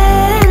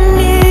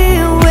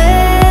anywhere,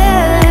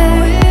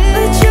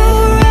 but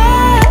your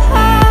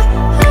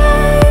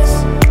eyes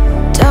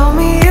tell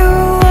me you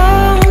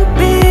won't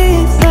be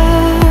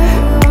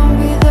there.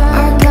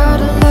 I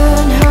gotta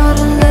learn how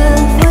to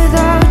live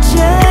without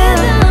you.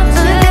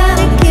 I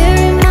gotta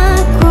carry my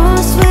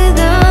cross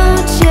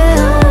without you.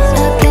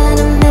 Stuck in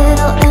the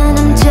middle and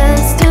I'm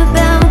just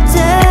about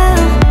to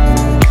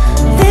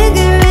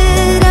figure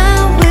it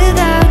out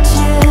without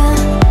you.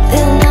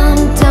 Then I'm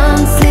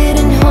done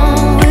sitting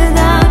home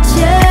without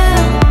you.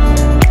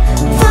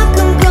 Fuck,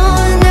 I'm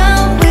going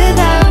out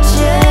without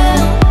you.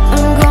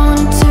 I'm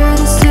going to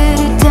the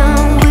city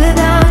down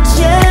without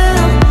you.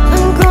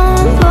 I'm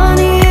going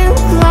Bonnie and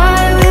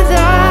Clyde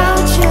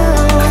without you.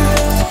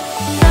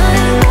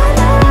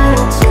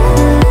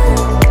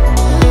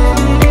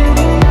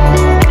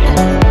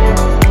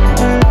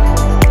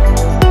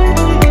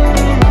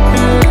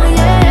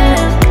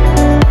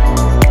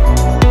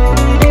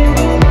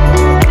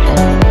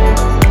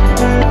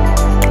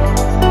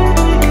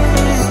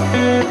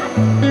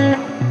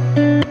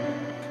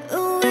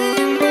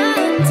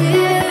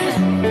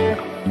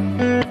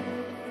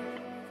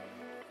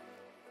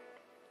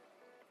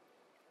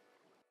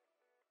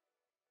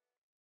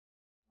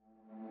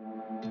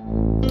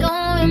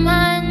 Don't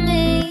remind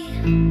me,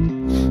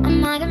 I'm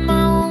minding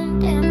my own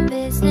damn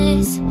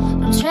business.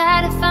 Don't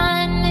try to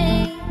find me,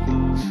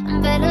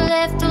 I'm better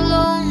left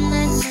alone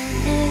than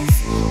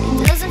this.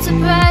 It doesn't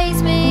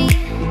surprise me.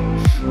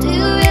 Do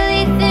you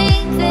really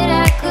think that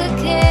I could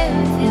care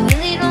if you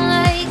really don't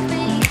like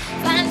me?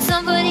 Find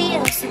somebody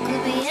else, it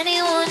could be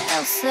anyone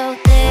else out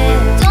there.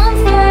 Don't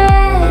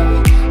fret,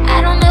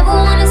 I don't ever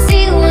wanna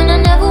see you and I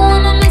never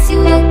wanna miss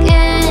you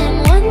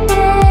again. One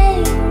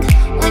day,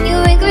 when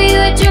you're angry,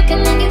 you're a jerk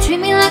and then you treat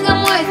me like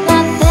I'm worth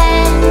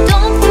nothing.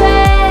 Don't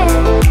fret,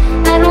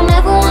 I don't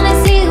ever wanna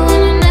see you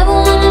and I never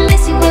wanna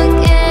miss you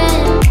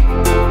again.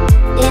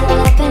 It'll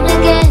happen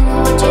again,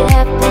 watch it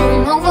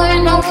happen over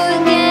and over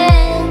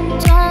again.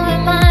 Don't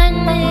remind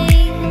me,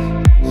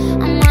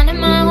 I'm minding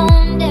my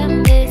own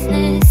damn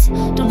business.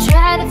 Don't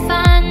try to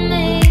find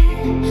me,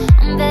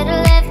 I'm better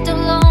left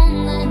alone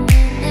than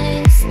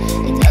this.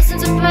 It doesn't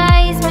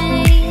surprise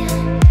me.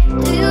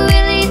 Do you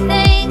really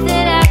think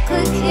that I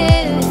could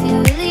care if you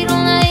really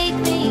don't like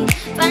me?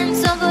 Find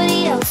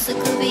somebody else, it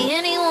could be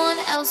anyone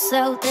else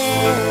out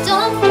there.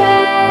 Don't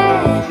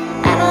fret,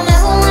 I don't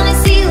ever wanna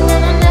see you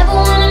and I never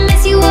wanna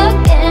miss you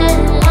again.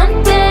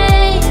 One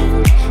thing,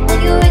 when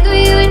you're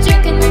angry, you're a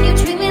jerk and then you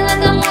treat me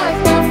like I'm worth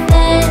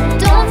nothing.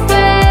 Don't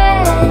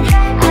fret,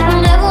 I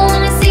don't ever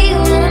wanna see you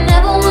and I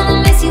never wanna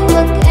miss you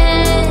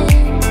again.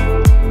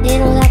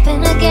 It'll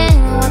happen again,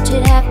 watch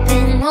it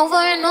happen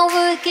over and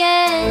over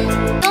again.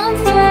 Don't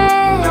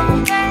fret,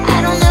 I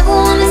don't ever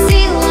wanna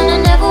see you and I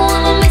never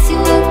wanna miss you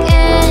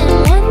again.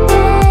 One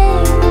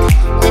thing,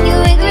 when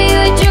you're angry,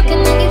 you're a jerk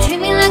and then you treat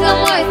me like I'm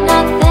worth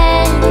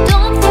nothing.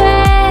 Don't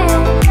fret,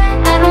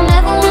 I don't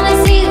ever wanna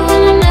see you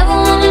and I never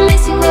wanna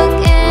miss you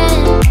again.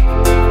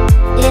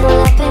 It'll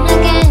happen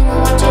again,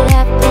 watch it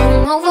happen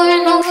over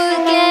and over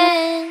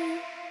again.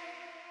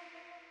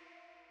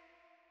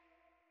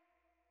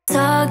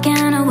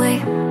 Talking away,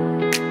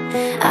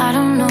 I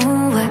don't know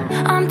what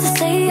I'm to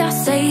say, I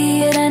say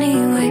it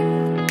anyway.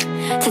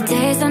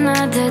 Today's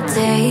another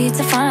day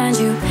to find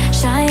you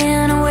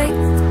shying away.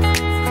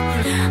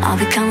 I'll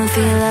be coming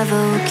for your love,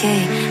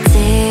 okay?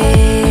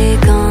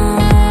 Take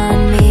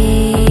on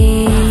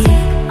me,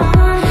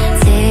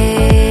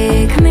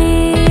 take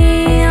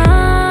me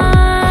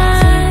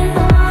on.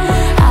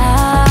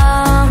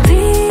 I'll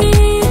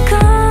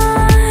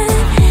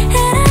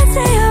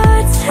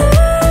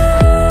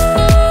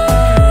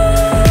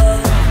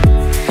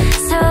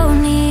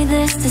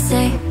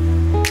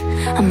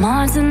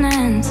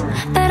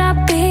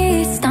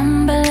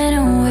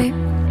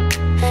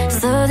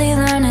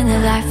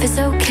is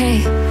okay.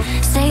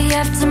 Say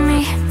after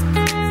me.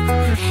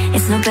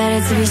 It's no better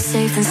to be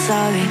safe than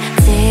sorry.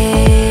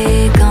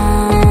 Take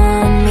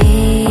on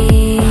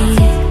me.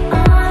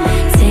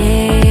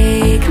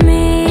 Take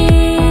me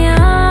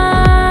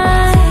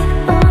on.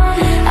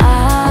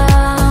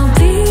 I'll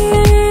be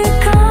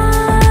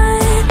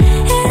gone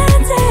in a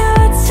day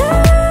or two.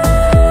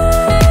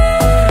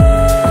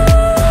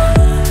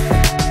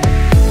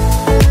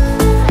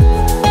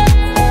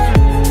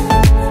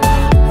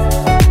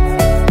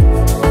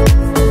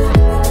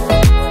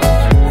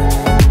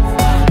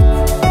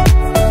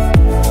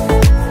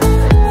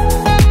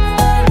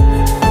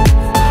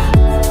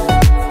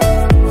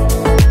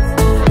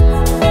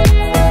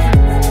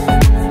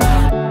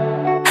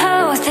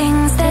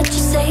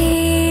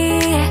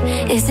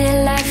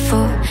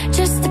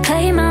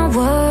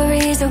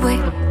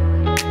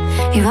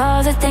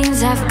 All the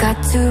things I've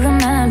got to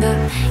remember,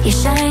 you're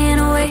shying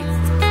away.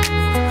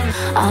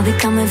 I'll be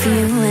coming for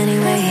you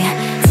anyway.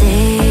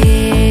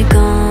 Take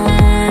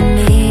on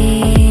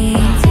me.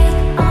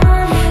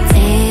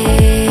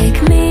 Take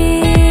me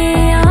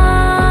on.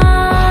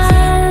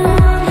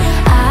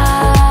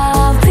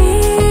 I'll be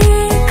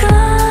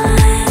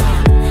gone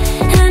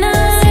and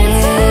I'll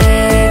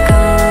take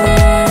on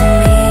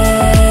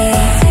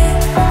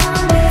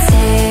me.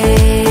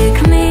 Take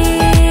me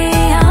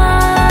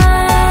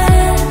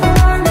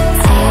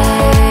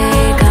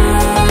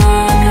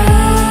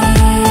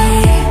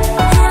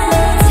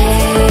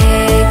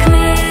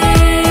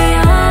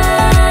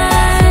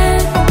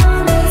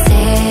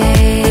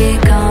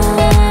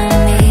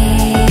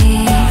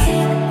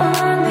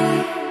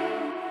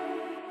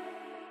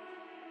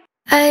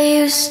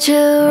used to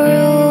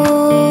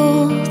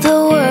rule the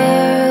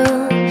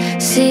world.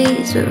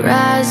 Seas would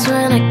rise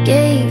when I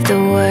gave the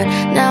word.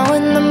 Now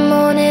in the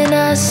morning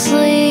I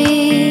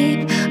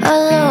sleep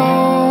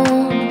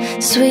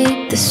alone.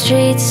 Sweep the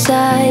streets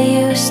I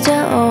used to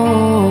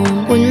own.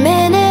 One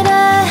minute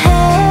I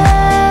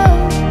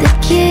held the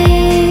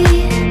key.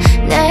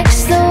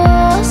 Next the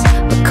walls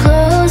were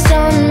closed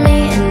on me,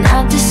 and I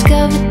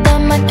discovered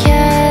that my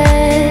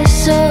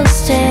castle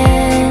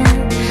stand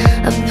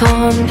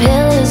upon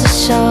pillars of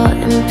salt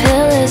and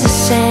pillars of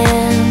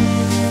sand.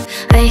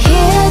 I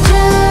hear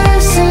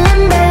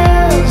Jerusalem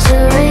bells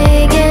are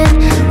ringing,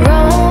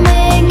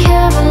 Roman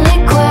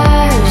Catholic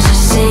choirs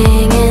are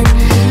singing.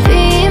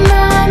 Be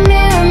my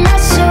mirror, my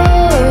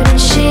sword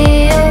and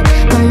shield,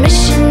 my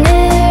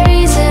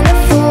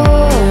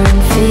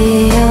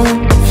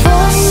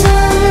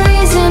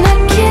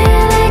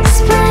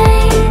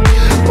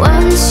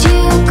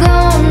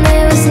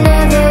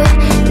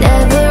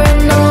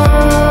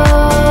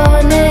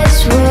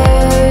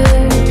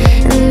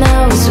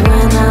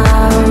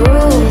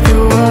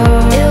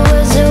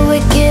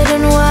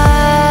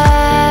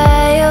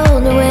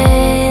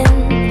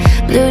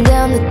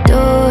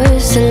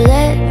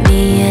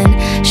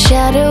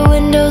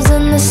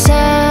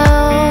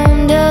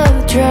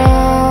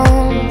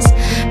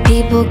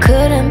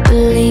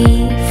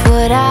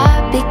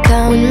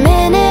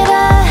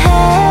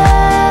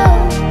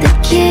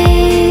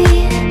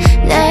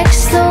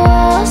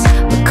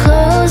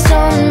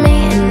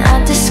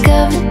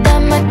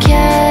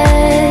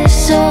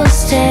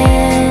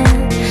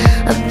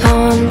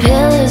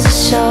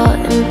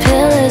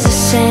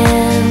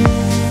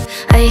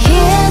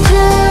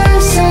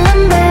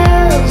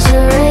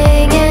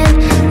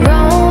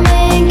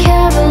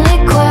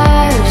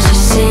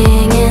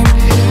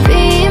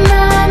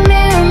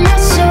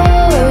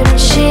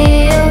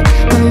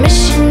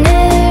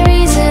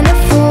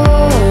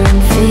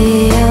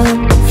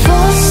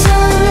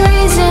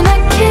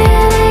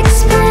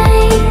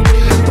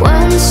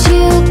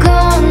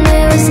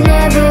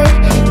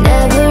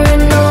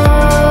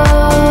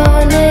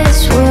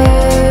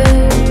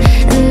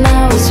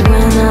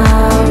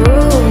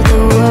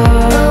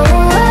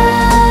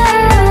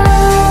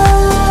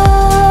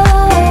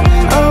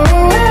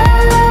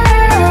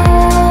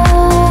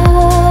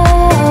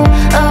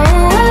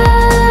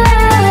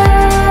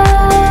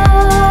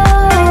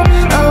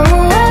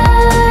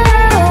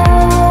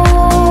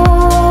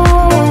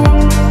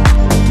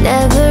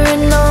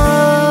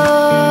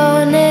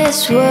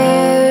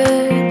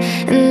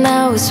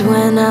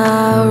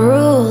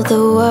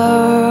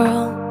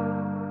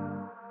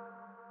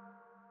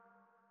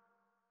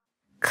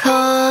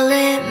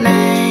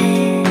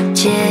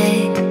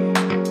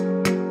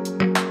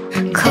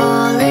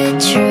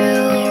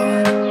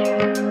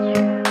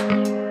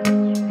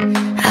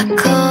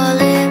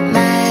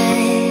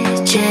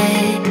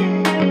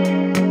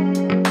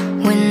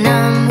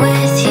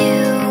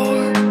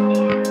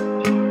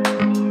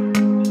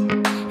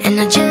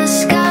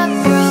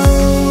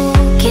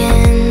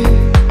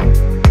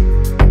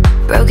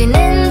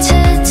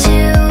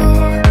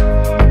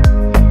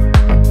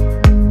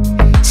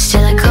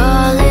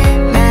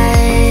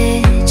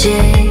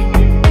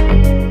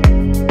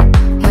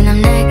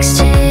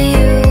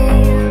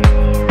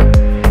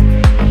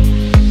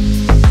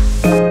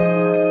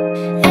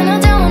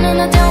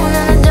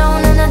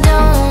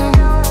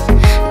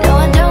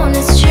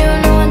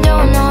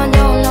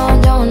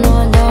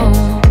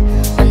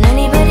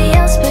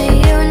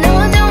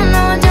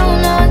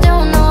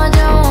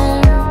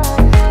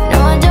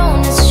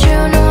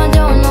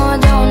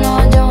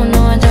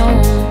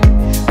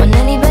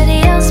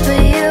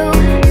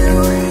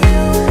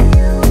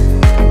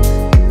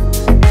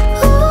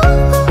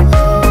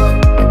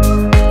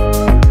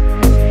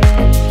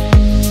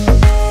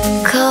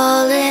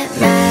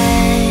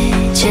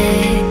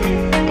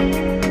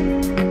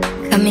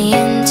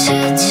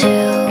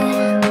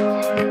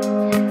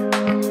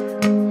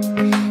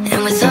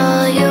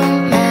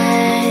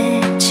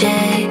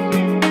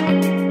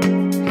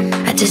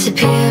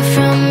disappear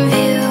from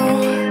view.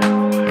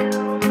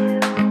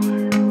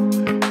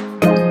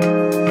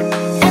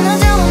 And I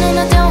don't, and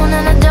I don't,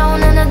 and I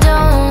don't, and I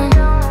don't.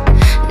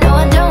 No,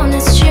 I don't,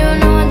 it's true.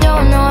 No, I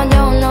don't, no, I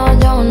don't, no, I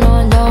don't, no,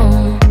 I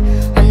don't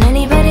want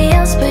anybody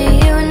else but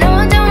you. No,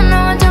 I don't, no,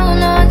 I don't,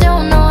 no, I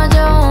don't, no, I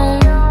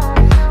don't.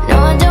 No,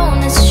 I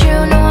don't, it's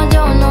true. No, I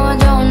don't, no, I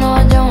don't, no,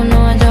 I don't, no,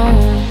 I don't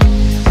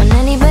want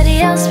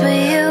anybody else but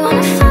you.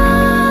 Wanna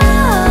fall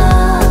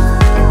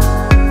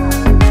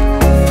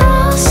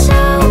so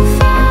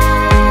far.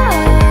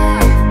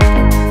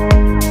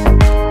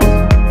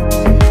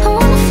 I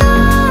wanna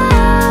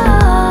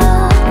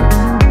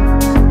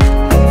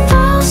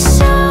fall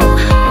so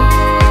high.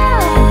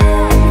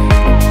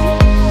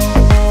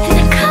 And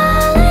I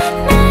call it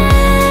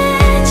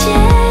magic,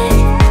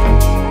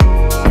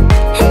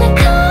 and I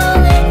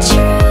call it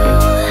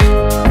true.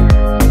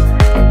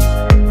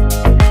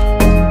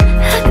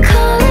 I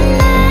call it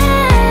magic.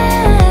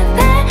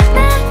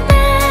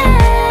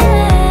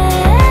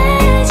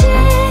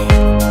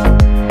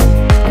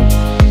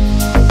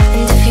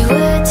 And if you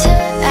were to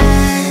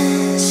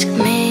ask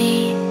me,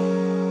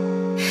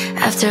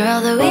 after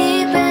all that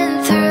we've been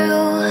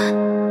through,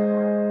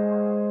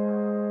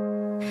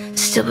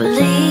 still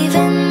believe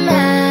in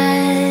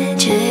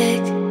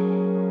magic?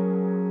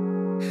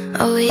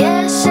 Oh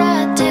yes I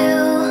do.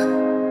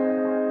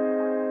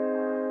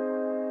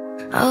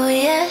 Oh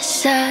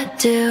yes I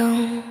do.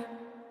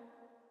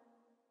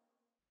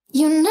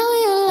 You know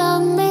you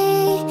love me,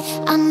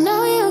 I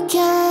know you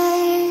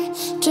care.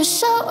 Just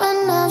show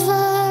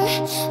whenever,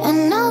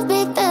 and I'll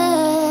be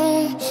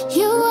there.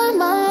 You are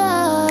my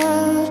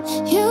love,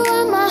 you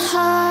are my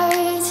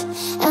heart,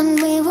 and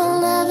we will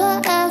never,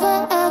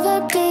 ever, ever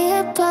be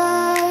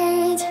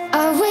apart.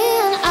 Are we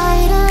an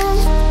item?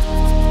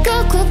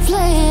 Girl, quit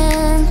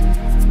playing.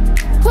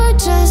 We're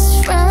just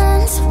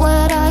friends,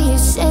 what are you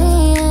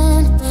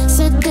saying?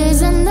 Said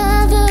there's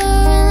another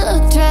and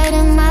looked right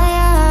in my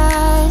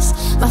eyes.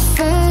 My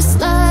first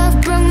love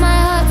broke my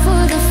heart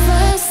for the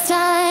first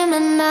time,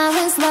 and I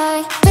was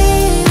like,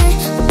 baby,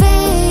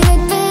 baby,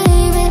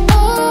 baby,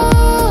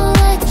 oh,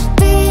 like,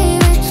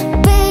 baby,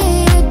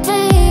 baby,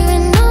 baby,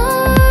 no,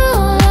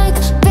 like,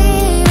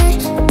 baby,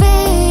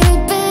 baby,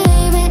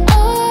 baby,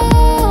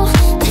 oh,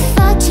 I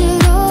thought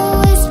you'd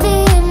always be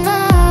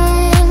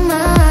mine,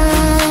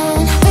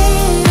 mine.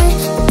 Baby,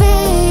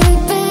 baby,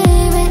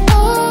 baby,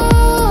 oh,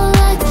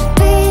 like,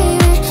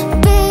 baby,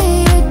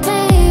 baby,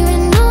 baby,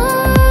 no,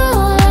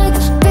 like,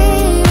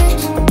 baby,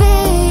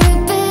 baby,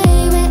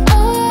 baby,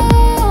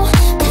 oh,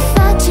 I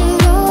thought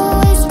you'd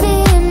always be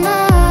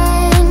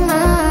mine,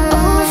 mine.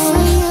 Oh,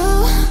 for you,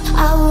 I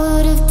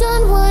would have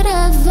done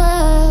whatever,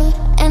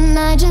 and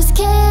I just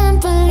can't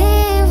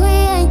believe we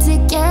ain't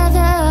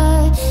together.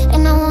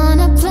 And I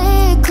wanna play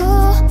it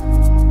cool,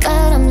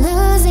 but I'm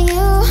losing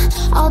you.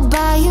 I'll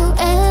buy you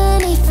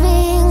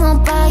anything, I'll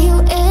buy you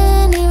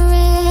any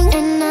ring.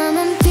 And I'm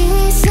in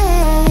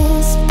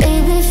pieces,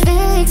 baby,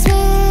 fix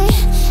me,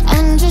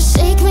 and just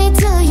shake me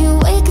till you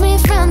wake me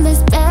from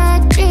this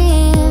bad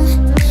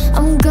dream.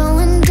 I'm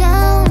going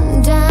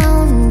down,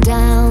 down,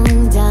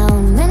 down,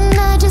 down, and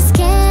I just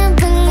can't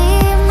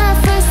believe my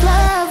first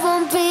love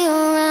won't be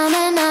around.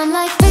 And I'm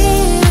like,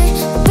 baby,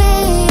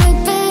 baby,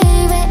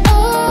 baby,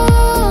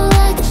 oh,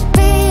 like,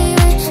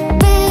 baby,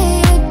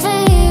 baby,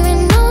 baby,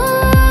 no,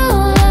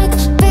 like,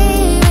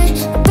 baby,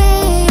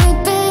 baby,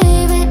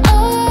 baby,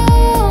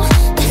 oh,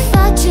 I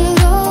thought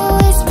you'd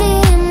always be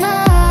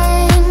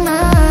mine,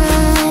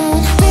 mine.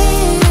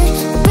 Baby,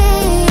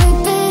 baby,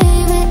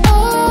 baby, oh,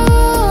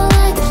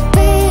 like,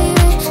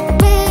 baby,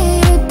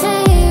 baby,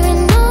 baby,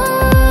 no,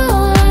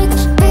 like,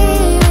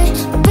 baby,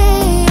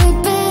 baby,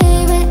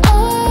 baby,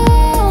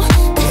 oh,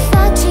 I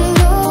thought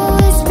you'd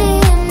always be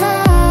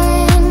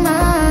mine,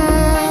 mine.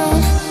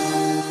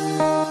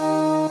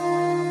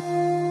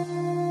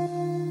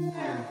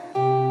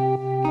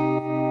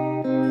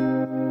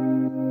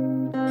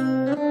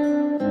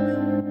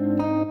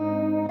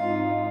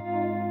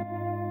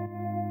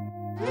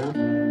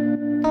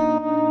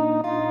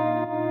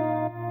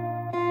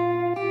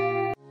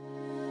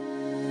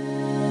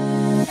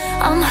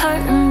 I'm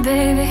hurting,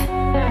 baby,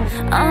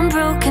 I'm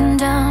broken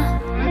down.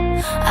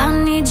 I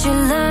need your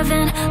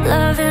loving,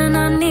 loving,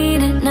 I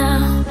need it now.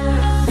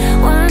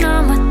 When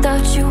I'm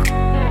without you,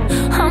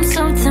 I'm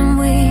something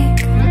weak.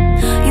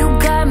 You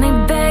got me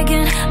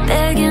begging,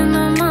 begging,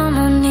 I'm on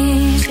my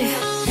knees, yeah.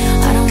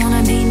 I don't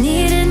wanna be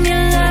needing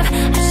your love,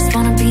 I just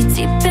wanna be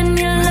deep in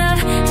your love.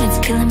 And it's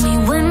killing me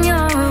when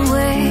you're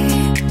away.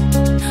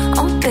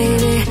 Oh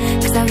baby,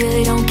 'cause I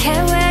really don't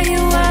care where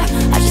you are,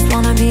 I just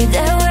wanna be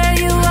there where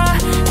you are.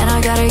 And I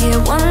gotta get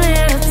one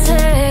little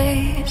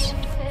taste.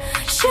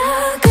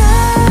 Sugar,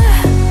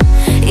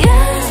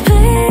 yes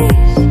please,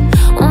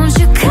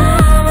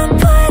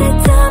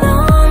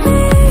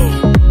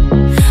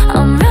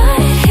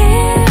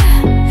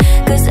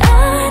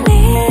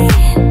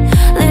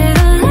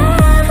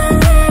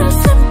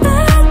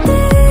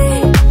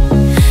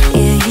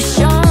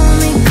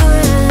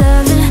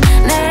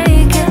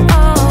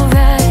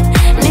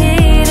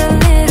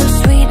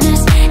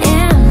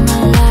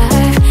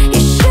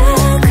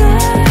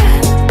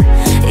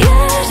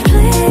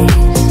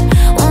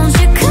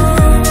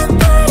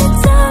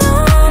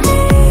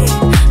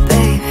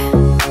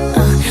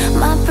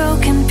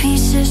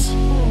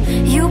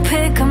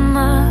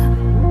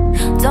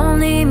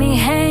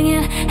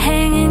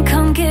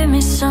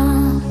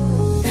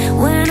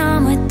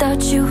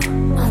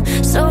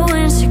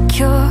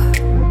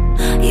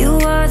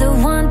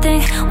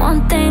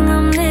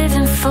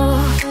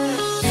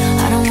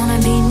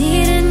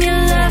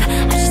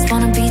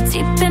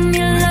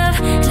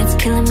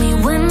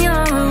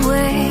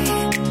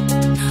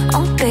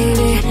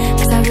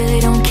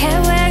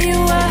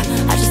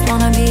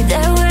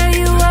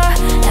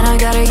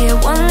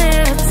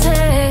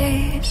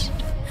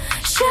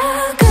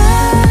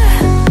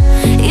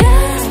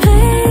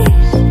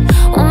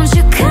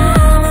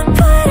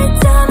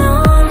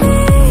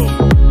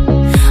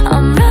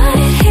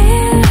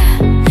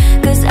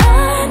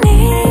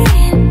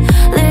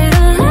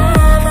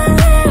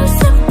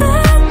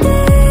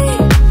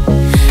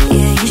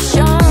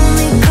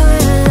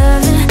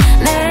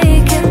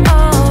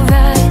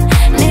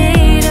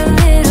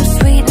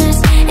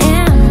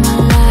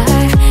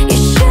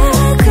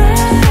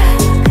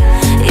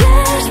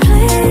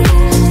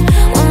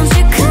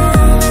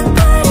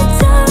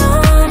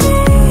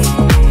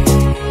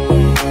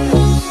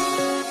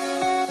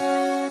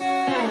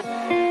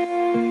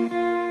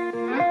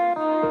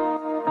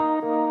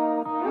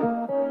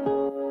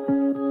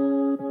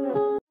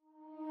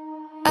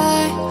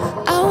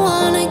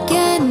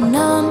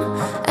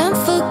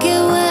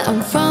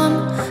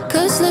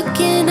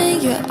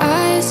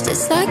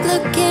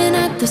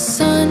 the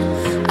sun.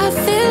 I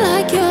feel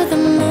like you're the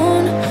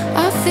moon.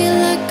 I feel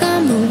like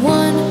I'm the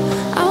one.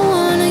 I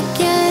wanna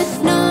get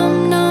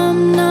numb,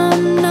 numb,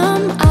 numb,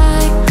 numb.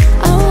 I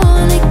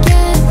wanna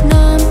get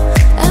numb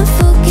and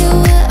forget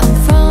where I'm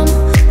from.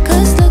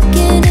 'Cause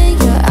looking in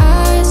your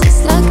eyes,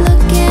 it's like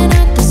looking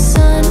at the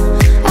sun.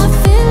 I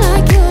feel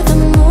like you're the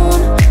moon.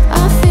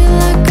 I feel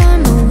like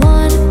I'm the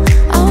one.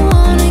 I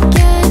wanna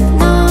get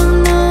numb,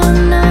 numb,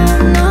 numb,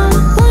 numb.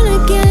 Wanna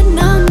get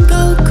numb,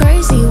 go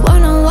crazy,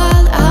 wanna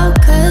wild out.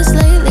 'Cause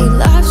lately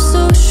life's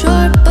so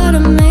short but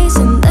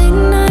amazing. Late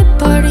night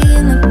party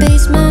in the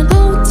basement,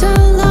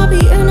 hotel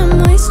lobby, and I'm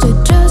wasted.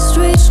 Just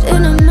reached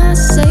into my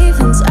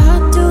savings.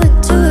 I'll do it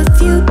too if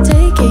you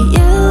take it.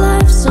 Yeah,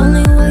 life's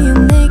only where you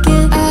make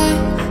it.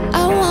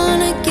 I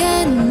wanna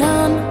get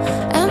numb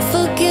and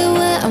forget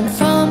where I'm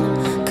from.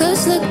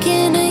 'Cause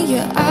looking in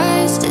your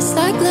eyes, it's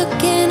like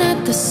looking at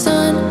the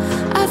sun.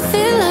 I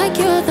feel like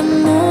you're the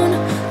moon.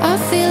 I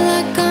feel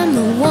like I'm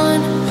the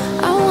one.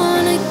 I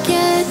wanna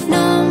get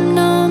numb,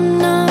 numb,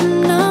 numb,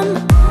 numb.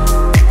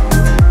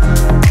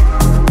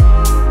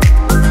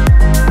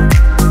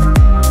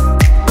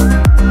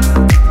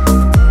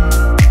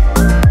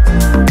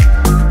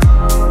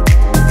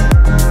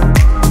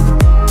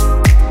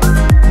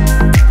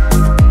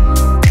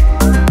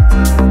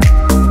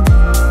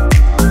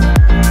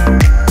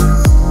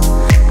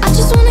 I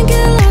just wanna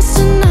get lost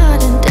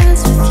tonight and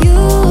dance with you.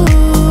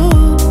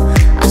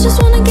 I just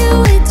wanna get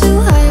way too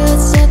high,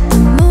 let's set the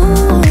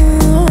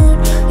mood.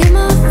 You're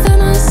my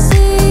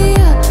fantasy,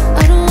 yeah.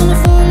 I don't wanna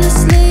fall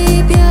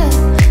asleep, yeah.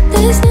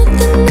 There's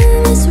nothing in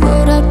this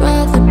world I'd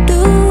rather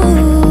do.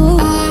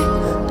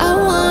 I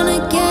wanna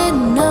get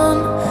numb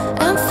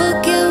and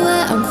forget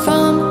where I'm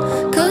from.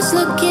 'Cause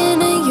looking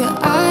in your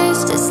eyes,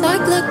 it's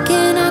like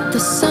looking at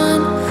the sun.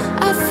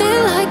 I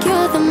feel like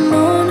you're the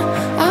moon.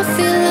 I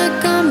feel like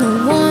I'm the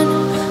one.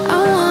 I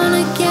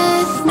wanna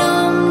get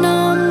numb,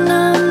 numb,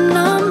 numb,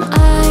 numb.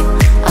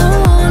 I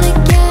wanna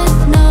get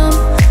numb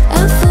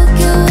and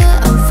forget where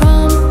I'm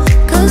from.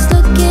 'Cause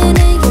looking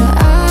in your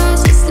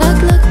eyes, it's like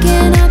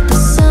looking at the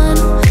sun.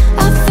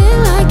 I feel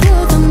like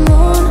you're the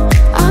moon.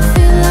 I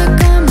feel like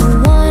I'm the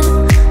one.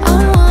 I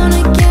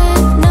wanna get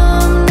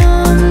numb,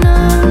 numb,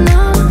 numb,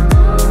 numb.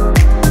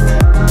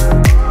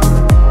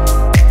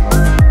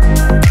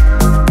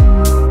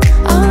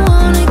 I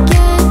wanna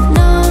get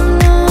numb,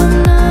 numb,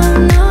 numb,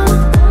 numb.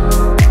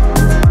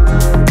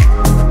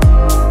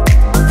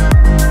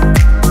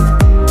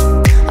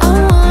 I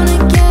wanna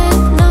get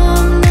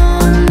numb,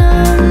 numb,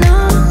 numb,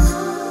 numb.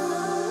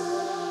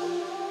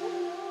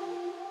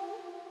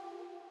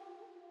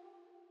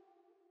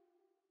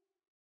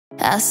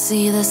 I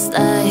see this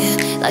light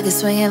like a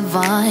swinging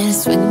vine.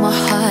 Swing my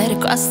heart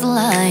across the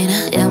line.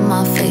 Yeah,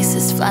 my face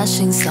is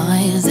flashing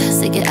signs.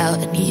 Stick it out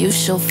and you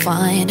shall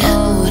find.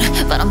 Old,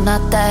 but I'm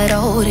not that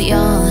old.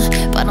 Young,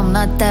 but I'm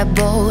not that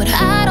bold.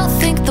 I don't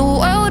think the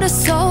world is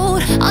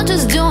sold. I'm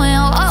just doing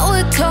what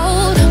we're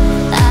told.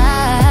 I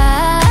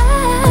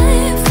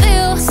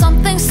feel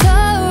something so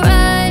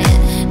right,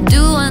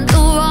 doing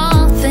the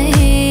wrong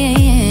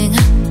thing.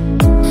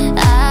 I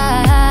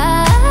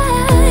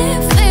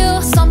feel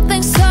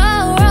something so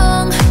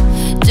wrong,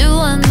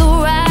 doing the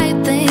right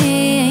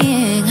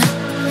thing.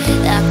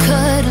 I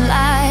couldn't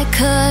lie,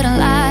 couldn't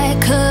lie,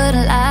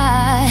 couldn't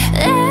lie.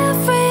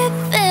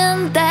 Everything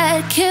that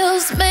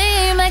kills me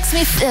makes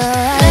me feel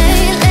like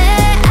lately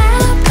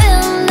I've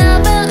been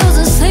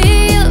losing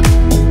sleep,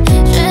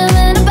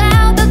 dreaming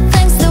about the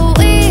things that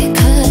we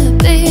could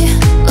be.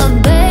 But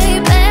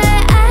baby,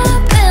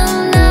 I've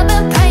been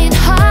praying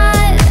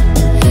hard.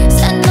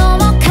 Said no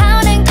more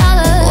counting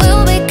dollars,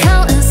 we'll be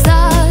counting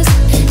stars.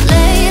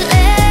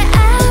 Lately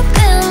I've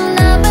been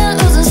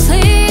losing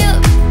sleep,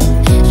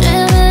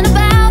 dreaming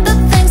about the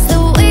things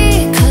that we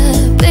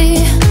could be.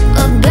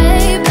 But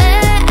baby,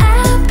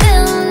 I've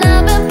been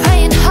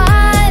praying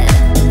hard.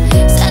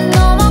 Said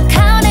no more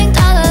counting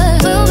dollars,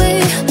 we'll be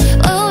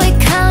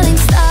counting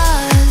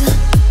stars.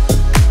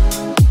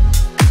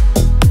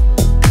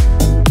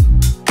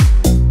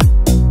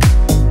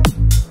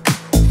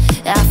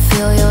 I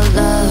feel your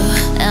love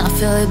and I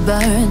feel it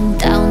burn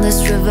down this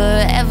river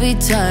every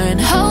turn.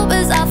 Hope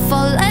is our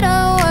four-letter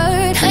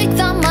word. Make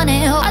that money,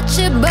 watch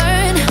it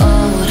burn.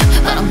 Old,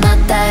 but I'm not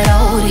that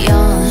old.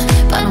 Young,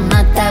 but I'm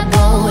not that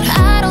bold. I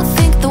don't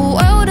think the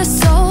world is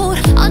sold.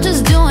 I'm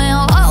just doing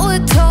what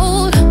we're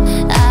told.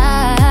 I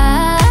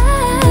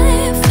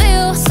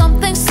feel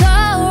something so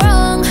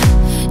wrong,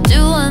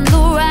 doing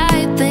the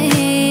right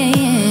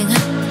thing.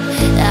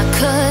 I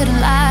couldn't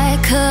lie,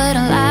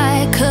 couldn't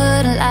lie,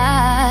 couldn't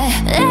lie.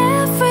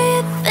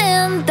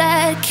 Everything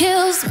that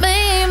kills me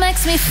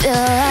makes me feel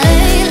like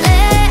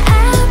lately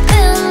I've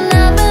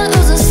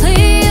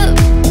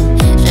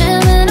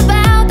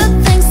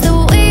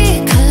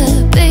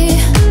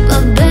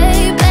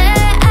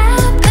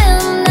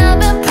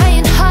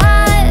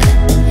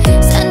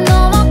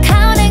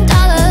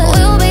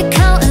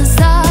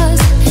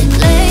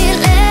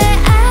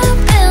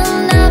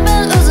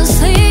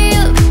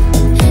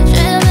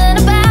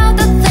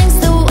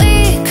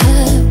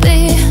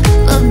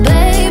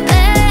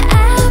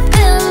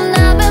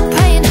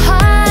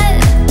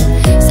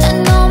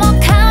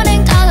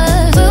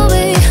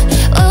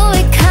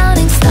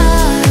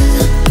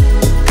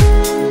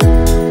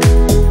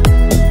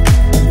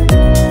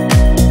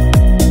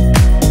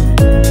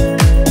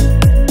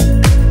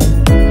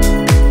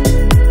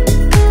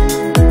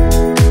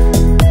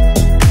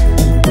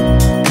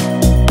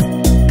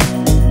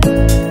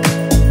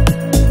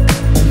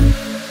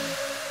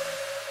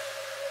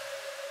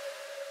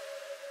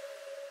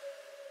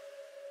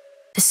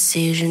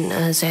decision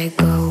as I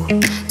go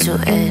to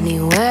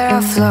anywhere I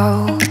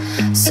flow.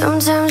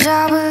 Sometimes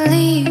I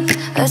believe,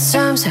 at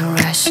times I'm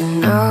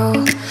rational.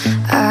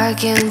 I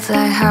can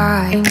fly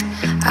high,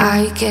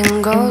 I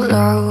can go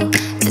low.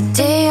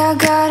 Today I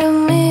got a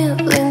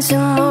million,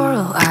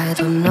 tomorrow I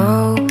don't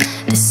know.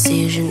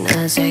 Decision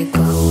as I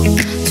go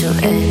to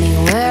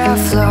anywhere I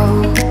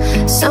flow.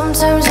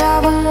 Sometimes I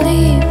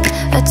believe,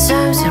 at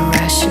times I'm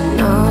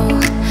rational.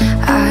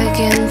 I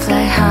can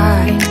fly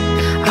high,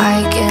 I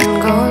can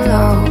go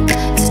low.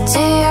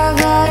 Today I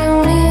got a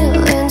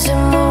million,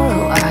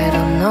 tomorrow I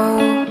don't know.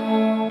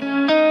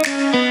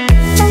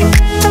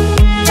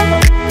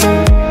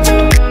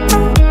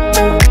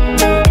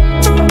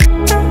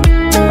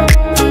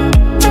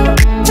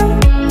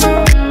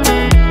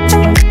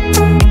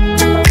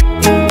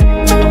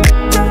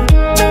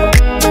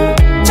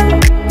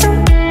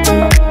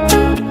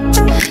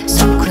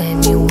 So claim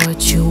me what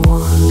you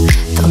want,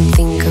 don't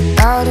think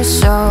about it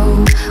so.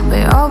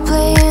 We're all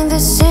playing the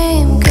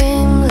same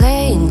game,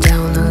 laying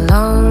down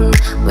alone.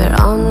 We're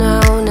all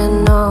known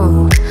and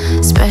known,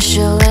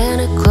 special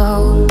and a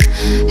clone.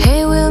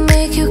 Hey, we'll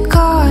make you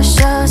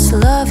cautious,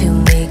 love you,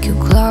 make you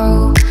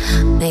glow.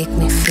 Make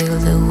me feel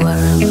the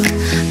warmth,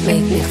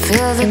 make me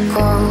feel the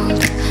cold.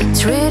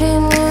 It's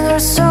written in our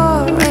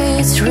story,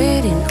 it's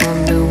written on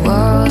the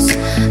walls.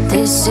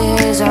 This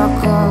is our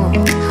call,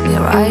 we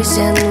rise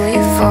and we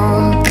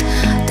fall.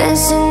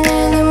 Dancing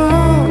in the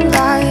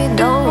moonlight,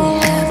 don't we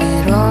have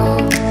it all?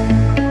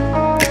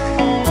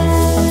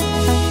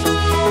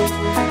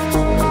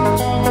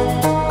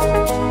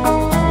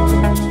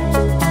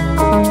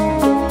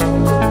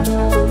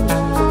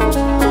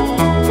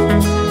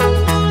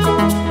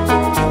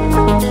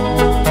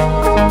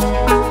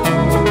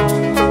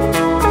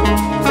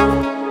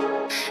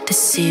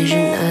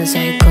 Decision as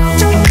I go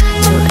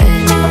to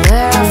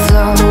anywhere I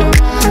flow.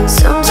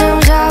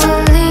 Sometimes I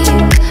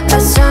believe,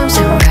 at times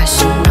I'm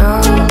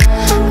rational.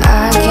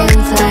 I can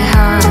fly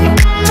high,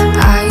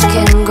 I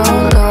can go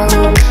low.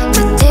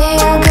 Today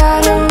I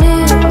got a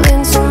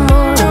million,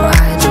 tomorrow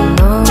I don't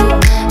know.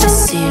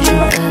 Decision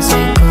as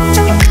I go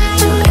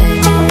to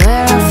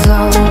anywhere I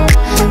flow.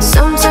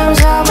 Sometimes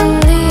I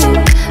believe,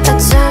 at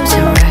times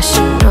I'm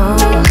rational.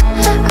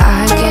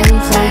 I can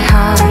fly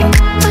high,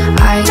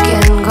 I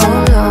can go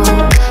low.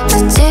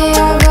 Today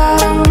I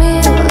got a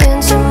million,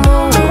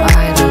 tomorrow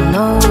I don't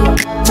know.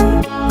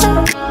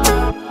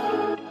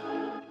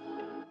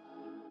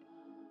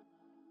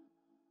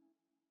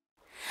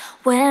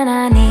 When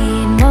I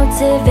need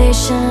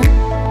motivation,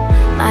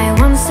 my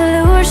one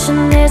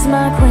solution is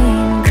my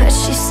queen, 'cause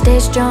she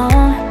stays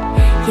strong.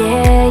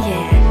 Yeah,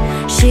 yeah.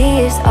 She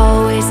is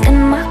always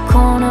in my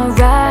corner,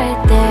 right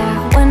there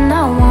when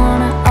I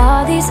wanna.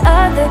 All these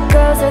other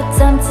girls are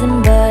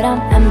tempting, but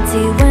I'm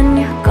empty when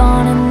you're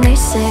gone. And they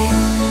say,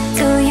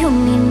 do you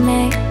need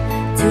me?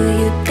 Do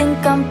you think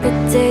I'm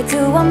pretty?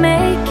 Do I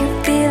make you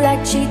feel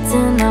like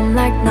cheating? I'm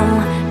like, no,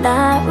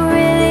 not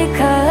really,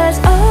 'cause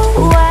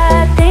oh,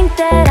 I think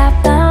that I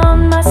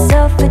found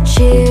myself a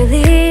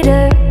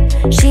cheerleader.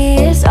 She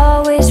is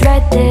always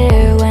right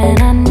there when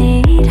I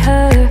need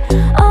her.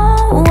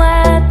 Oh,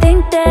 I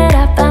think that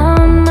I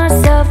found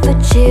myself a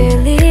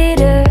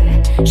cheerleader.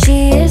 She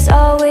is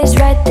always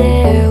right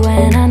there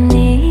when I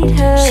need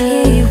her.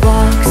 She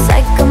walks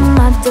like a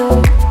model,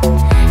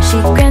 she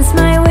grants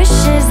my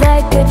wishes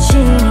like a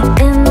genie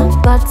in a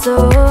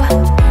bottle.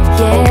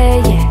 Yeah,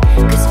 yeah,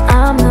 'cause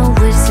I'm the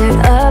wizard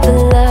of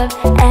love,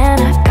 and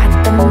I got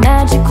the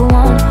magic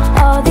wand.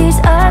 All these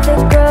other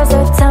girls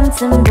are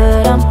tempting,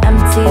 but I'm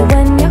empty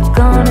when you're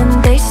gone. And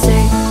they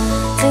say,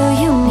 do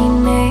you need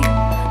me?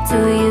 Do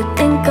you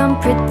think I'm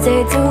pretty?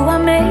 Do I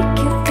make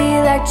you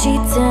feel like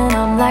cheating?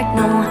 I'm like,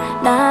 no,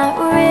 not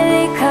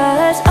really,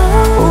 'cause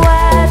oh,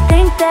 I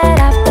think that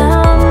I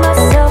found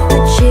myself a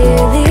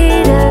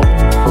cheerleader.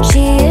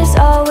 She is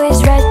always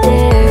right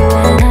there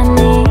when I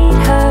need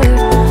her.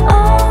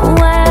 Oh,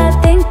 I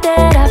think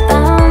that I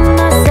found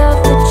myself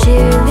a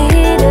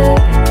cheerleader.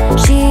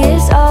 She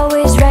is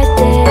always right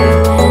there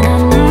when I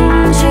need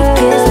her. She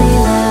gives me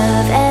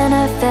love and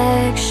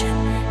affection.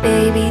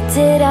 Baby,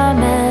 did I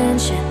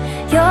mention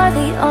you're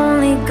the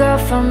only girl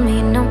for me?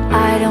 No,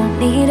 I don't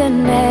need a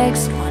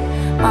next one.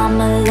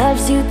 Mama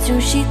loves you too,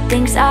 she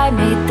thinks I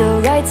made the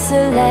right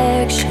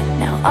selection.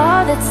 Now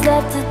all that's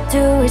left to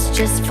do is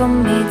just for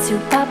me to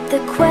pop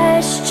the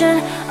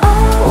question.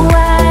 Oh,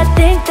 I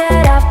think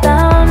that I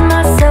found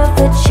myself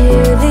a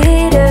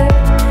cheerleader.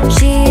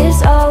 She is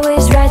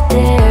always right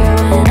there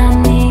when I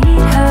need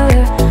her.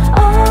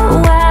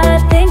 Oh, I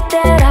think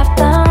that I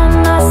found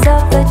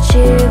myself a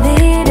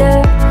cheerleader.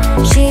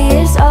 She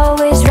is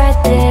always right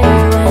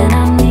there when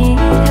I need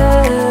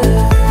her.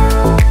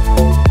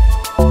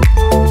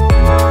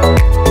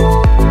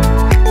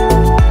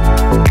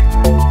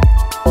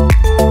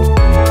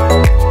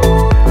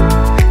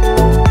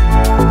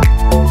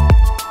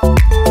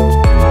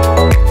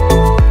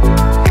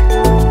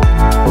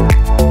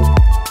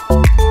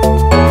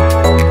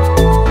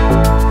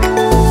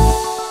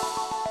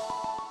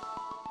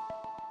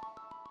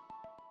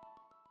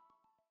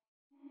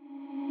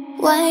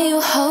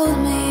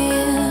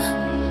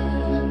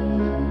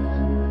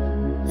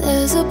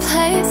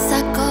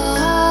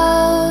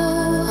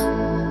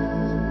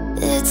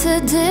 a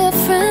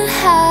different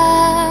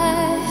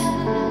high.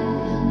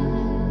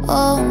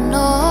 Oh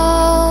no,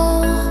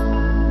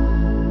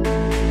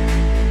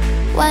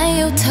 when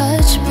you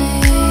touch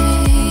me,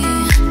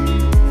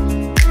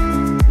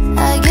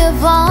 I get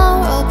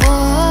vulnerable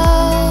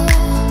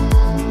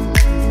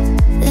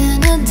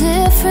in a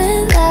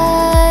different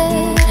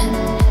light.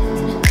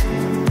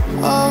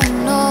 Oh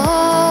no,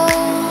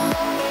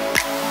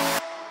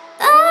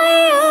 I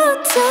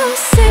used to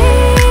see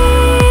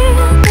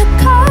the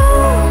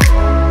call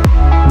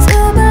to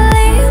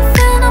believe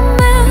in a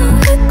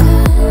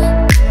miracle.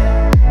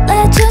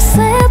 Let you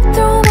slip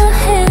through my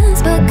hands,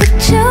 but could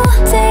you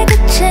take a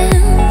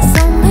chance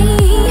on me?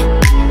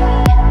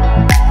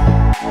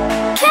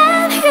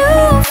 Can you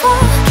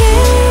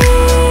forgive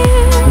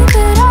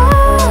it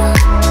all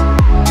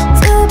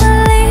to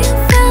believe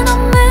in a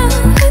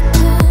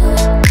miracle?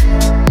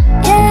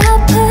 Yeah,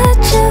 I'll put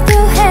you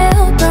through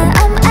hell, but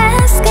I'm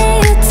asking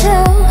you to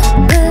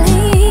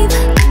believe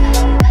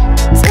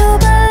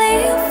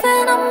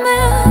in a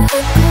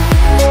miracle.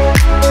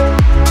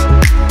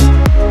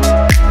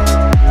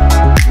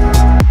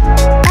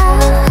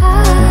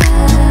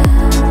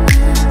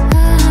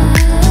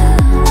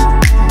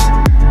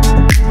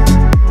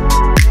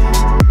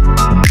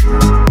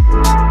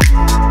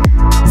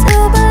 To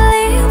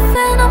believe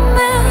in a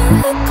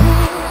miracle.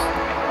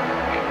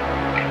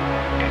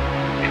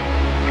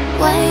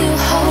 When you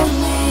hold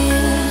me,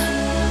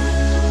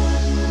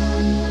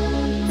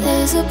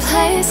 there's a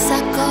place I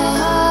go.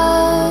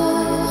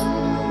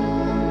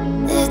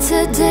 It's a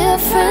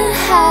different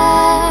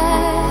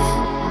high.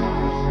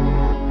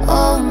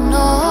 Oh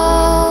no,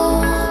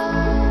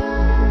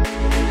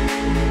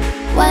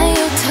 when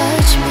you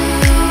touch me,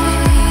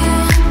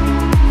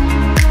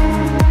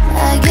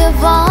 I get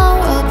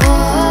vulnerable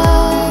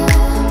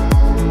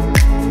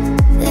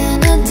in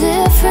a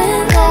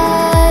different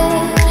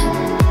light.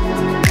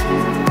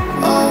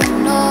 Oh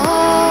no,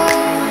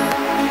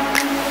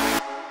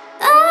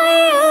 I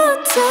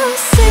used to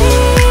see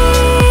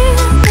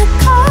the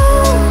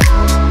call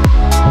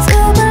to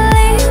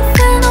believe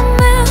in a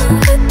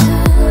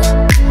miracle.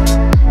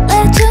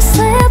 Let you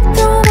slip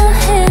through my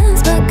hands,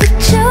 but could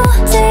you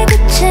take a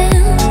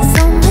chance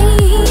on me?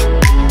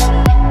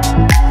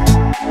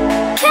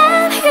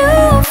 Can you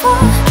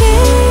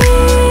forgive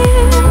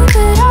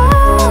it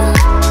all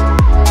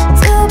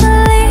to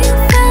believe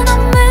in a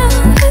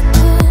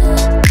miracle?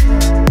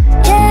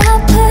 Yeah,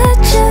 I'll put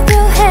you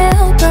through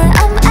hell, but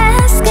I'm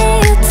asking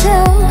you to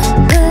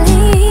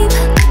believe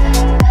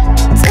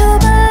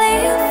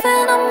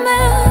in a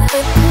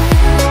miracle.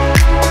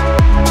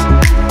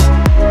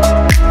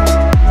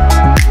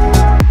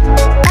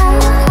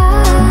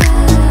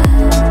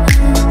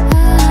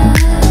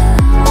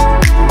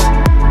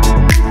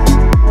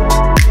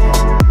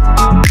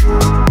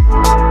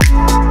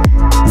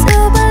 To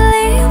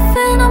believe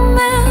in a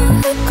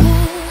miracle.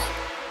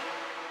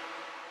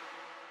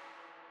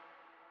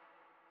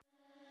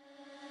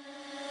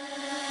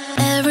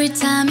 Every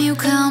time you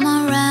come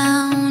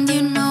around,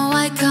 you know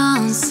I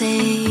can't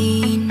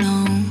say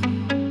no.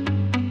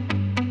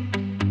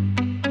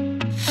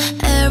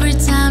 Every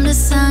time the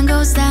sun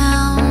goes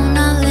down,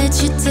 I'll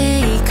let you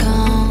take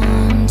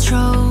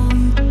control.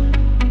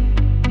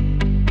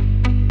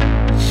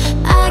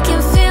 I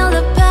can feel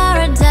the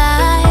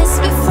paradise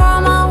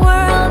before my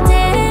world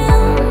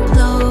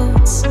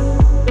implodes.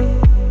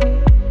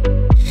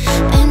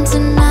 And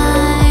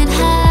tonight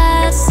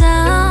has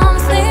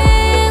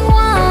something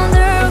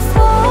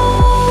wonderful.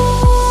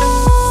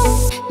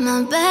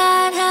 My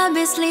bad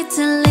habits lead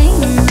to late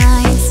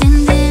nights,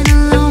 ending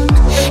alone.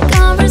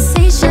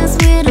 Conversations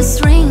with a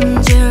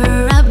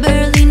stranger I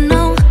barely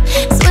know.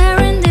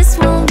 Swearing this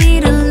won't be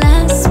the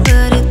last,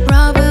 but it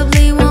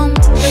probably won't.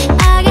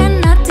 I got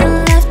nothing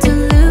left to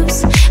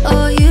lose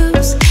or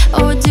use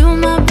or do.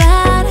 My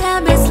bad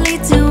habits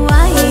lead to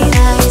white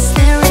eyes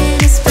stare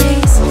into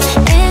space,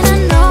 and I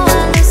know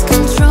I lose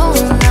control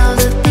of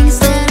the things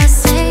that I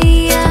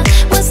say. I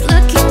was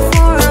looking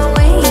for a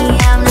way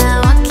out, now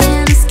I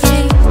can't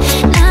escape.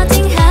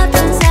 Nothing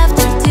happens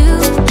after 2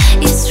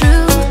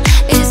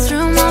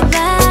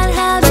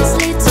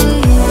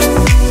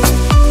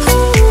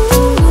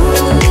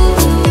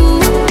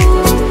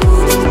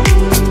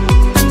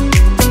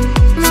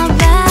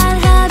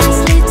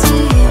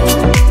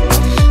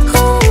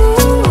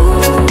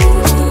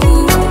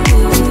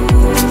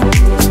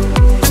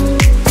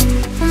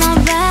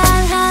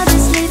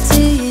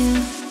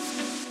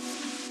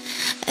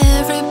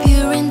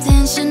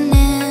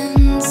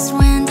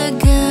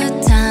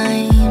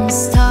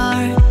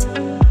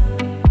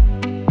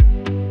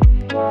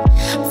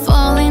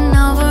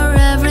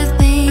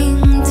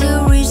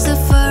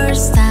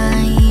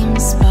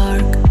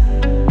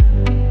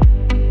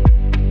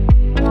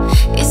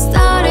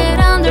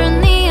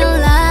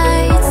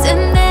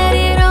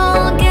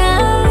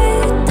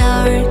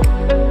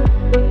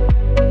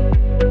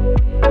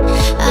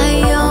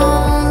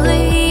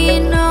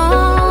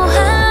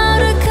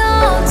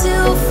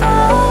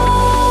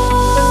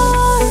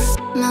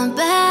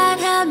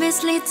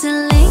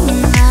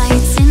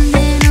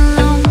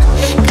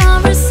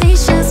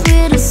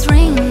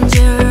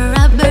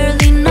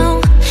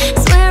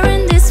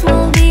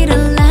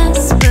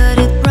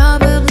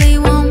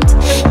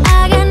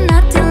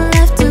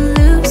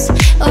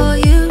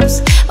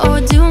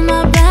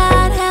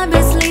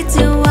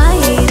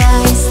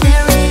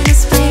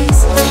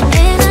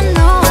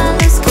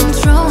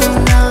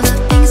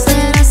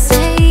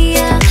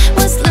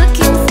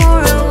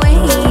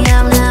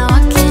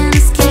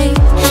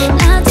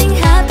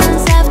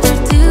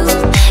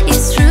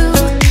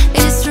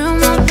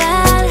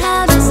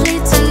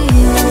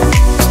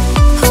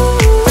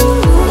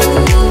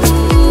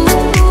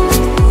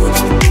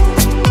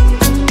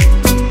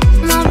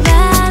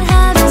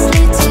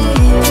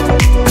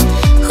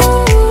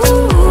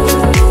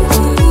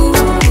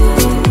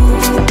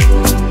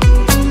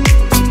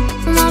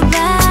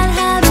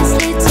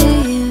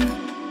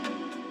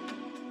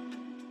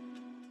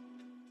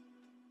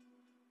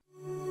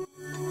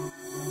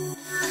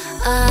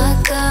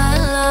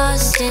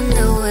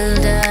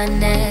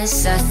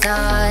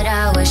 thought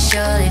I was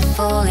surely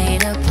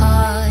falling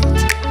apart.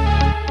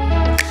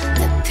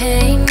 The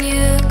pain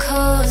you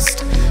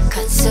caused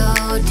cut so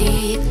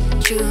deep,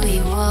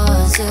 truly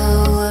was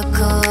a work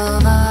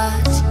of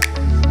art.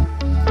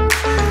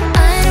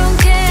 I don't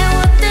care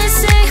what they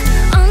say,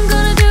 I'm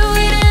gonna do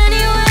it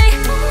anyway.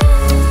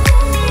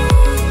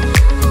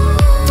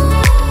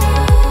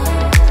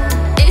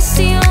 It's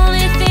the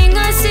only thing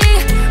I see,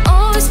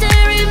 always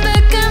staring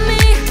back at me.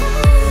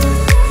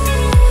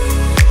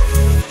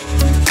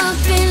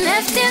 I've been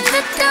left in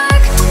the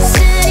dark,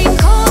 sitting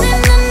cold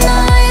in the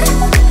night.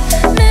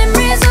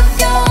 Memories of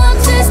your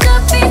arms as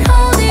I've been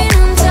holding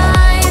on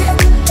tight.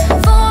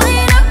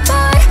 Falling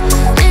apart,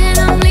 and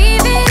I'm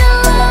leaving a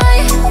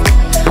lie.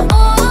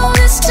 All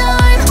this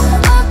time,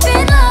 I've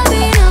been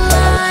loving a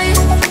lie.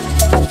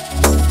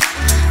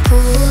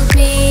 Pulled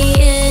me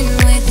in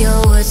with your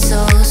words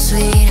so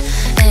sweet.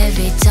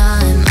 Every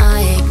time I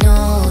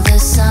ignore the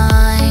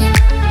sign.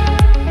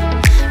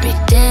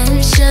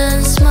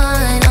 Redemption's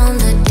mine on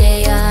the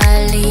day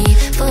I leave.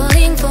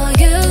 Falling for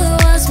you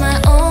was my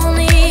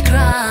only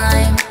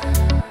crime.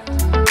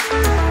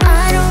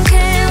 I don't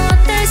care what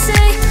they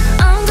say,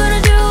 I'm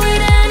gonna do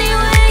it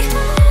anyway.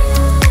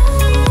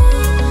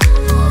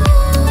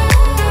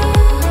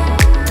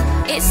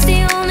 It's the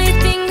only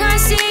thing I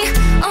see,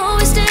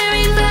 always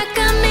staring back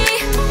at me.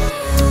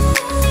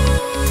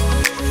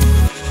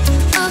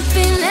 I've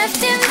been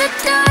left in the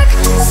dark,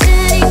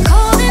 sitting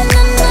cold in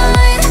the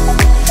night.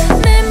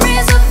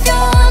 Memories of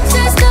your arms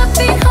as I've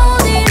been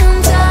holding on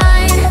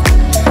tight.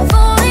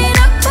 Falling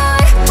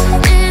apart,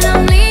 and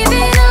I'm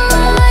leaving a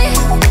lie.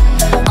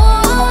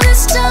 All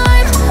this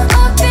time,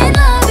 I've been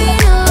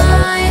loving a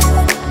lie.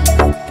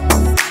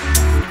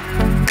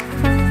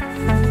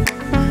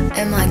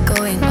 Am I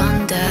going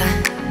under?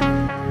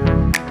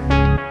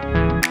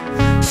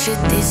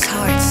 Should this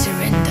heart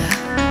surrender?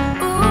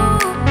 Ooh,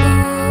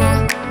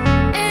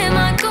 am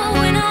I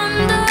going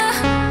under?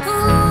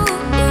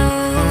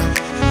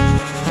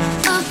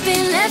 I've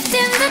been left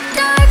in the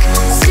dark,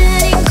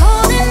 sitting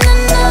cold in the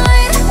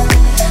night.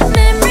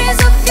 Memories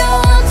of your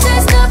arms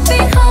as I've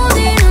been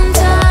holding on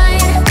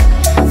tight.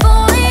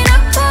 Falling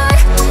apart,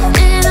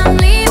 and I'm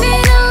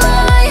leaving a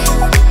lie.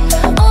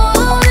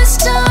 All this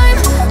time,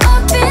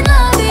 I've been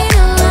loving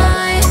a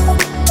lie.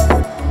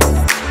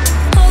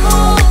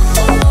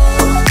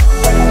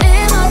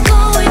 Am I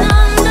going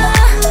under?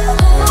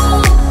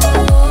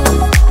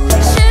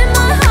 Should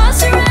my heart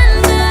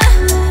surrender?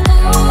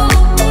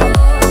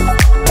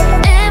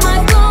 Am I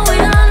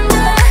going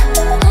under?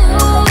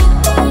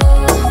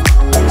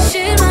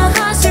 Should my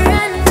heart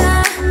surrender?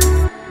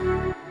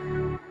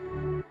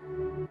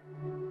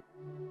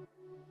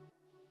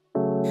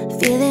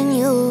 Feeling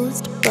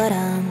used, but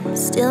I'm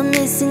still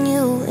missing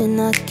you, and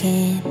I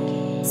can't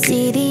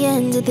see the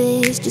end of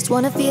this. Just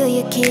wanna feel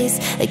your kiss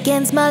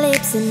against my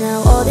lips, and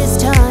now all this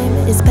time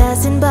is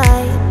passing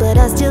by, but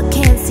I still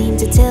can't seem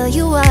to tell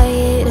you why.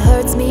 It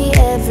hurts me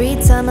every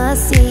time I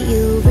see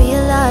you,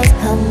 realize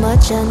how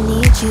much I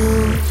need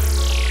you.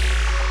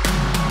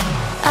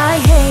 I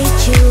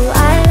hate you,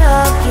 I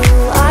love you,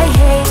 I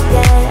hate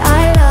that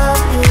I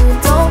love you.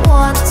 Don't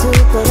want to,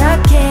 but I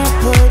can't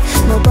put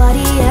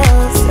nobody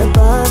else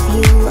above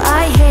you.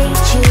 I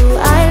hate you,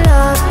 I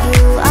love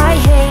you, I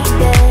hate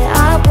that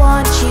I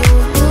want you.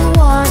 You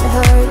want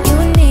her, you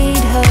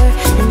need her,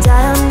 and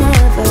I'll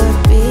never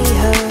be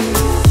her.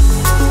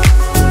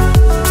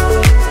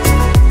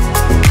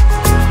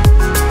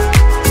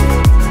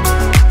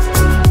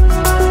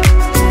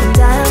 And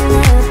I'll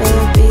never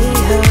be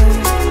her.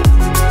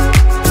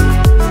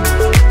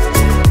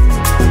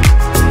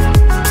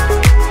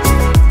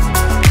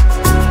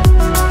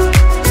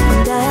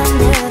 And I'll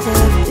never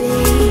be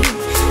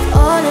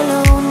all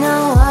alone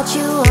now. Watch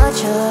you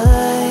watch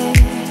her,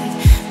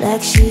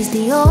 like she's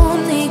the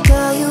only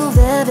girl you've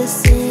ever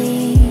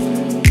seen.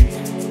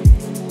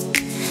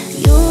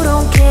 You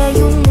don't care,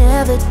 you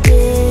never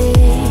did.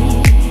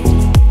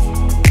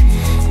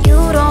 You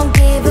don't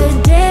give a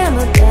damn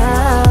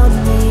about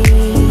me.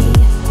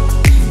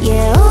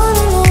 Yeah, all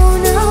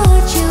alone I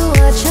watch you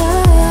watch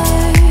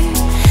her.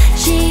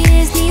 She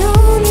is the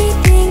only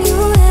thing you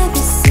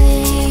ever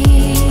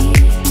see.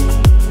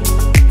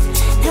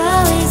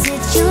 How is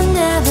it you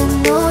never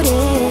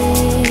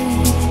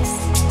noticed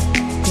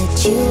that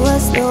you are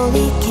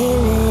slowly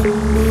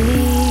killing me?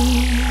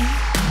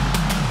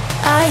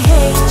 I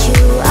hate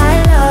you, I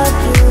love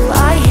you,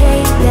 I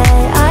hate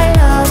that I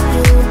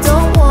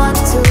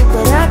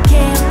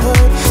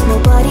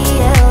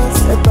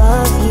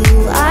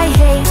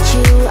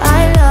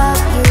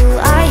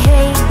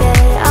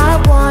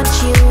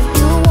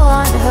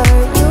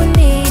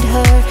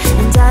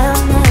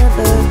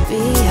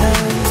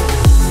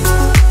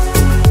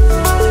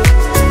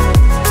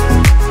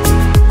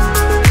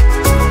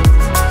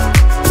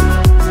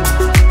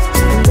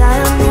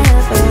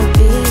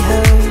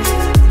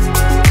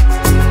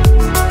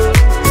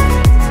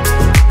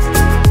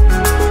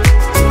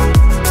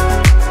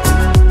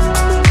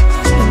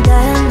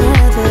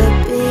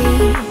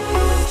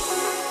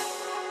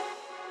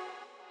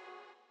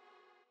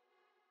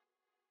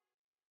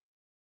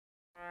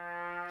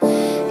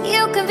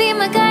You can be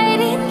my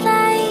guiding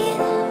light,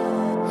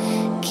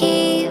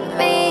 keep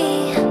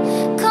me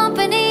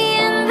company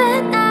in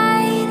the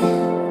night.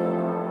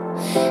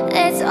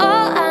 That's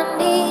all I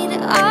need,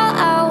 all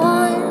I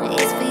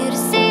want is for you to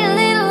stay a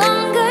little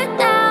longer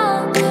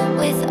now,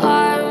 with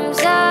arms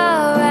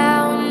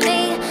around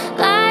me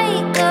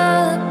like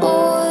a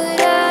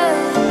border,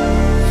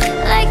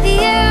 like the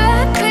air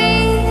I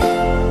breathe.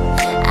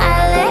 I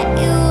let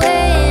you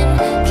in,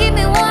 keep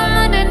me warm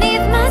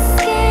underneath my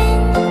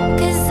skin,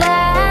 'cause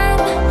I'm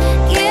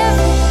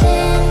giving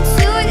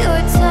into your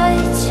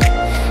touch.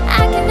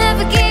 I can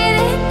never get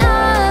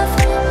enough,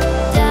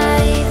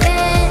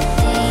 diving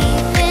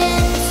deep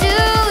into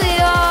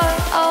your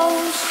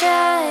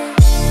ocean.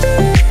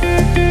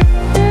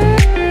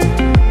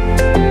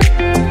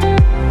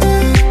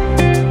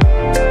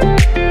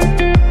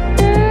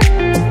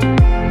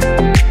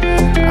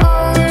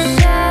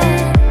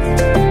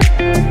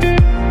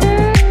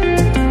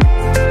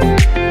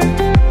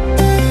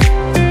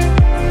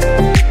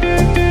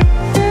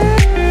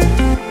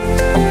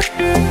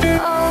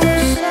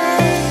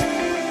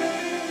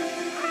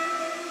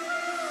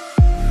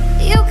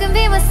 You can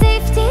be my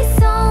safety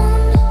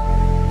zone,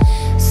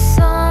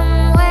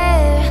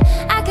 somewhere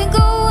I can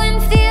go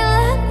and feel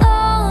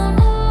alone.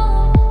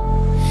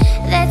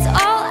 That's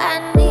all I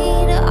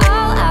need,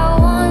 all I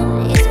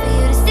want is for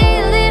you to stay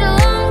a little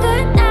longer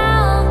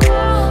now,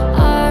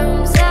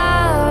 arms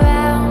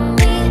around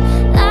me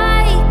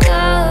like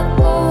a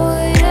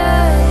border,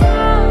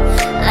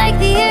 like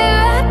the air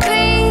I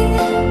breathe.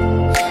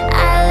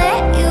 I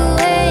let you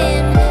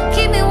in,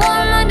 keep me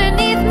warm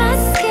underneath my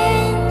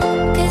skin,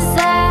 'cause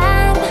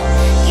I'm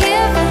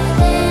giving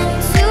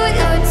into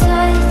your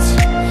touch.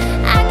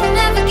 I can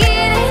never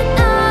get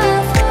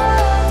enough,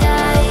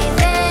 diving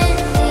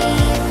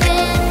deep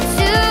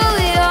into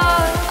your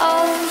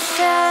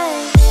ocean.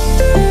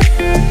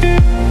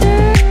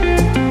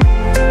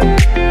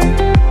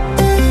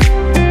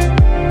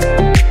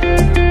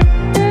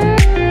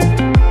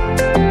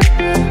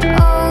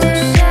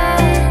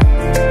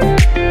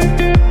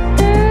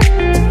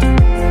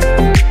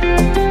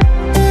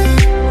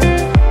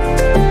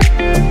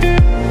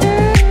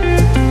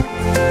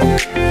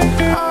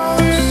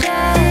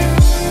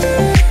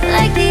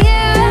 Like the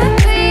air I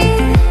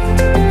breathe,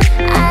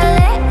 I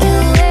let you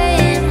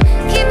in,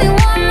 keep me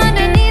warm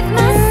underneath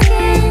my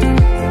skin,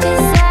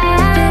 'cause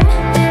I'm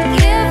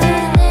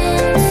giving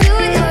into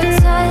your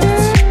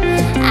touch.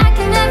 I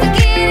can never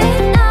get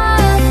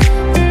enough,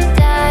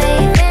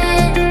 diving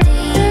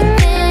deep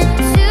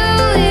into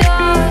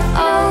your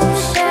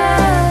ocean.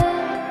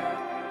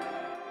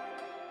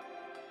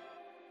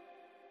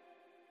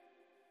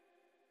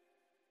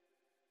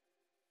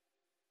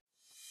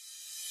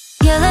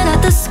 Yelling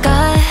at the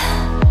sky,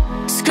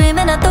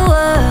 screaming at the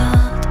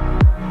world.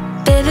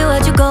 Baby,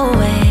 why'd you go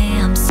away?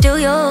 I'm still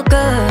your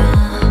girl.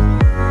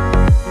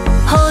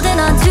 Holding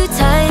on too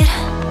tight,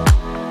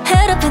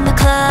 head up in the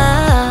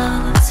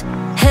clouds.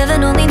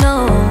 Heaven only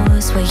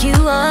knows where you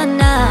are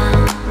now.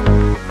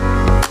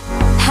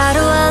 How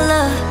do I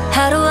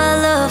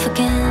love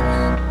again?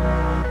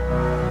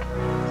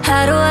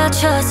 How do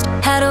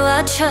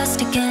I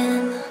trust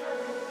again?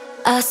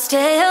 I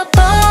stay up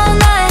all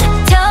night,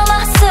 tell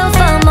myself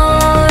I'm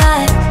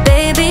alright.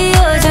 Baby,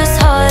 you're just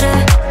harder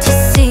to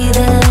see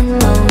than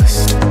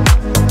most.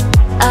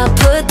 I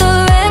put the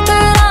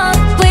record on,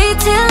 wait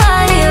till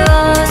I hear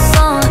our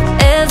song.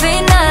 Every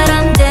night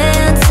I'm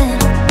dancing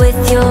with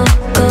your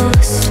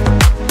ghost.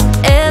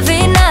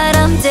 Every night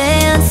I'm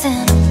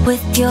dancing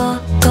with your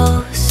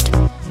ghost.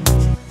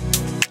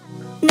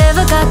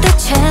 Never got the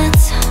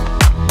chance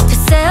to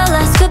say our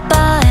last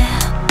goodbye.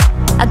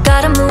 I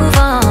gotta move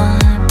on,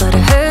 but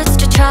it hurts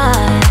to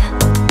try.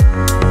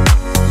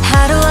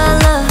 How do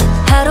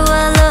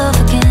I love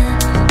again?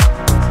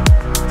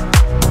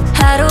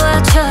 How do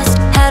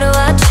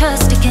I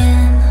trust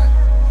again?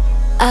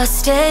 I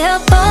stay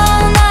up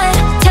all night,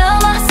 tell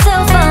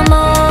myself I'm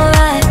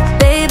alright.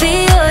 Baby,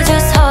 you're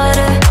just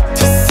harder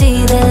to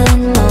see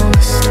than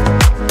most.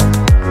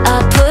 I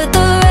put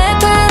the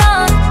record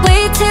on,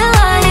 wait till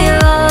I hear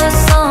our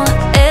song.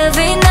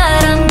 Every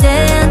night I'm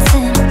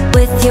dancing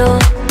with your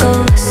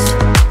ghost.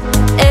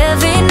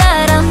 Every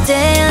night I'm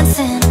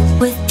dancing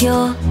with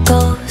your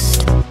ghost.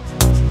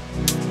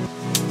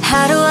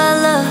 How do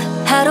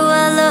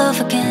I love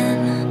again?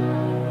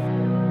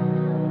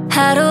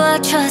 How do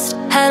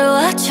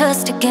I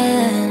trust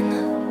again?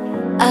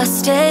 I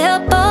stay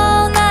up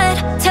all night,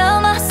 tell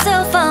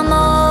myself I'm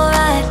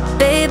alright.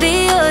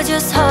 Baby, you're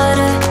just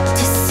harder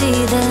to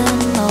see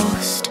than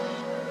most.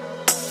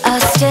 I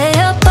stay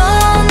up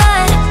all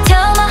night,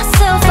 tell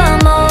myself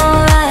I'm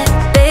alright.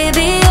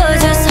 Baby, you're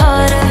just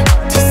harder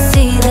to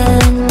see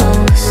than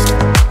most.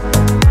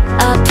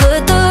 I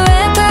put the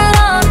record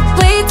on,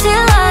 wait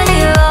till I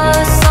hear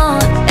our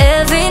song.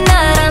 Every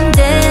night I'm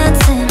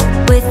dancing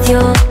with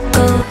your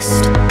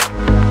ghost.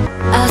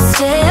 I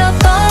stay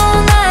up all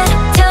night,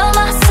 tell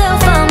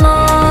myself I'm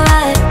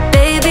alright.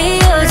 Baby,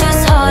 you're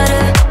just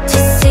harder to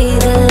see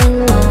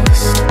than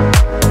most.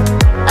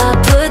 I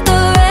put the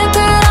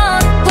record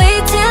on,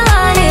 wait till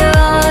I hear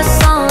our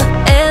song.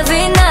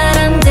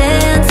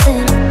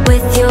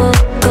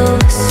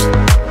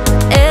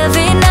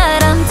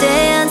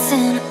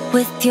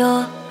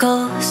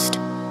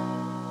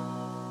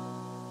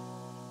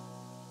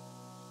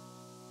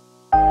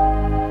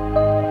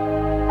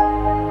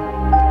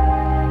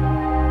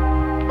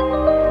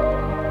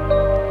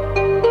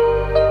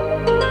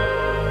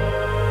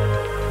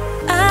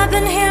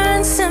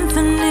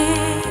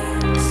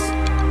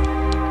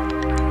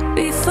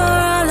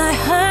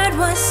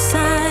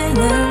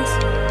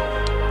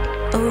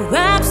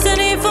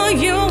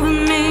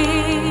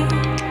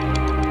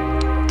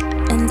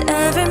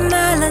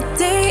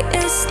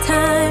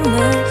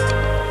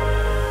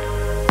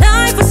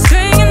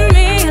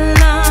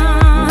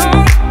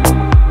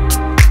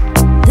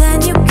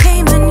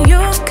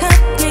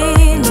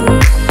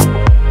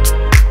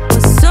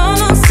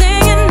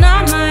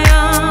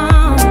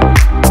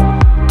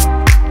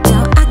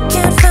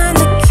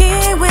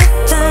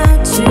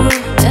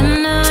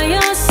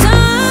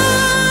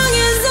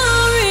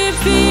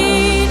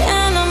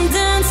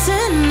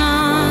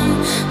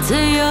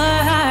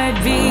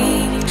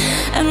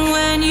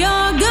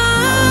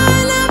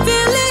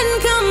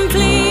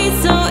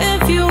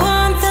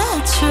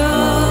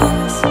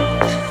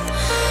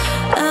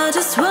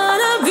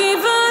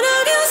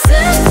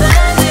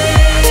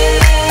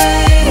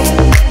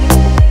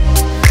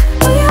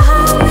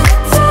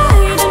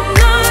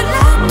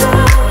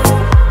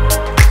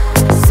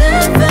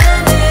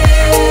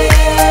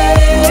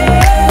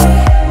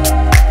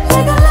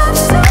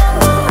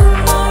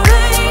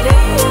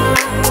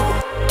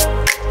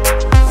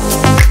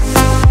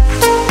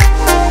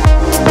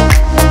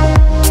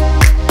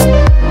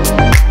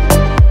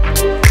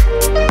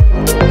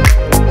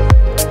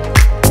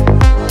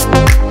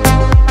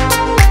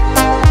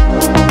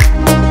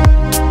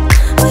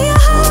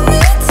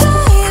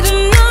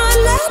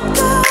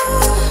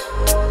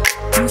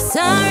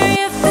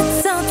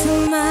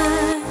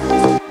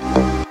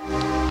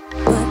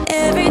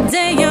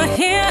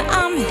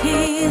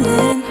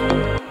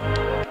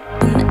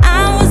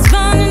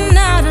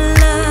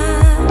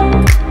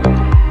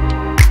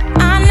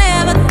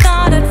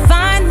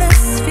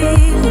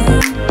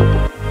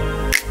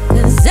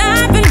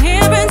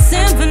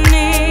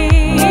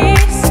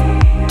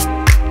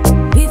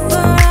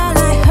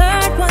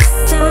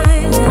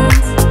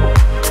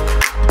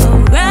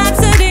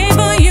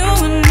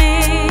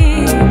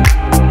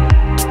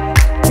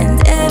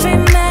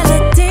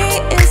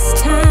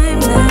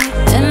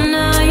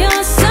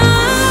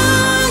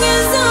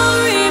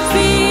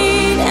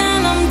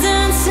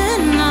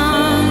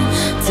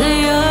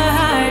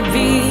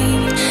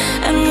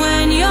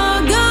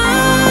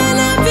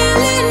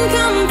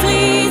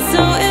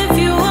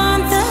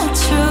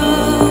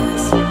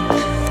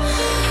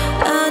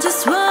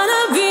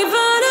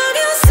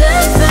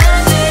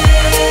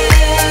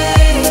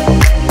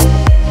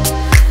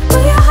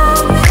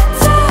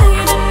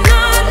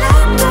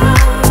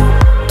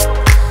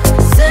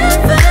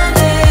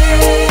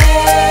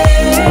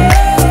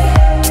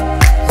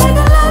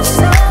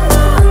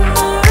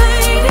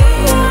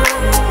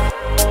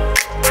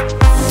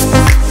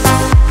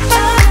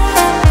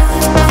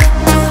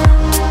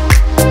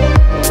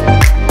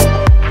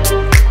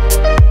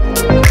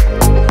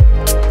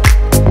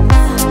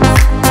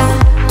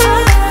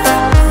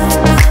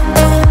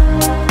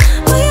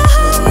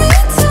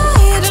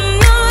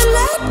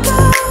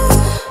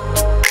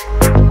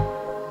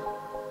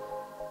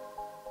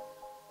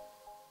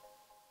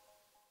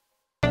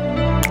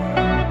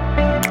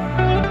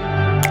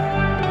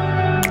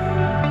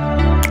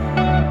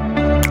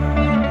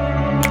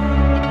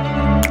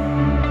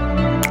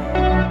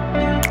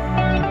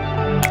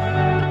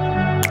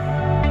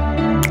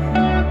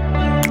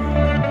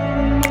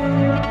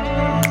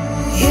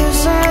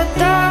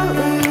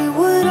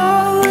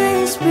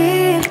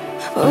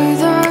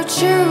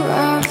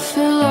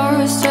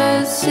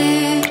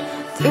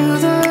 Through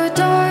the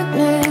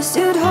darkness,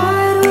 you'd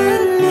hide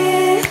with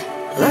me.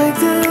 Like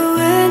the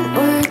wind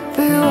would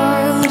be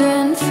wild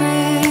and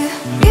free.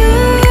 You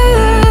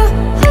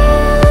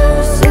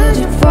said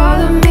you'd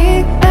follow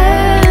me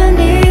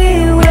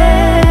anyway,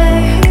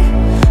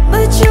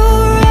 but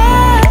your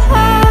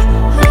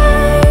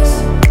eyes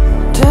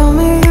tell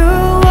me you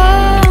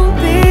won't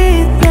be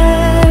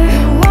there.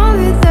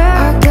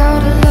 I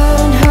gotta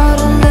learn how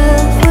to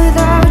live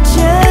without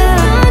you.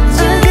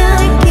 I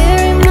gotta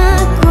carry my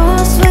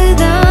cross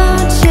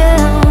without you.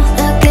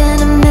 Stuck in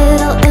the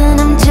middle and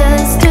I'm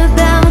just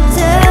about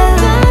to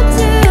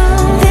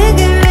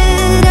figure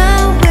it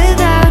out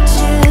without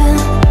you.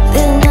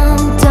 Then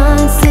I'm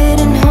done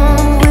sitting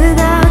home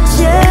without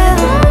you.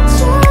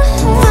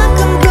 Like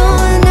I'm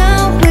going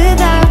out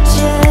without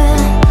you.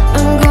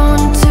 I'm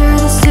going to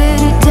the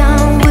city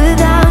down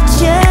without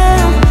you.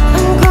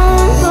 I'm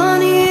going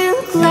Bonnie and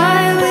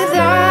Clyde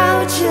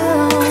without you.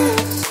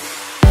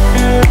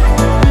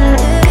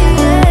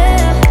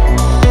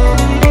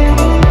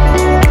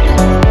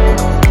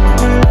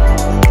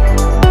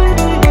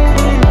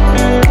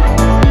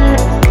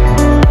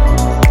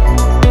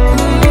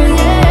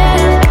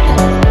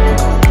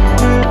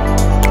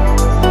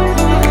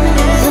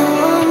 So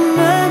I'm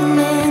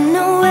running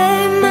away,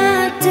 my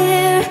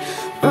dear,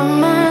 from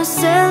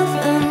myself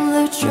and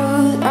the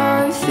truth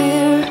I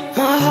fear.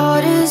 My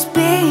heart is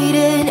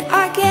beating,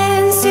 I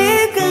can't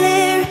see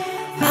clear.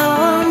 How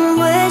I'm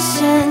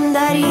wishing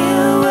that you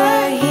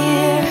were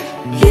here.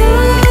 You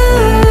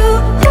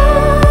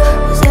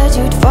said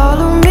you'd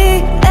follow me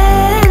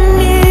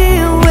anywhere,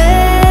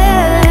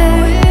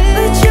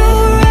 but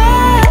your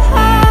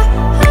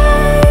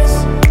eyes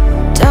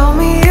tell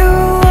me you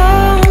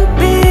won't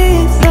be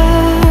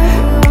there.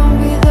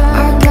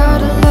 I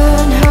gotta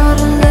learn how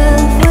to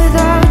live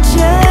without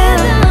you.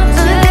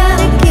 I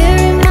gotta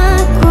carry my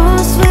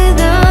cross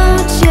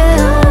without you.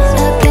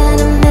 Stuck in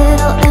the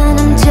middle and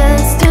I'm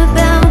just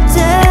about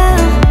to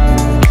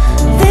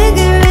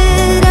figure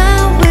it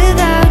out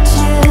without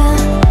you.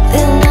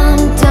 Then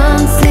I'm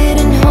done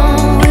sitting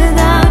home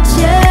without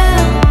you.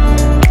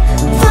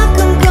 Fuck,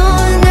 I'm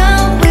going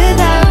out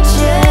without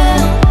you.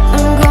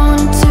 I'm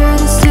going to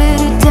the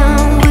city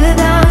down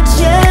without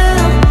you.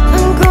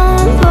 I'm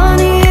going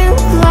Bonnie and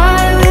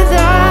Clyde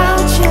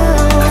without you.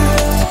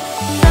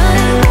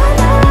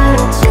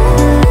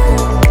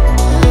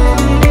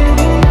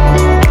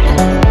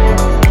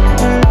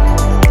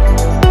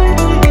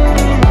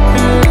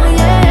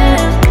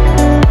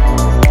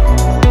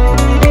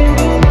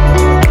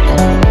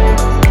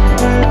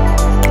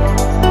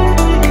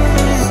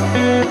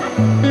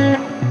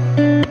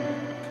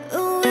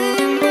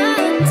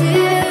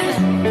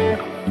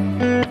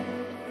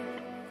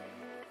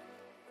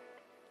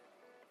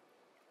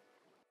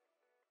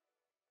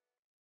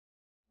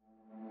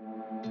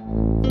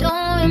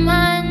 Don't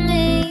remind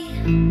me,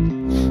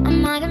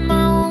 I'm minding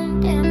my own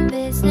damn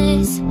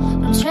business.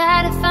 Don't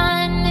try to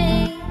find me,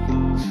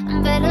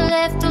 I'm better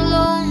left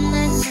alone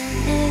than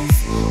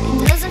this.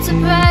 It doesn't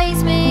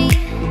surprise me.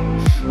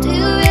 Do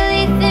you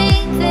really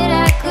think that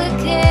I could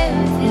care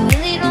if you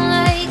really don't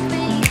like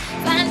me?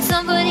 Find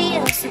somebody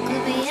else, it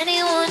could be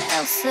anyone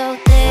else out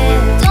there.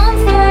 Don't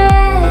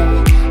fret,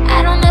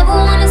 I don't ever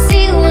wanna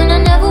see you and I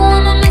never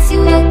wanna miss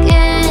you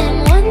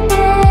again. One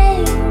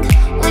day,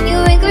 when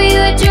you're angry,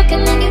 you're a jerk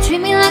and then you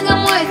treat me like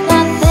I'm worth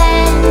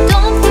nothing.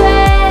 Don't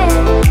fret,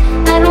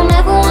 I don't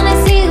ever wanna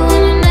see you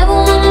and I never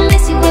wanna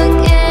miss you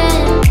again.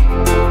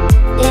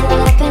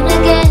 It'll happen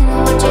again,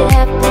 watch it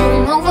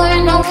happen over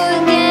and over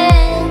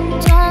again.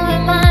 Don't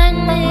remind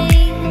me,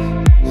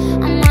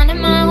 I'm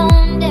minding my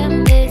own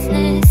damn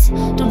business.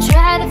 Don't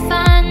try to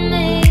find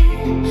me,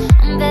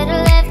 I'm better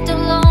left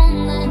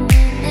alone than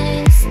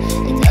this.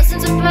 It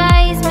doesn't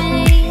surprise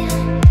me.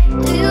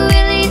 Do you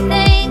really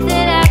think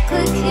that I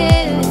could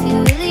care if you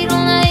really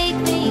don't like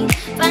me?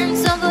 Find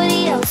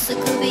somebody else, it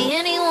could be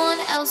anyone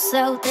else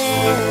out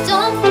there.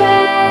 Don't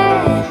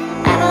fret,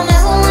 I don't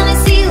ever wanna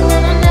see you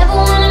and I never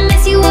wanna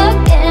miss you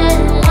again.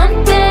 One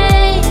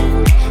thing,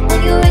 when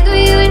you're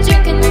angry, you're a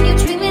jerk and then you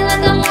treat me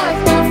like I'm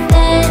worth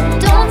nothing.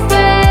 Don't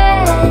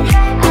fret,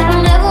 I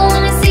don't ever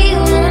wanna see you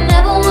and I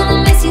never wanna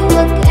miss you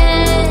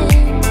again.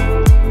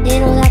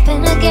 It'll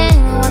happen again,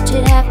 watch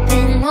it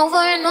happen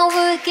over and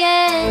over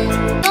again.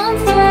 Don't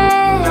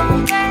fret,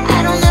 I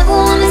don't ever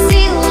wanna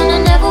see you and I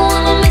never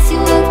wanna miss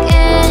you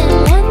again.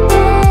 One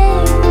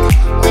thing,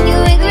 when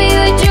you're angry,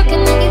 you're a jerk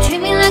and then you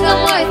treat me like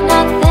I'm worth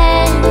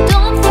nothing.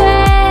 Don't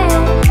fret,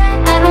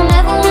 I don't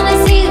ever wanna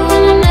see you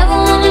and I never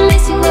wanna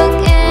miss you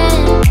again.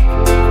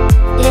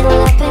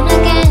 It'll happen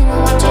again,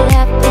 watch it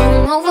happen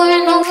over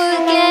and over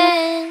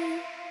again.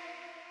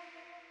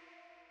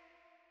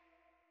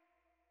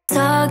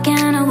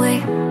 Talking away,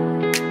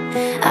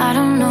 I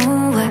don't know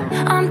what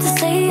I'm to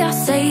say, I'll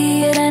say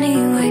it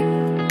anyway.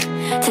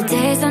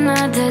 Today's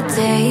another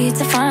day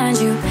to find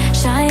you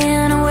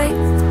shying away.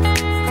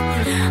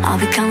 I'll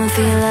be coming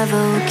for your love,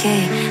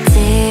 okay?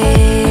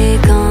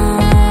 Take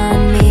on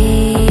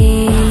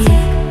me,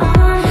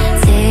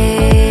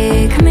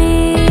 take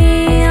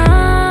me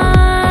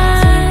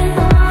on.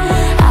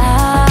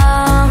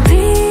 I'll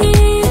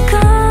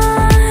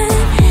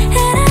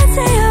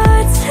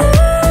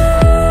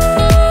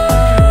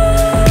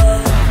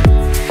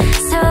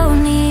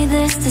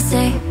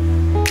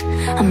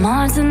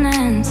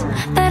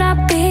ends, but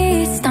I'll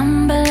be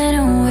stumbling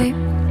away,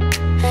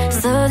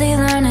 slowly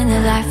learning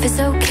that life is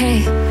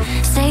okay.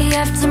 Say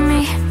after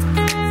me,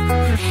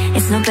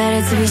 it's no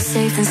better to be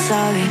safe than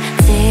sorry.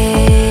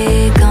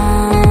 Take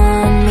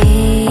on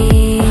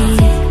me,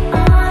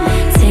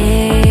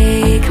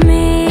 take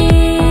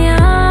me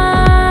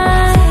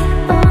on.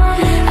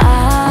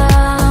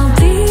 I'll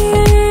be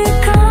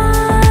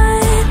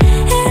gone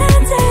in a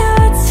day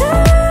or two.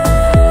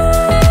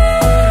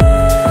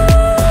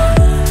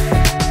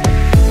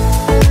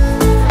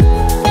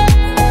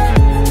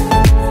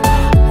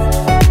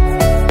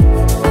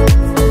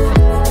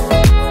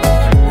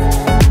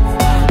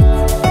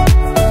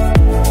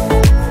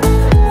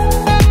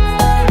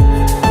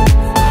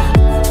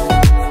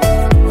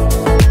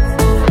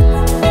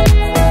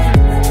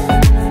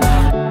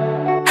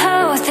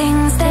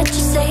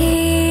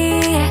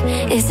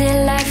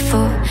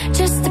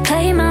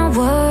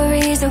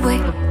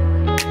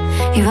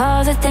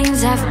 All the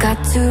things I've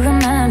got to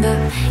remember,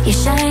 you're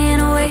shying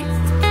away.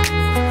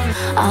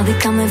 I'll be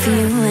coming for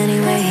you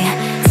anyway.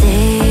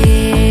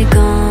 Take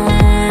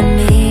on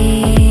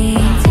me,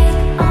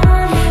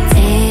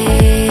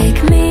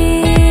 take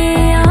me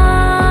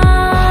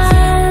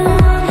on.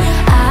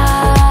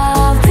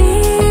 I'll be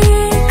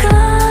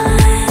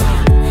gone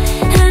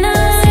and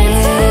I'll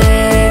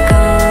take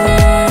on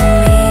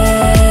me,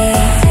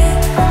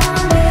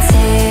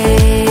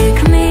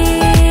 take me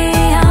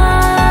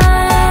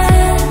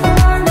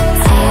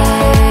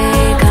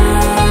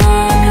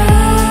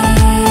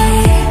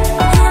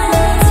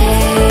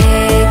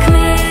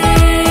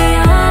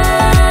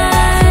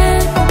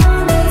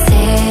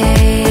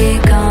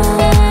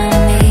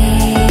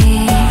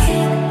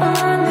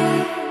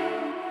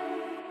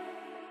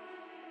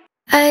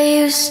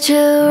used to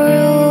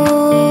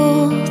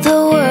rule the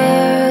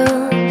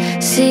world.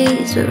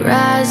 Seas would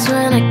rise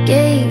when I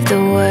gave the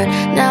word.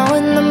 Now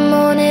in the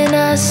morning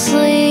I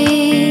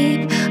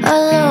sleep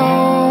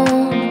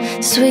alone.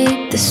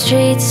 Sweep the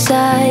streets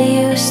I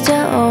used to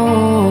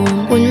own.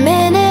 One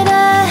minute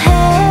I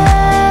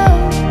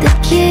held the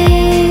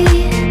key.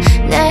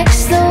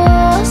 Next the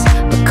walls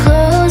were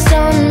closed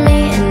on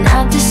me, and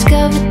I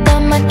discovered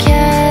that my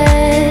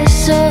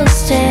castle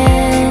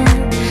stand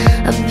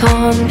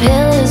upon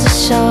pillars of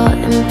salt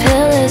and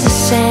pillars of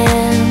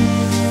sand.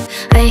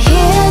 I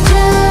hear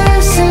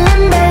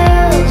Jerusalem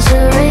bells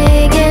are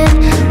ringing,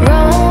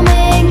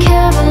 Roman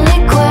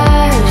Catholic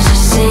choirs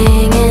are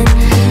singing.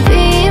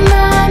 Be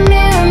my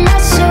mirror, my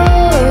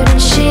sword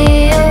and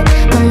shield,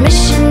 my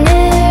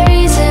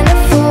missionaries in a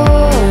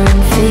foreign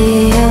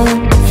field.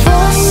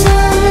 For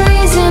some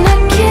reason I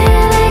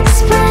can't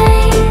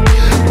explain,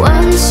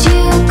 once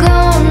you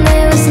gone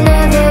there was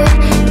never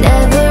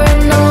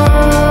an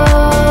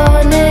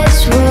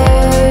honest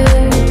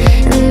word.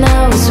 And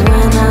that was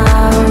when I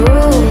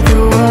ruled the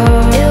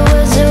world. It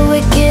was a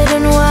wicked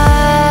and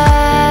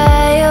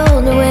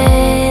wild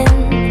wind,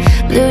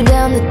 blew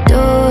down the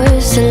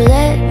doors to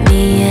let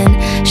me in,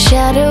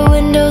 shattered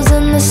windows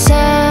and the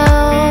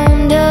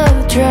sound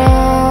of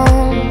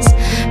drums.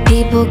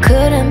 People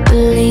couldn't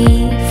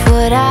believe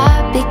what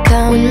I'd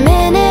become. One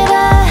minute I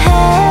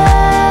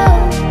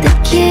held the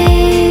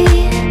key,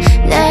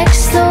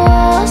 next the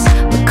walls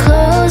were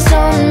closed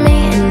on me,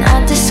 and I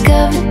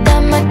discovered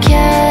that my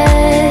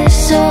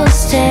castle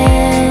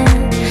stand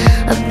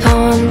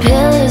upon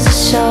pillars of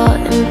salt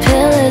and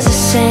pillars of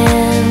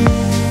sand.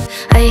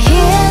 I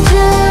hear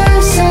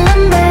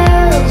Jerusalem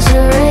bells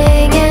are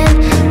ringing,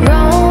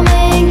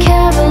 Roman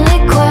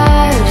Catholic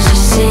choirs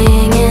are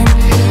singing.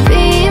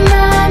 Be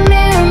my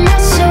mirror, my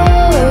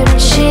sword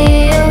and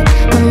shield,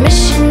 my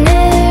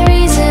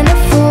missionaries in a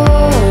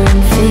foreign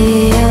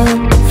field.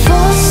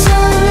 For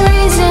some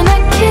reason I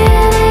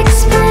can't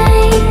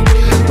explain,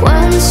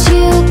 once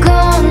you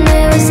gone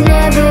there was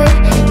never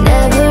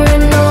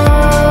an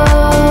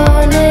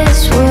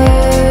honest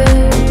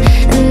word.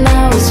 And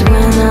that was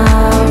when I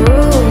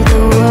ruled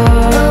the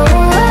world.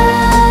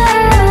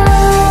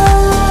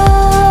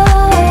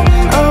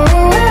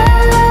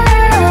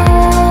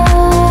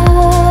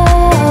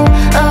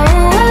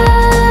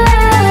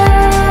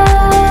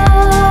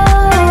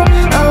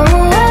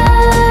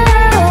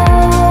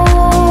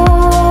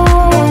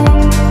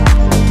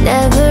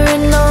 Never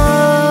an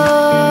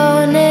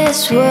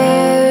honest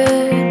word.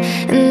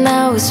 And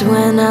that was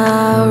when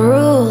I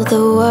ruled the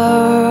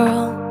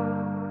world.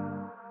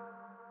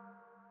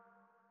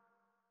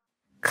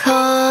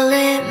 Call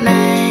it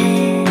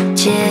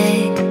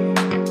magic,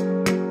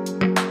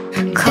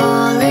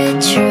 call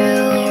it true.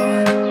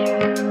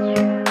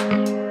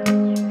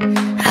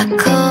 I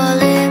call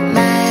it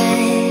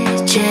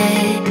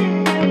magic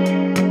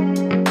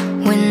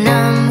when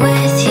I'm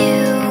with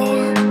you.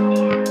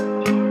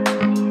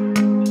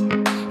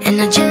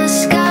 And I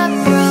just got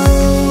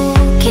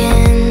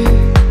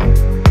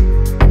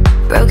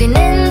broken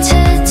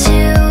into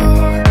two.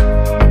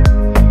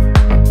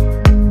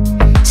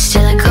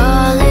 Still I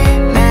call it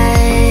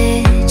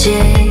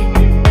magic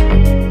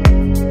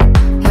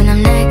when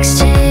I'm next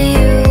to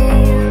you.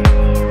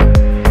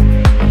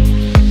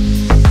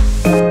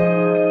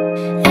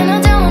 And I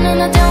don't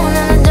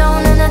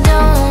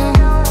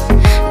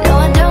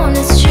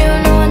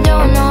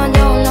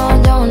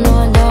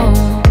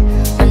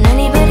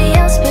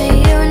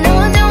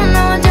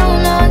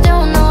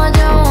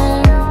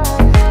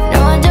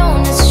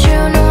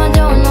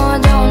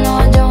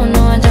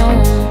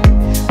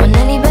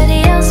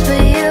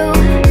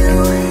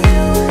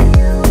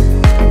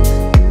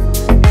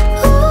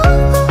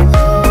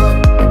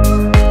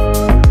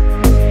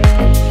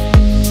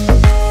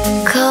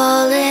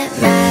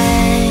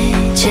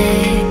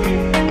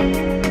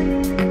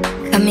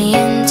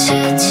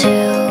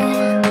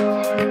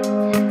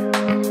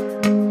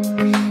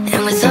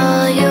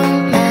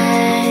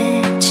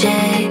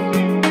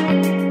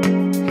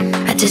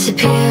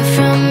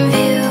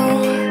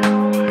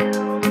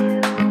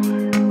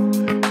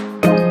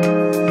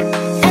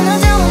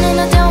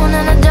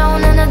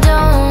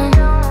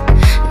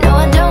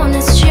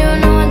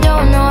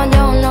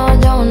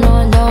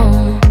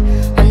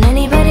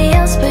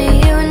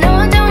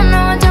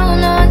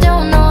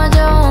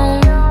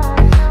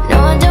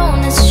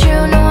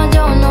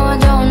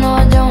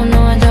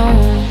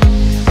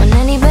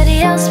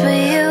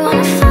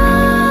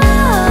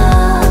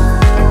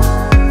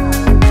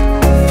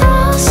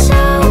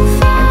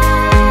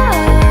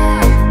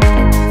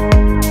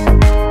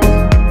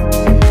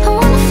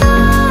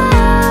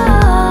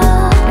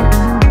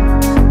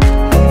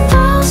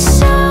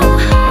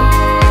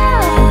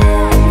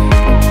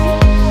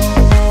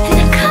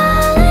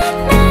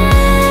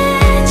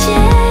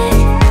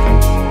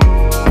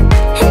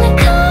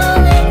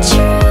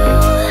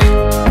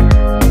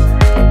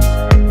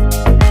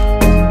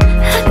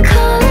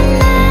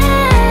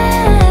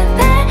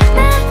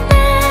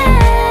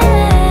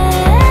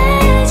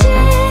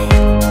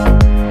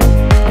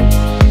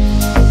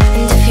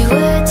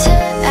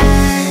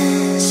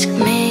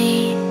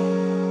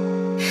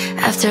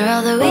After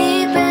all that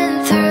we've been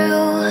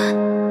through,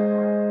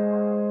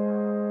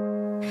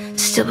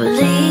 still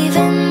believe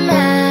in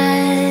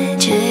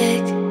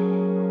magic.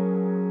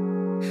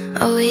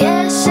 Oh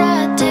yes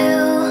I do.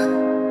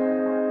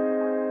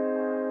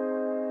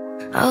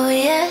 Oh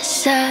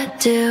yes I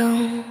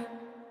do.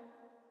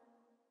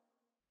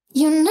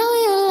 You know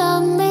you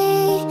love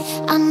me,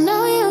 I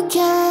know you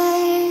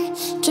care.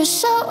 Just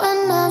show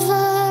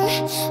whenever,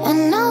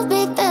 and I'll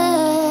be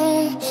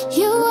there.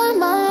 You are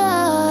my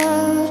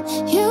love,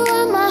 you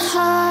are my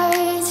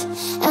heart,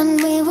 and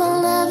we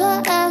will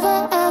never,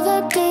 ever, ever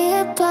be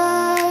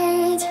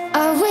apart.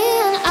 Are we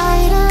an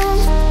item?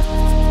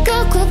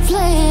 Girl, quit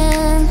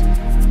playing.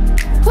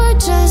 We're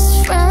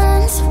just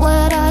friends,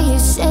 what are you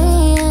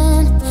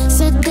saying?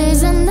 Said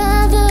there's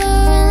another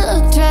and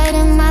looked right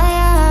in my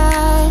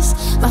eyes.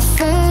 My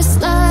first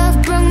love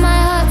broke my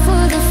heart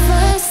for the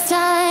first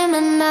time,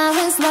 and I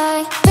was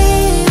like,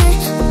 baby,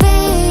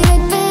 baby,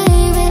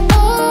 baby,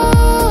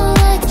 oh,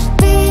 like,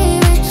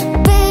 baby,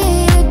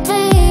 baby,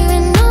 baby,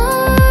 no,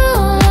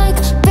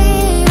 like,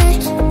 baby,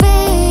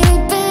 baby,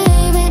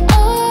 baby,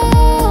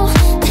 oh,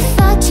 I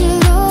thought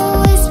you'd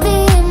always be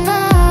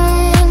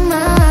mine,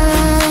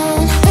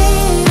 mine.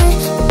 Baby,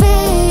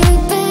 baby,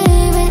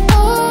 baby,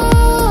 oh,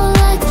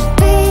 like,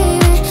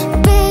 baby,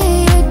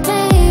 baby,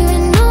 baby,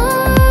 no,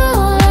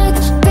 like,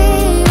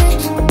 baby,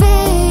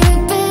 baby,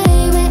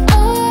 baby,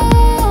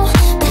 oh,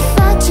 I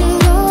thought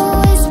you'd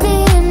always be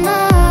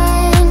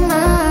mine,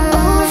 mine.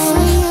 Oh,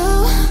 for you,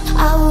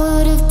 I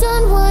would have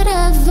done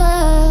whatever,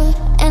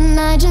 and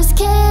I just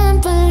can't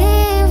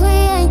believe we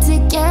ain't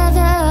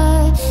together.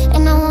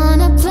 And I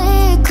wanna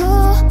play it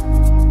cool,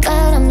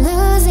 but I'm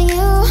losing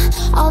you.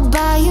 I'll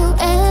buy you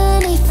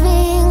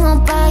anything, I'll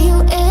buy you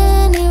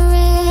any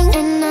ring.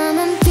 And I'm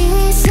in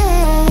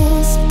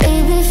pieces,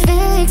 baby,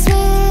 fix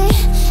me,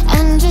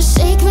 and just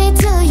shake me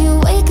till you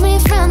wake me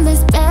from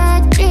this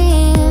bad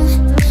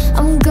dream.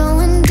 I'm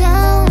going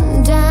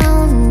down,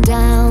 down,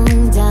 down,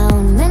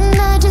 down, and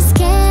I just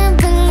can't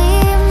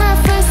believe my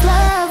first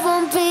love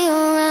won't be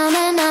around.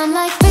 And I'm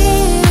like,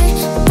 baby,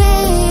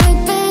 baby,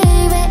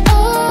 baby,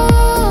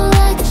 oh,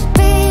 like,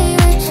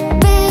 baby,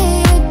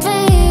 baby,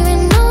 baby,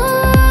 no,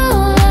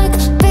 like,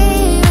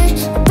 baby,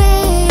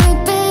 baby,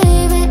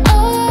 baby,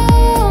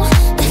 oh,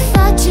 I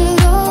thought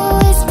you'd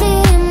always be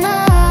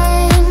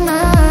mine,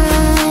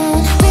 mine.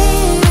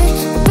 Baby,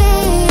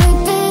 baby,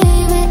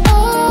 baby, oh,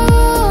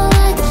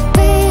 like,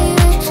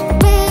 baby,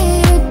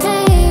 baby,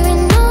 baby,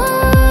 no,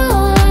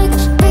 like,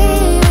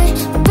 baby,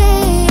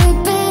 baby,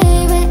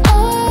 baby,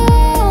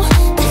 oh,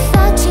 I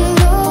thought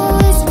you'd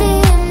always be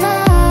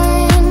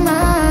mine,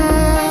 mine.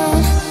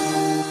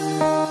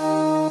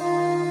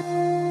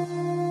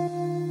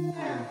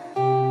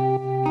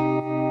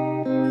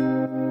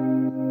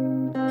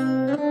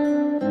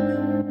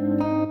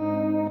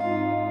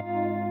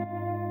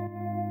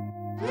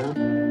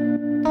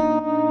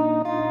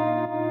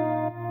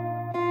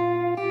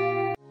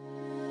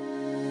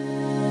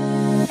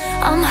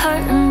 I'm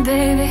hurting,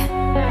 baby,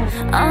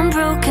 I'm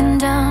broken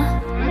down.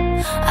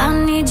 I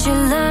need your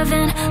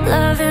loving,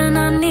 loving,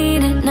 I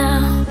need it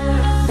now.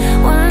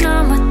 When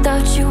I'm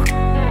without you,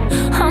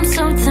 I'm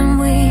something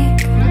weak.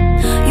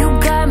 You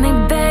got me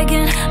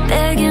begging,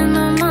 begging,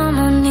 I'm on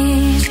my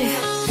knees,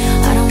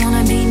 yeah. I don't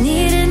wanna be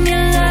needing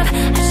your love,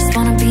 I just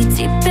wanna be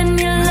deep in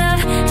your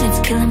love. And it's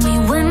killing me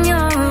when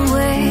you're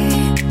away.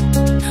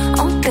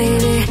 Oh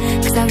baby,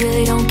 'cause I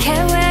really don't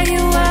care where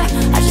you are,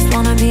 I just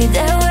wanna be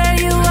there where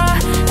you are.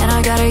 And I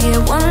gotta get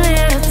one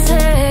little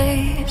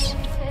taste.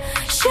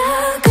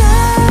 Sugar,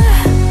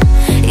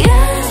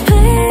 yes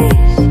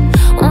please,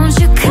 won't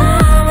you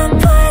come and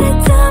put it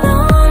down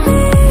on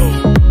me?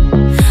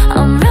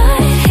 I'm right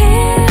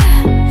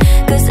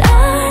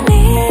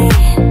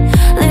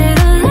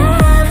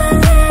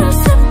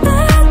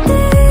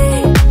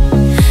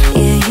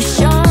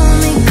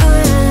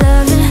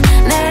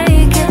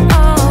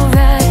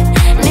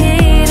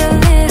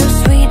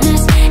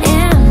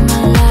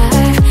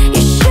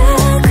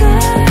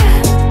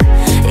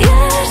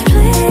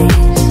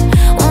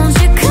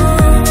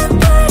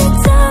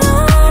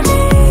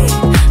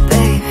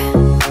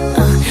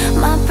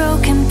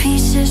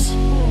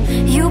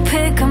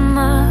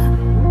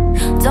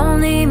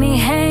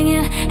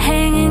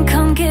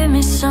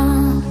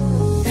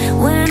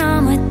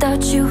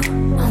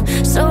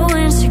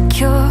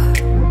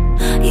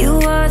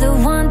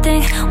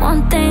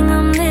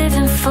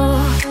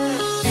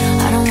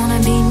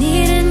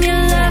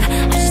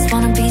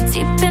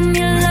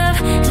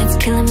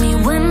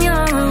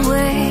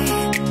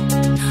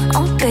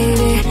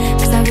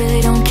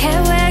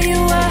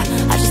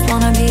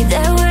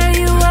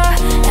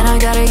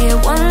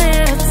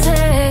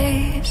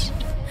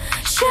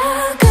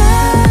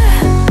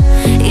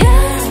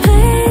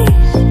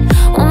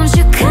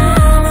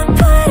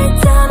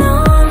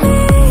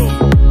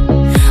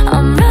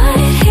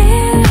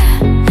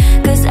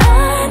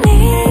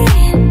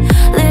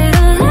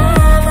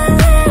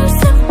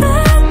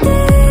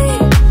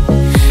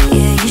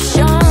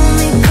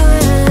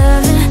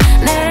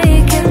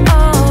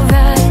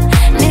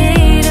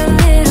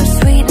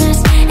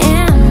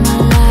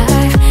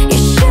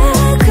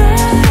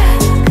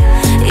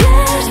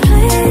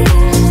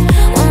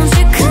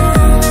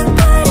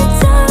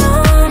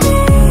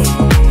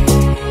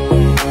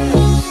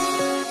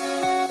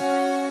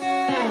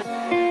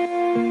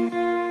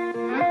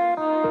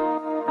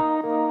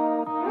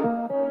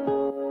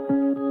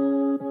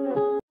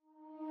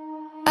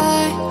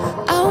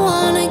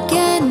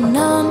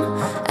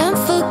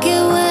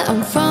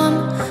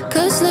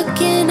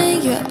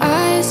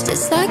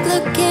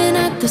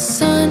at the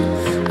sun.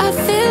 I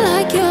feel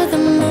like you're the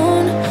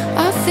moon.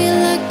 I feel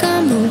like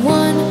I'm the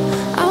one.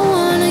 I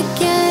wanna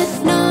get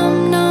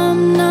numb,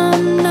 numb,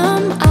 numb,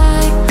 numb.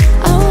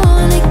 I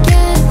wanna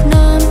get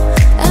numb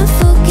and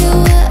forget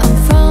where I'm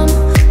from.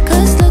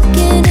 Cause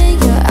looking in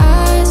your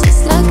eyes,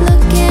 it's like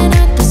looking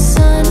at the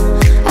sun.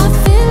 I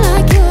feel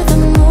like you're the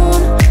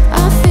moon.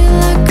 I feel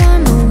like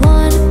I'm the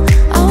one.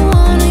 I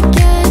wanna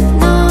get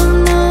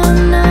numb, numb,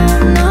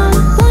 numb, numb.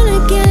 Wanna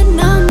get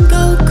numb,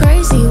 go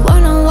crazy,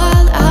 wanna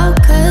wild out.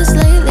 Cause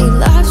lately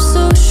life's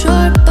so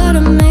short but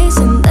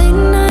amazing. Late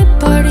night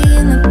party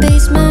in the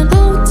basement,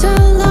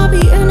 hotel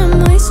lobby, and I'm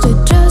wasted.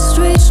 Just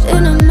reached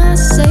into my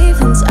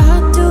savings.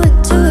 I'll do it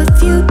too if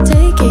you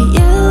take it.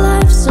 Yeah,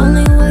 life's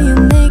only what you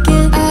make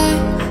it.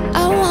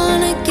 I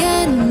wanna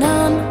get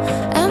numb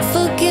and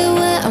forget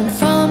where I'm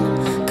from.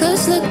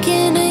 Cause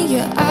looking in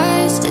your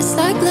eyes, it's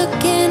like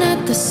looking at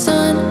the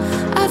sun.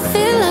 I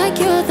feel like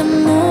you're the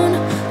moon.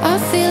 I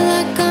feel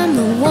like I'm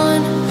the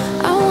one.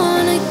 I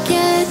wanna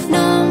get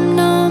numb,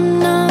 numb,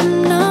 numb,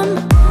 numb.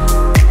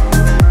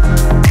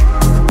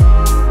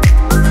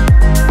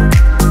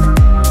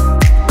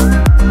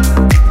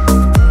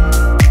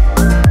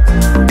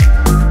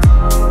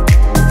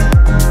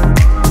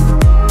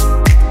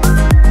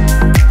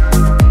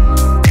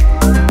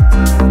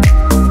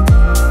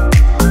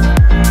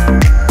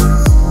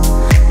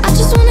 I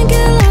just wanna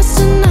get lost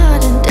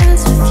tonight and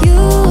dance with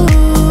you.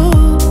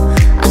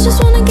 I just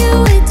wanna get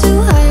way too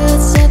high,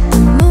 let's set the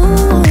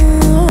mood.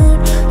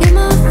 You're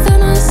my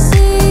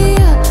fantasy,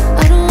 yeah.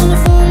 I don't wanna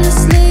fall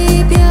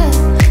asleep, yeah.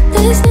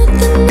 There's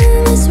nothing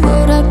in this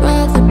world I'd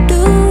rather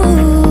do.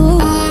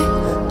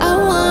 I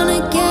wanna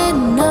get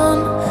numb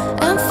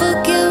and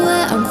forget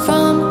where I'm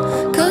from.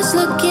 Cause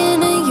looking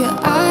in your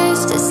eyes,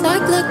 it's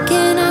like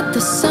looking at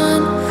the sun.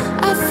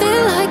 I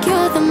feel like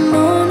you're the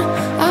moon.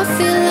 I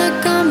feel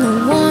like I'm the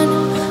one.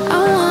 I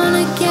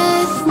wanna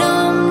get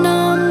numb,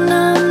 numb,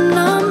 numb,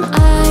 numb.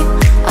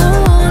 I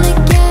wanna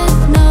get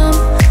numb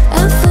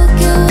and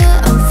forget where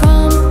I'm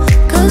from.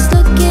 Cause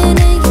looking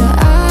in your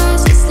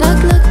eyes, it's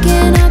like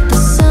looking at the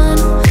sun.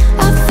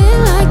 I feel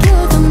like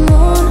you're the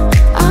moon.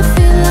 I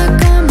feel like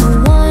I'm the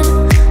one.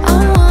 I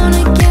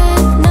wanna get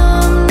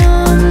numb,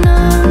 numb,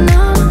 numb,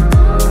 numb.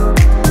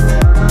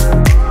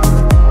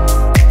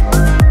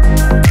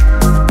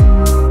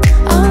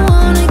 I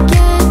wanna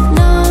get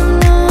numb,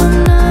 numb,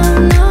 numb,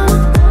 numb.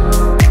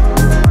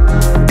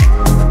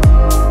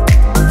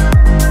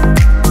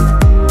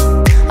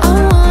 I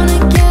wanna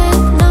get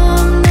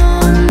numb,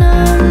 numb,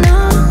 numb,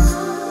 numb.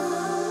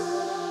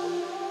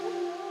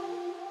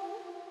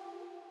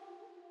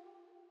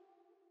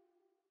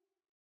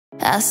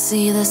 I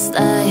see this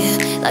light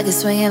like a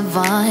swinging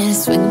vine,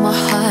 swing my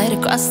heart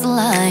across the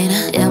line.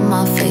 Yeah,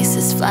 my face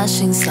is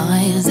flashing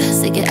signs.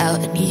 Stick it out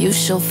and you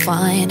shall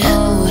find.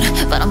 Old,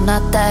 but I'm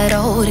not that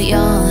old.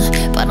 Young,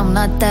 but I'm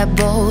not that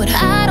bold.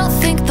 I don't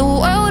think the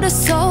world is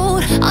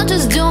sold. I'm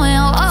just doing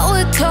what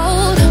we're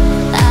told.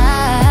 I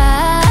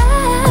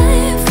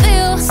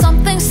feel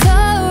something so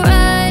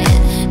right,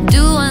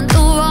 doing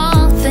the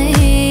wrong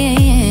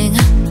thing.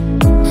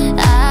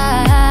 I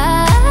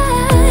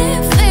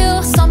feel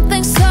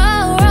something so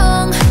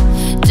wrong,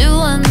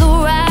 doing the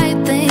right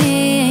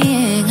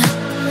thing.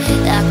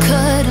 I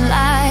couldn't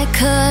lie,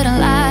 couldn't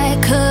lie,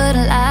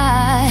 couldn't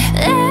lie.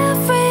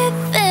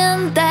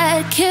 Everything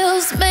that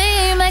kills me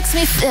makes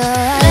me feel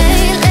like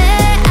lately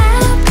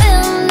I've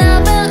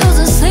been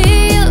losing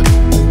sleep,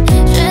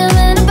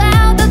 dreaming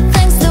about the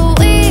things that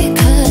we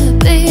could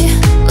be.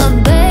 But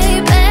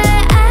baby,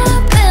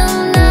 I've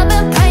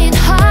been praying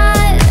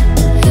hard.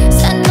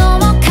 Said no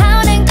more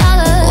counting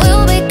dollars,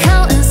 we'll be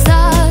counting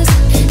stars.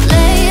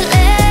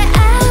 Lately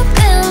I've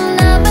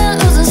been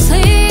losing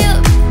sleep,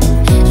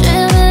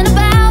 dreaming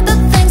about the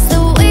things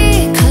that we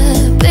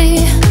could be.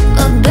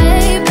 But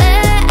baby,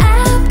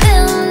 I've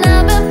been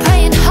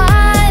praying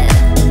hard.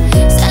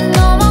 Said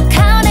no more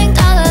counting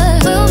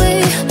dollars, we'll be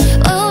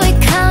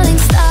counting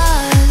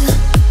stars.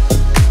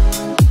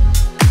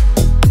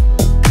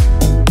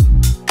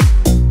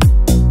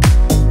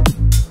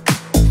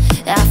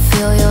 I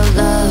feel your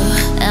love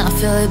and I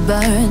feel it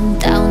burn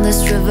down this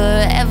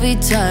river every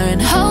turn.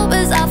 Hope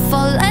is our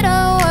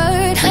four-letter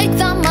word. Make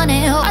the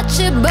money, watch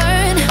it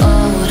burn.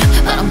 Old,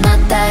 but I'm not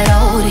that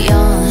old.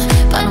 Young,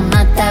 but I'm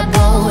not that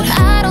bold.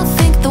 I don't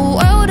think the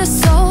world is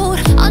sold.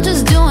 I'm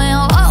just doing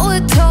what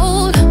we're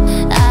told.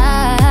 I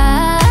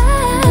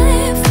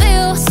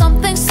feel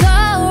something so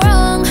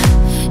wrong,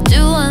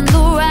 doing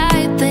the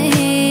right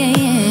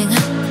thing.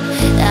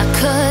 I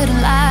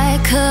couldn't lie,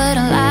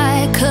 couldn't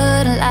lie,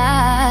 couldn't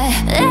lie.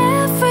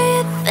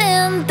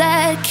 Everything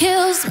that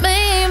kills me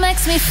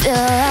makes me feel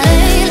like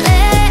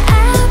lately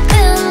I've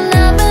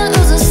been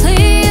losing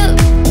sleep,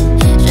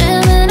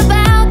 dreaming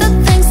about the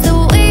things that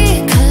we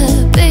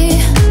could be.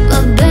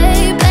 But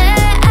baby,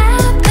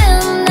 I've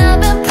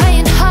been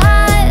praying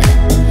hard.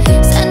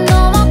 Said no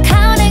more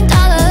counting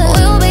dollars,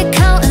 we'll be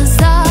counting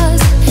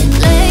stars.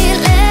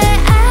 Lately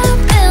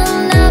I've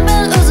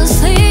been losing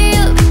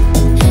sleep,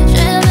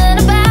 dreaming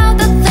about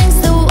the things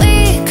that we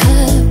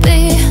could be.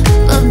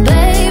 But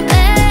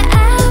baby,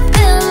 I've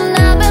been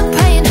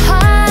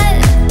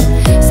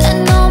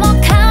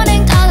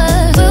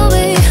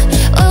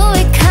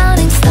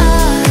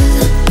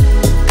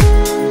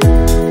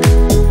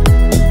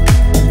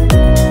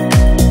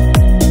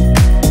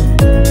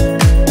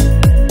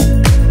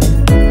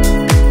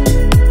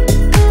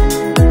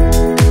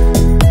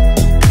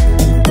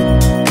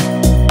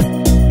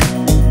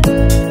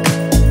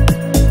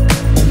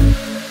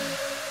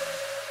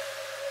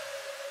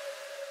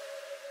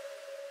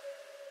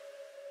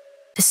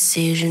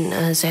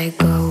as I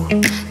go.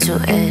 To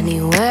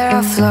anywhere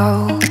I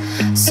flow.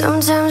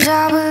 Sometimes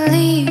I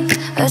believe,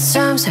 at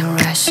times I'm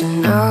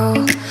rational.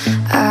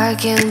 I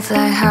can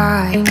fly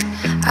high,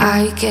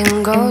 I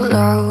can go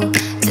low.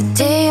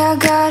 Today I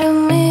got a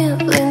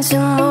million,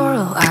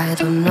 tomorrow I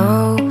don't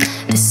know.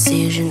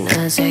 Decision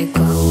as I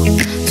go.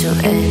 To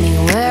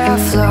anywhere I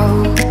flow.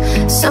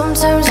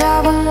 Sometimes I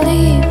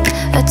believe,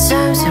 at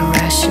times I'm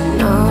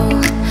rational.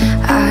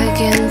 I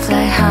can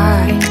fly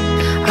high,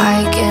 I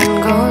can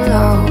go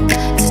low.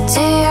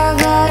 Today I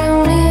got a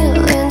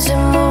million,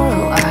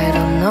 tomorrow I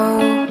don't know.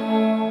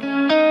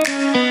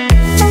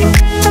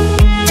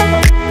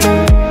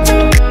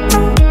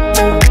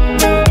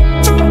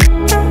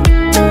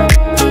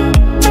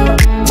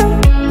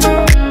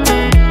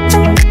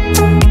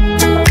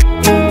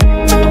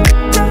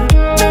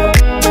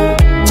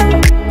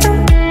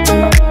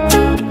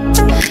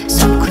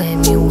 So claim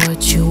me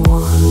what you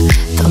want,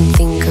 don't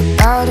think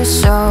about it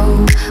so.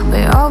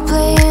 We're all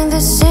playing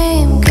the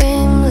same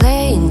game,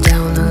 laying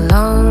down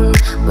alone.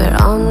 We're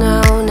on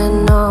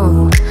and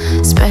on,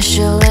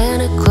 special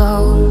and a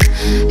glow.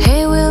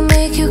 Hey, we'll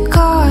make you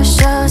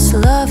cautious,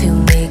 love you,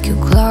 make you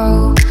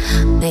glow.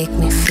 Make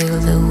me feel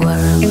the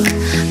world,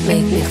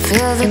 make me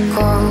feel the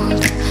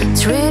cold.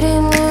 It's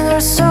written in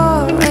our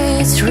story,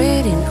 it's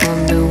written on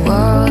the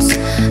walls.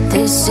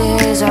 This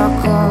is our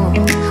goal,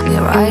 we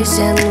rise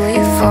and we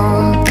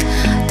fall.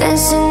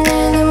 Dancing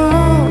in the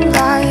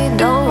moonlight,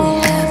 don't we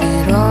have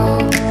it all?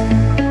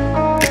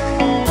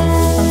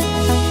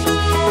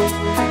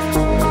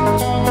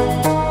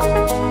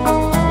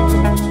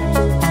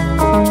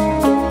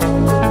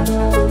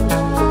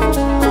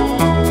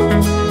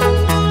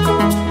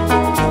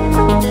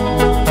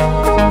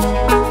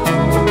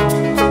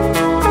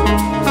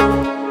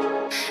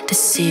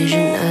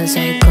 Decision as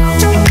I go.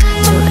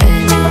 To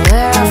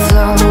anywhere I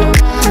flow.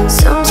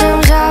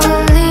 Sometimes I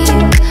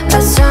believe,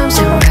 at times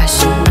I'm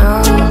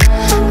rational.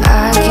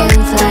 I can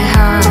fly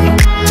high,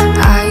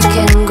 I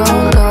can go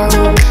low.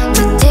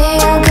 Today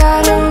I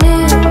got a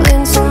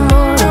million,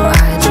 tomorrow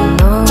I don't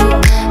know.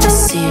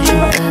 Decision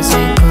as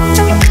I go.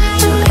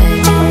 To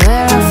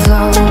anywhere I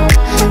flow.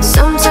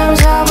 Sometimes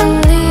I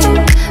believe,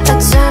 at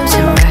times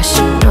I'm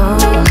rational.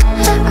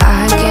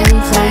 I can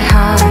fly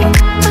high,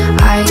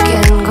 I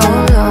can go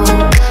low.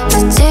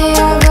 Today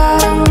I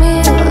got a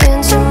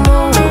million,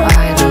 tomorrow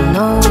I don't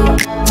know.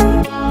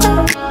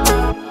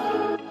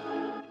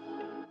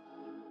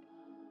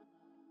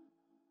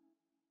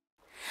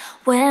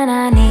 When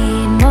I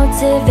need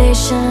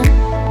motivation,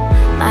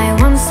 my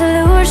one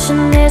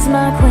solution is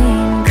my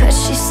queen, 'cause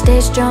she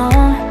stays strong.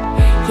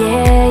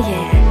 Yeah,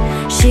 yeah.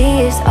 She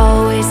is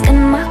always in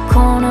my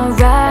corner,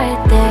 right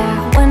there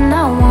when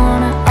I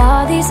wanna.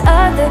 All these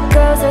other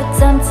girls are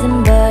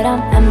tempting, but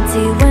I'm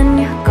empty when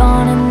you're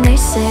gone. And they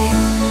say,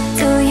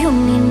 do you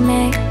need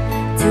me?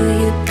 Do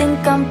you think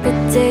I'm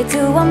pretty?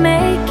 Do I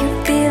make you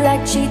feel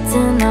like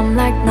cheating? I'm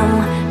like, no,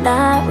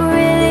 not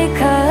really,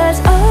 'cause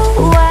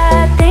oh,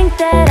 I think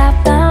that I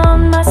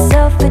found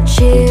myself a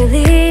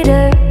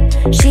cheerleader.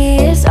 She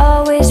is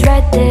always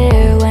right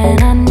there when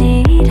I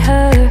need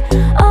her.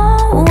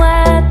 Oh,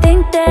 I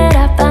think that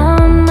I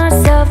found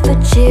myself a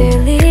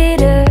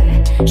cheerleader.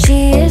 She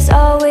is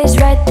always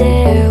right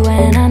there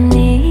when I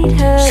need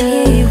her.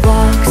 She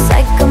walks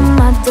like a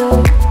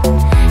model,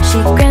 she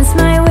grants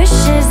my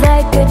wishes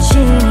like a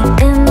genie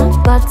in a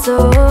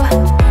bottle.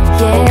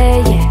 Yeah,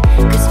 yeah,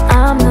 'cause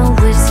I'm the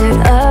wizard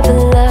of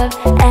love,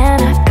 and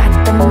I got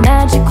the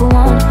magic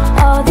wand.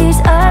 All these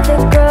other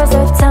girls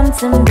are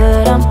tempting,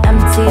 but I'm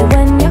empty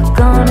when you're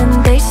gone. And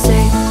they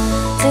say,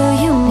 do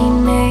you need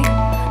me?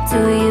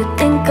 Do you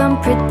think I'm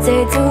pretty?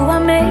 Do I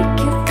make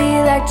you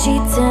feel like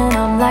cheating?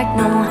 I'm like,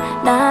 no,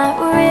 not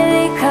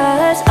really,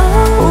 'cause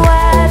oh,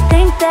 I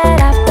think that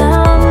I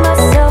found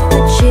myself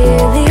a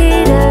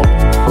cheerleader.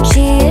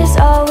 She is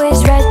always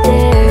right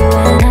there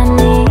when I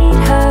need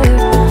her.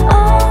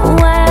 Oh,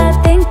 I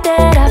think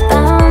that I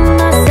found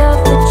myself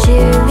a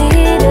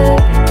cheerleader.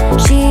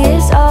 She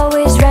is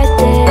always right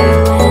there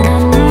when I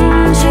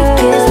need her. She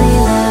gives me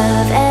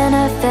love and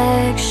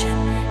affection.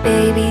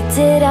 Baby,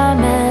 did I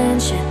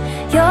mention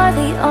you're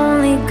the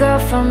only girl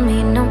for me?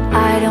 No,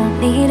 I don't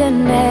need a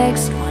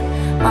next one.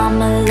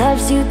 Mama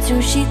loves you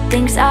too, she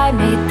thinks I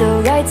made the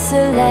right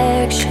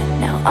selection.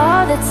 Now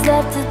all that's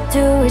left to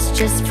do is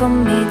just for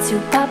me to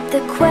pop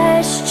the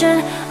question.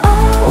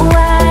 Oh,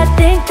 I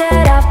think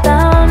that I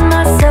found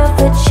myself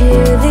a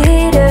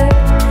cheerleader.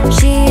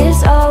 She is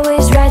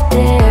always right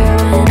there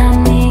when I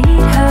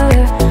need her.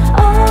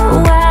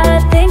 Oh, I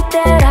think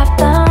that I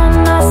found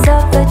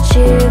myself a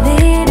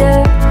cheerleader.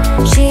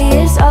 She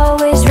is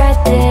always right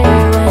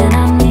there when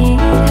I need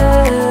her.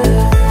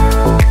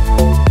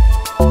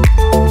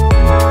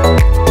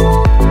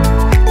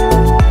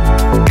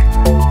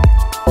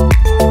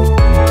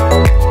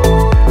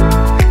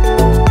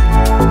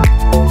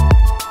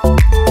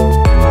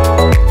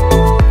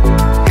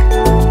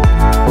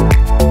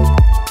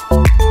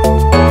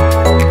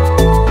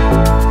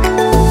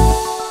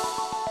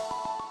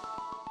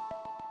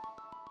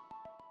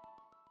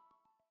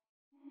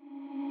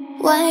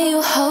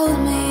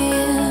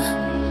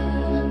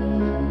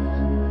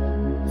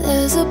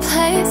 There's a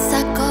place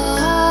I go,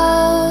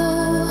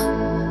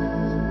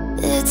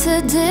 it's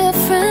a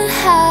different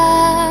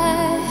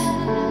high.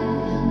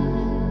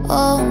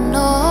 Oh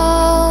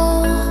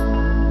no,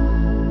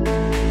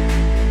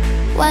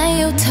 when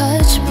you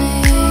touch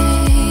me,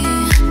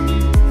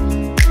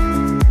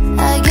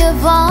 I get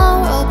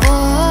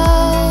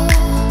vulnerable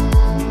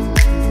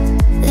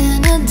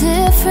in a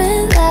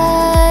different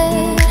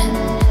light.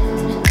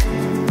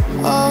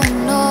 Oh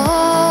no,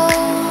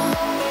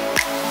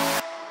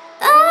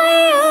 I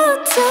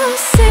used to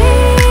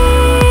see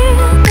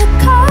the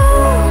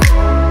cold,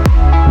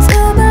 to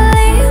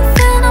believe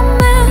in a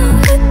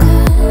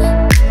miracle.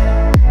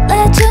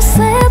 Let you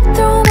slip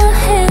through my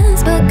hands,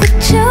 but could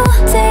you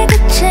take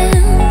a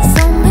chance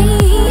on me?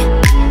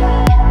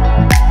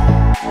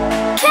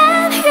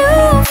 Can you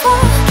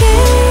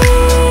forgive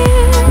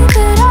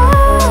it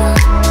all?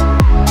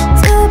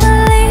 To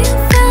believe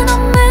in a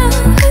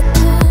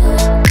miracle.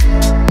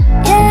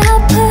 Yeah,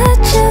 I'll put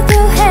you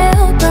through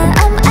hell, but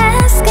I'm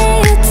asking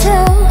you to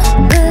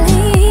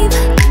believe.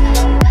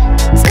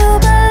 To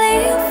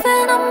believe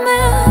in a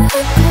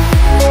miracle.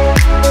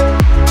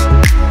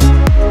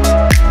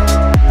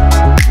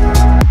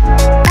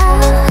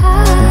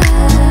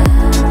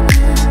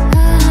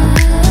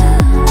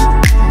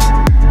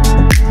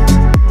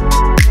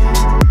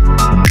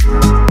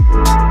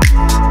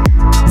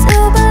 To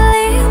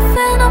believe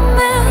in a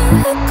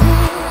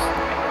miracle.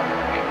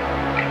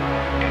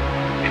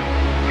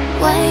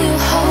 When you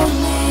hold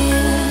me,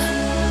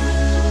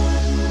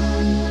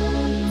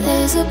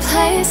 there's a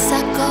place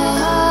I go,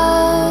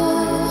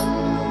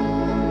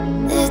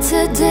 it's a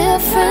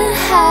different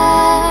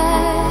high.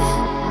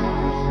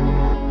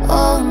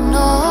 Oh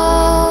no,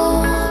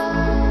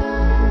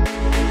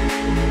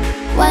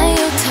 when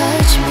you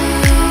touch me,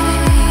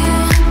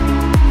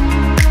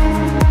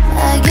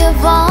 I get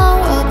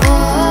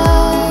vulnerable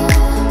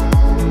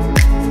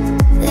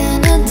in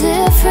a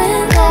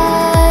different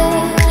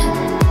light.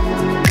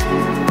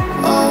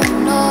 Oh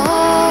no,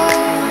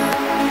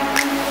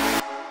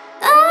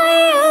 I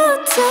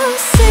used to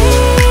see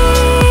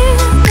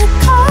the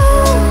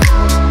cold,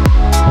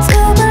 to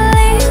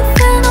believe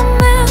in a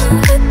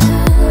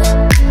miracle.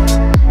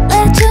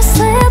 Let you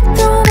slip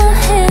through my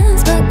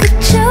hands, but could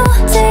you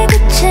take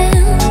a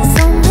chance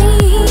on me?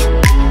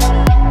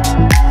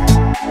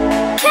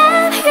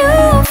 Can you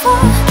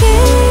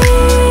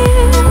forgive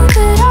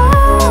it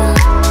all?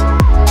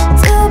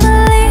 To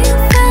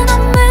believe in a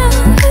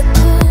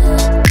miracle.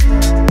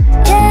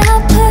 Yeah,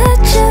 I'll put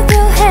you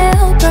through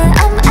hell, but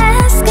I'm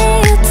asking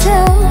you to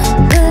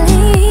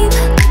believe.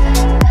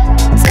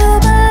 To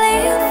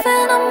believe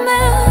in a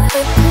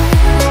miracle.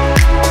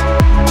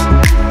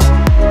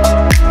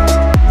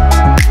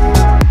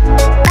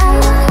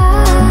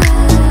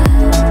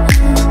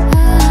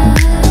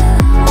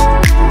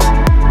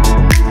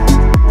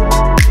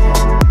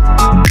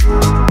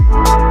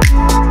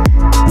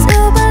 To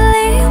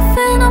believe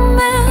in a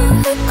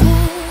miracle.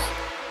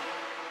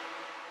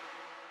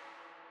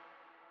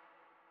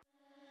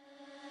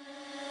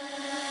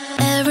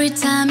 Every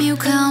time you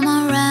come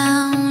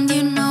around,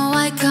 you know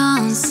I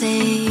can't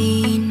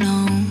say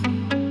no.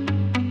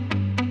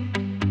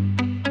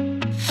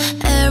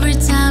 Every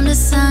time the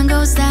sun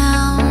goes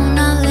down,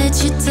 I'll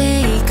let you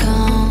take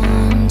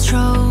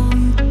control.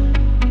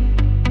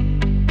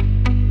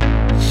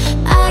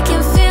 I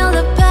can feel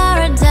the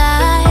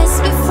paradise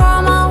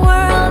before my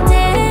world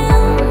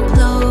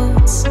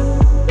implodes.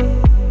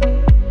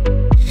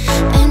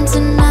 And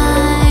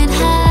tonight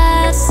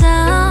has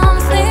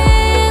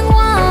something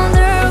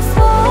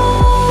wonderful.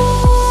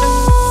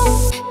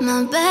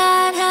 My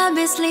bad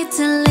habits lead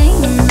to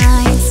late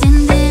nights,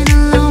 ending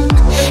alone.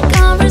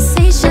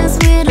 Conversations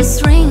with a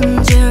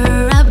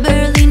stranger I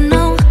barely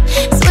know.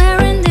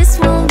 Swearing this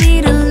won't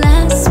be the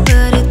last,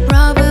 but it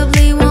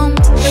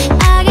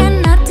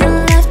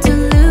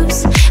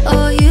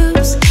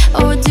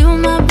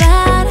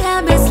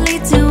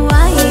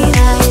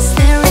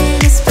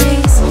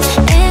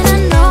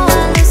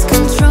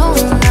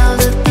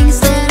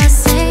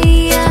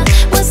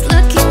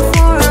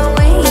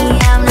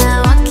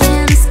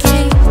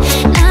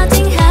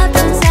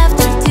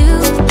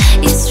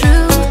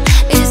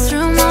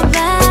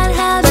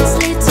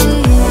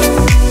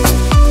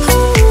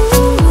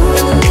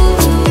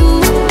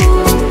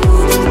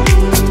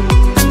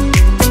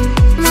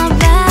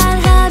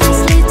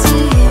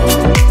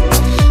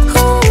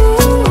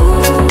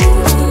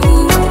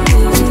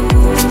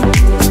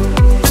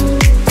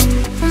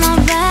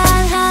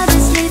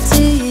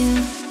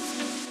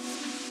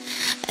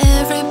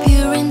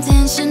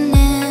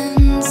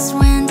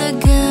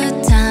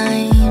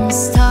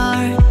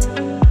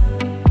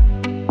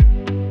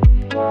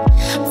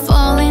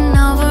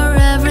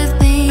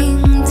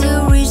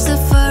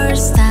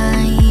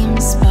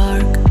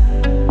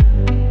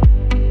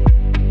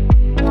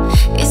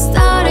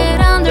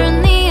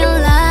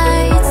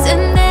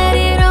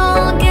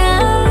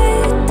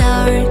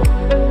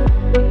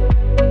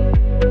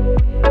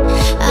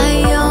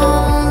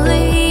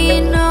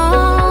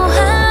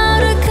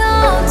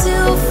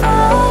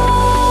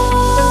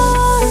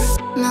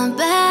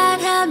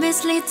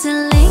habits lead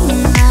to late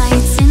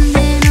nights,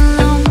 ending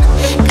alone.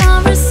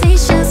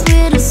 Conversations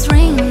with a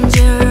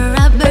stranger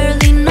I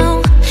barely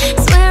know.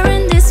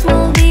 Swearing this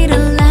won't be the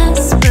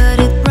last, but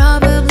it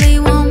probably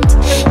won't.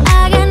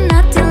 I got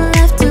nothing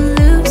left to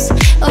lose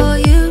or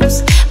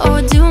use,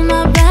 or do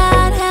my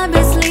bad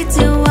habits lead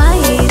to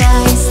white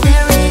eyes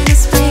staring in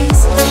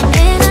space?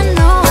 And I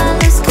know I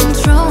lose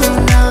control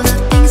of the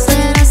things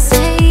that I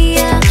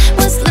say. I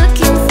was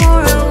looking for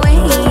a way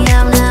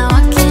out, now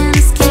I can't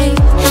escape.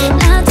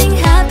 Nothing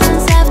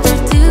happens after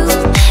two.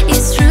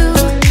 It's true,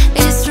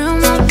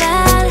 my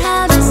bad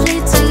habits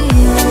lead to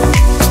you.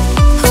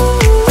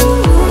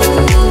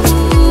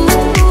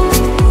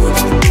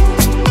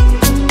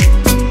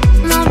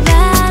 My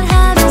bad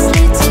habits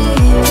lead to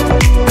you.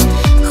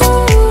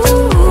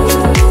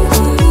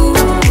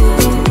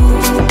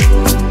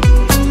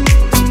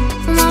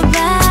 My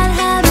bad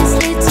habits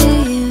lead to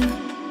you.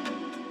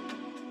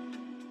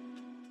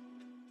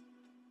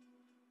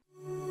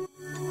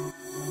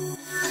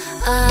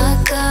 I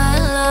got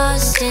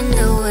lost in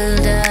the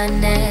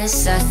wilderness.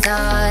 I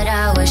thought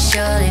I was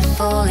surely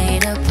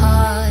falling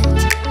apart.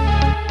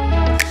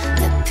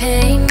 The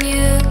pain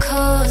you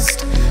caused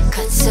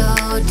cut so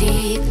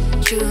deep,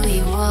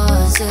 truly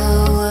was a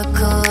work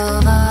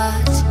of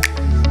art.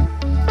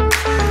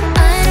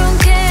 I don't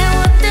care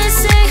what they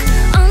say,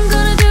 I'm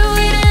gonna do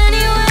it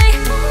anyway.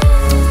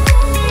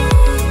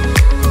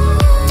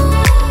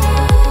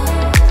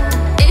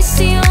 It's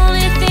the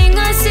only thing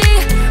I see,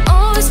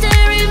 always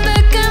staring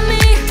back at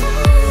me.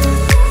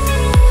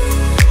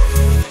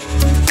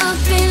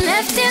 I've been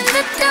left in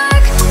the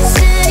dark,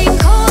 sitting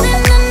cold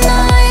in the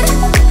night.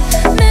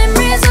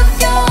 Memories of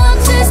your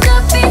arms,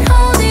 I've been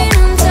holding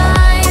on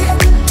tight.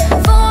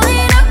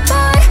 Falling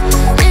apart,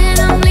 and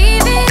I'm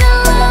leaving a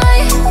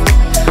lie.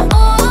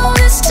 All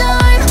this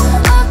time,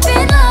 I've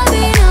been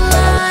loving a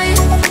lie.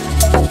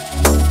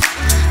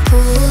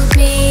 Pulled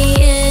me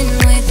in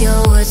with your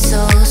words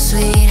so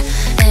sweet.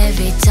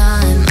 Every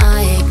time I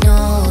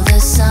ignore the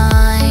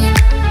sign.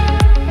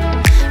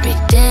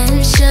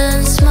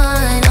 Redemption's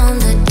mine on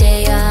the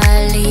day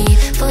I leave.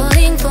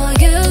 Falling for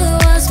you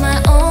was my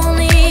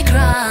only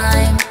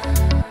crime.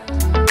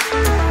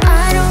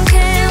 I don't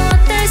care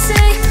what they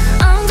say,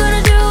 I'm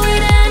gonna do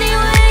it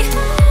anyway.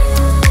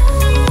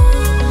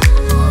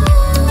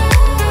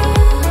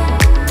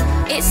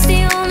 It's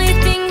the only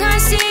thing I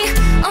see,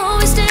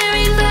 always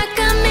staring back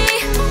at me.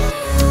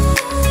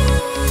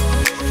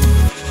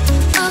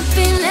 I've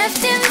been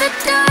left in the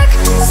dark,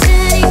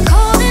 sitting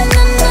cold in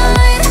the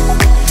night.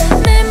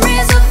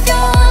 Memories of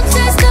your arms,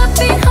 I've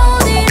been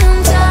holding on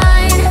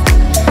tight.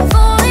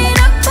 Falling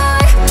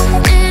apart,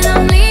 and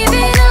I'm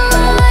leaving a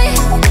lie.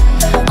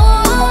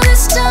 All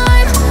this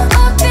time,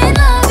 I've been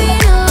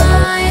loving a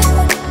lie.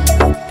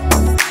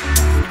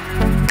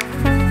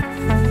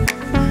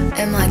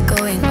 Am I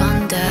going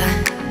under?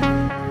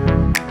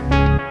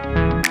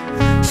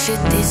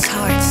 Should this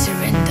heart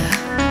surrender?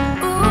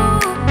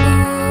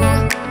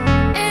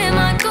 Am I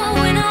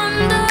going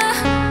under?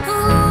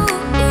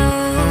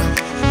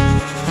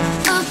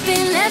 I've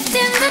been left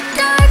in the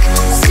dark,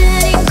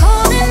 sitting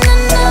cold in the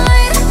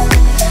night.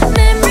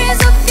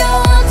 Memories of your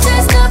arms,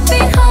 I've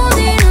been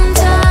holding on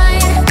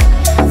tight.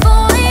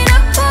 Falling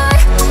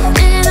apart,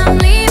 and I'm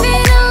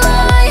leaving a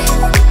lie.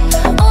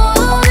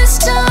 All this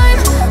time,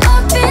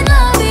 I've been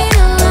loving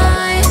a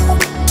lie.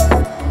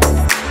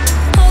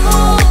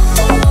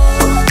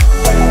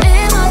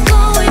 Am I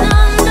going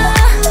under?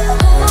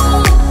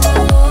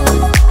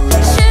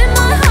 Should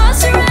my heart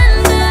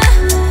surrender?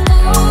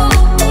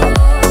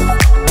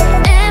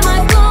 Am I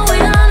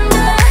going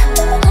under?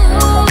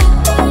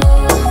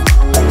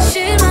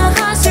 Should my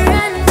heart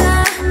surrender?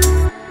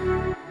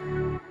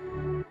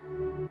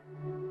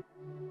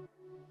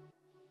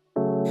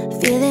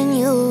 Feeling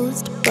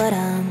used, but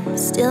I'm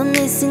still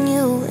missing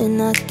you,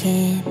 and I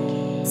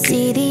can't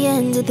see the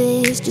end of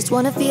this. Just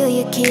wanna feel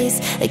your kiss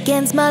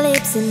against my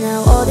lips, and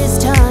now all this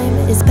time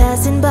is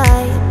passing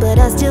by, but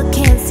I still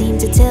can't seem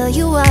to tell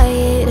you why.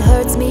 It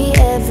hurts me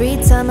every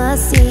time I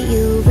see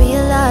you,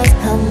 realize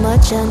how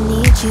much I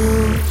need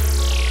you.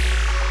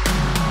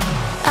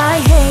 I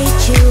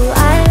hate you,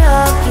 I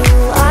love you,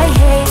 I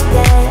hate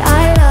that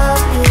I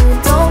love you.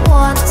 Don't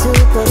want to,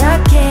 but I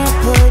can't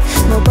put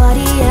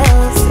nobody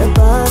else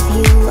above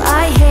you.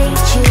 I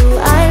hate you,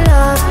 I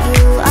love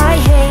you, I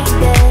hate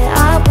that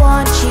I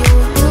want you.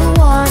 You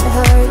want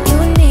her, you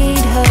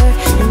need her,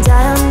 and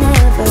I'll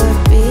never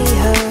be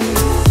her.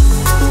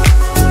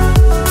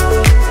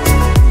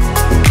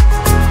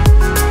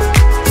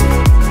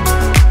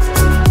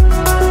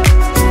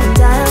 And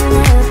I'll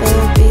never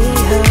be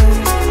her.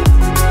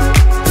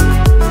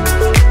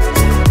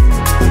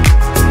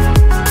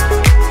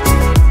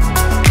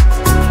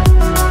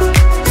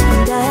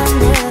 And I'll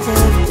never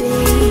be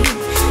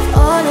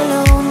all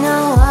alone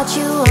now. Watch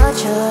you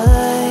watch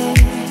her,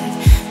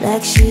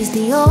 like she's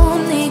the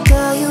only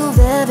girl you've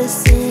ever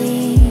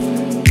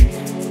seen.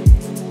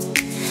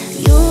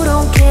 You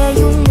don't care,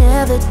 you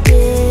never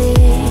did.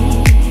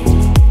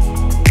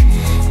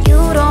 You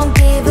don't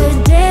give a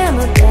damn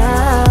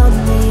about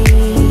me.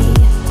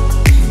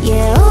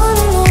 Yeah, all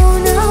alone.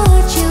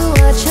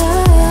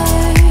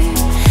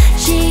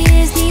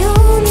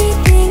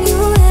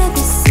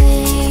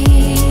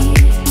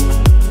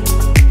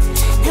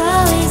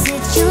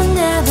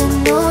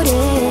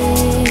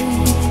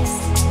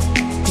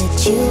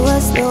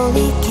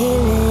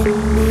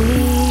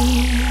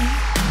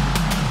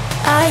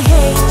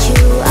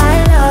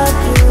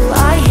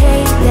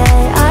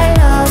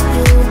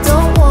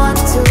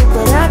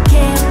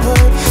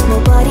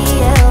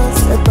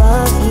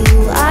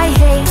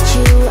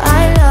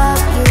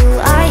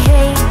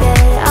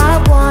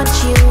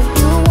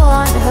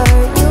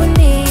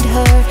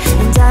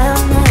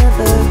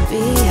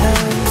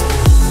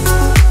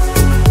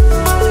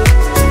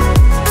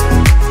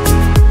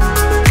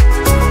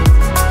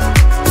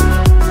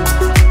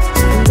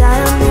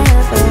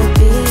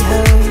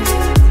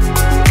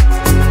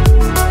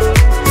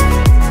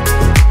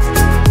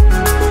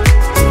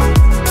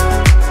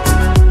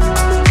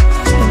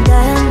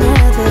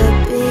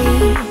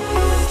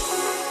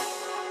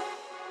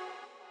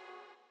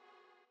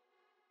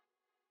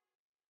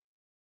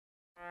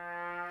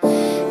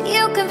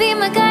 can be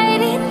my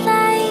guiding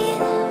light.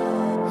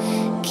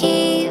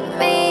 Keep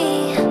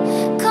me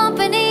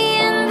company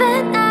in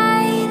the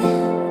night.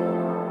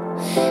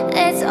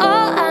 That's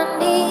all I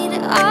need,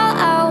 all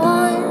I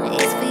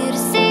want is for you to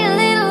stay a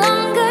little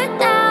longer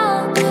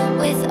now.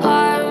 With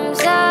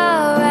arms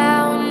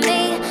around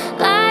me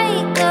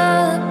like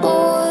a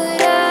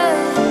border,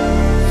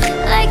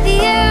 like the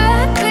air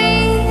I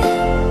breathe.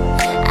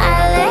 I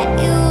let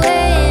you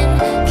in,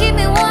 keep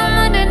me warm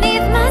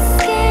underneath my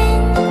skin.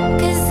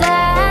 'Cause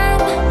I'm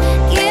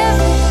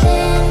giving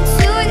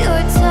into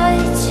your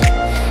touch,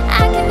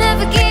 I can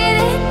never get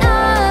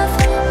enough.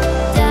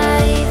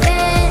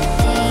 Diving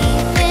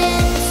deep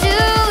into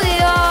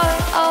your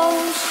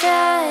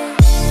ocean.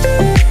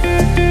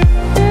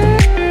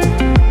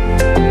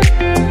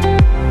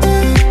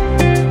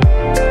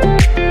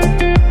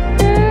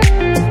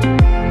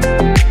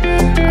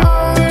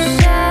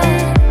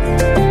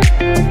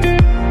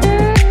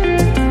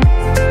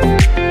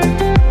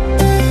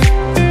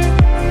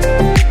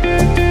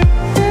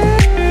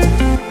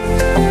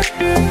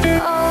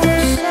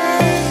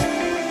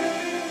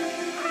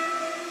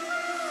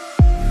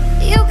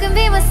 You can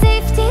be my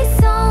safety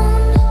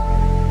zone.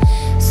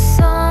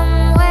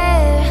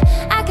 Somewhere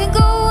I can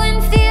go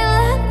and feel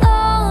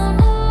alone.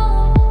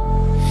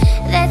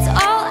 That's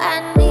all I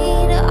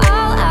need,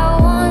 all I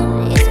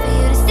want is for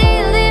you to stay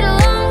a little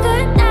longer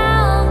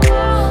now.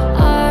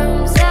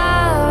 Arms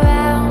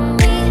around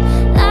me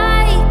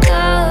like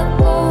a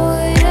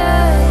border,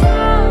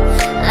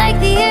 like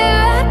the air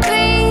I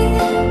breathe.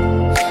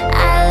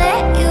 I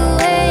let you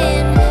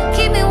in,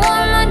 keep me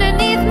warm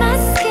underneath my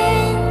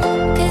skin.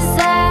 'Cause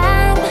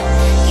I'm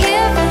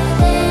giving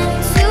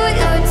into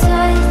your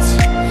touch,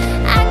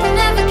 I can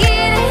never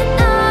get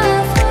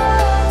enough.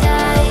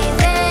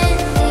 Diving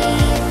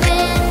deep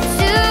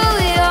into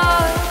your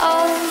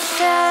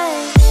ocean.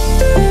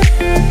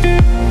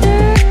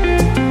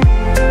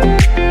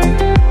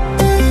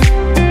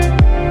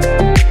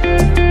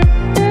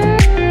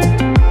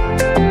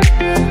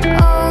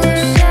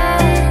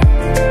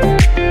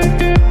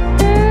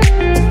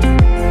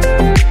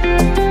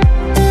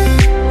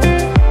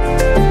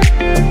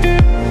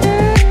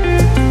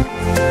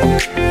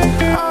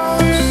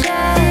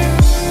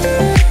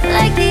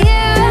 Like the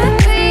air I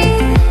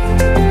breathe,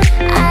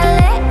 I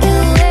let you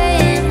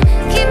in,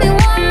 keep me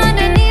warm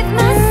underneath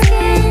my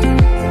skin.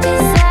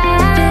 'Cause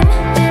I'm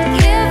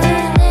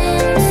giving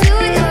into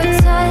your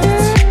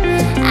touch,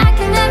 I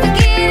can never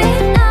get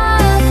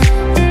enough.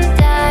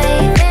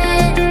 Diving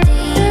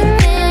deep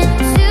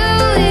into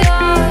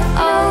your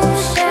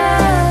ocean.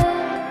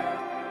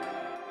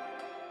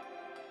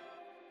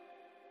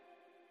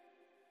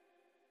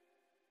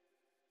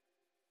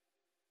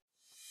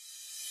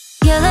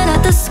 Yelling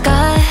at the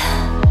sky,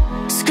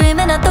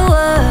 screaming at the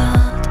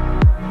world.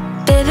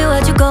 Baby,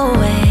 why'd you go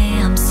away?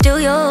 I'm still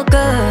your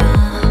girl.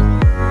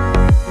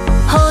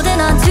 Holding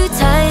on too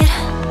tight,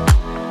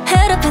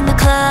 head up in the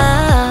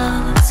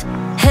clouds.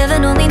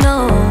 Heaven only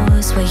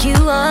knows where you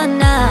are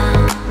now.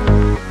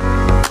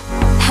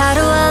 How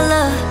do I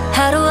love?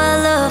 How do I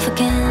love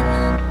again?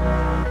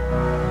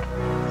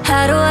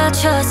 How do I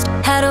trust?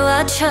 How do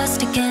I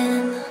trust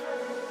again?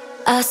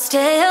 I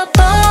stay up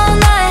all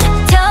night,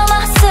 tell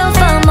myself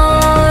I'm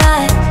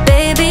alright.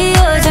 Baby,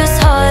 you're just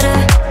harder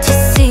to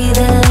see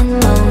than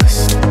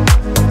most.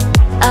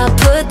 I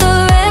put the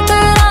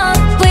record on,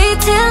 wait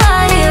till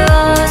I hear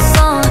our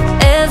song.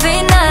 Every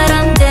night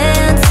I'm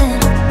dancing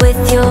with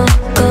your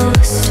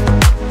ghost.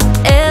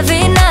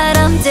 Every night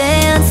I'm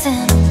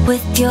dancing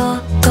with your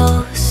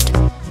ghost.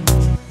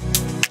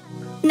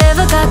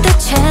 Never got the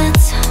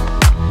chance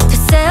to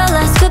say our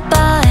last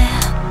goodbye.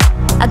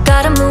 I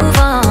gotta move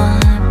on,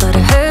 but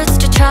it hurts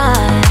to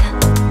try.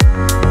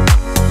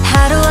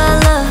 How do I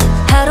love?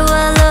 How do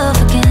I love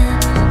again?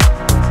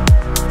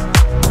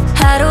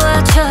 How do I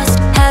trust?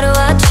 How do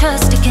I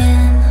trust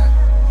again?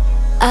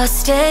 I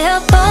stay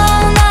up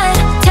all night,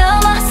 tell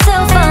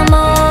myself I'm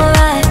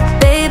alright.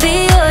 Baby,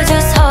 you're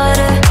just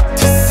harder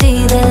to see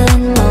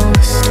than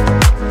most.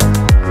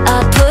 I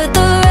put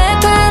the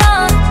record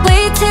on,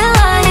 wait till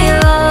I hear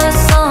our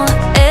song.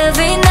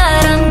 Every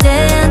night I'm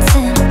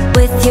dancing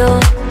with your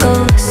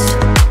ghost.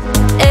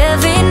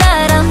 Every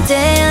night I'm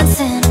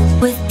dancing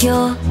with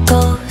your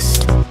ghost.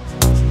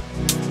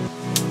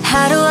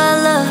 How do I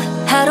love?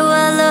 How do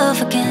I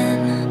love again?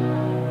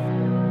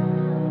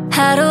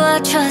 How do I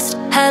trust?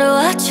 How do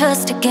I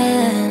trust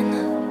again?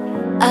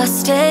 I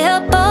stay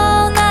up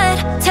all night,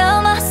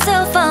 tell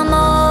myself I'm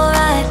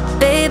alright.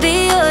 Baby,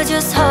 you're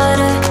just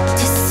harder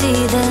to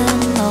see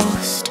than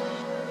most.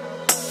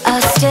 I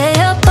stay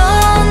up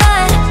all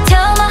night,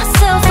 tell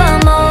myself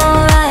I'm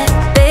alright.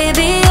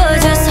 Baby, you're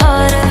just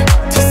harder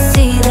to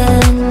see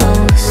than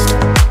most.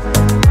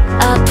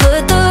 I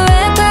put the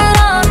record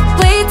on,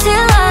 wait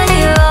till I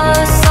hear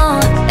our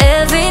song.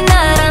 Every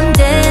night I'm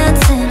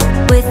dancing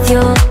with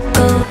your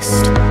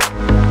ghost.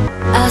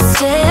 I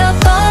stay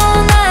up all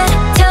night,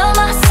 tell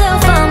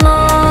myself I'm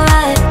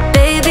alright.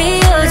 Baby,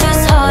 you're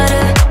just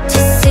harder to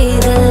see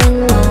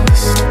than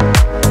most.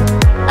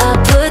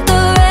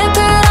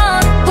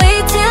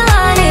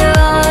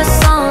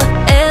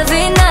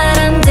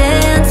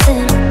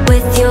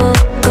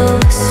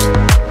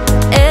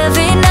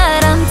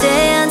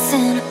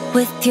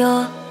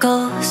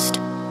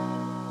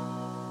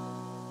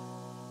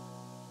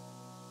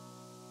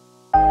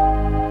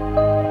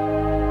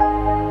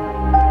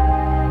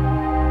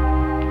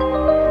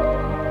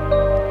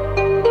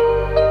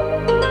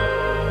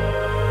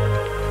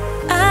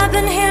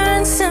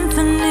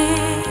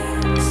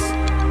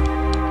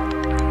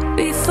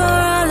 Before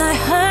all I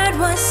heard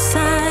was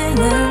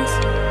silence,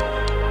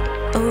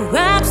 a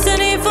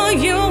rhapsody for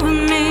you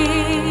and me.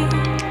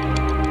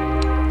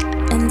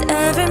 And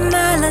every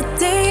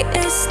melody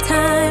is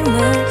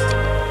timeless.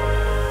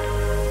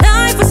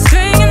 Life was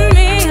stringing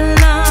me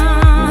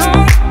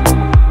along,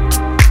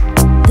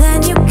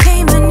 then you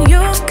came and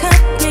you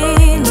cut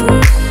me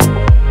loose.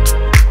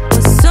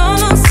 Was so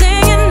long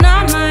singing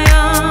on my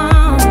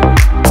own.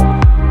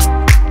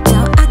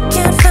 Now I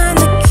can't find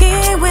the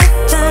key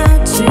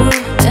without you.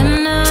 And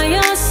now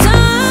your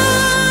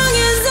song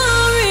is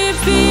on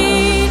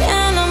repeat,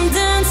 and I'm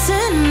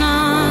dancing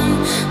on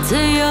to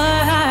your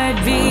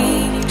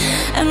heartbeat.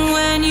 And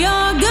when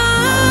you're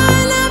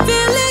gone, I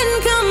feel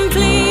incomplete.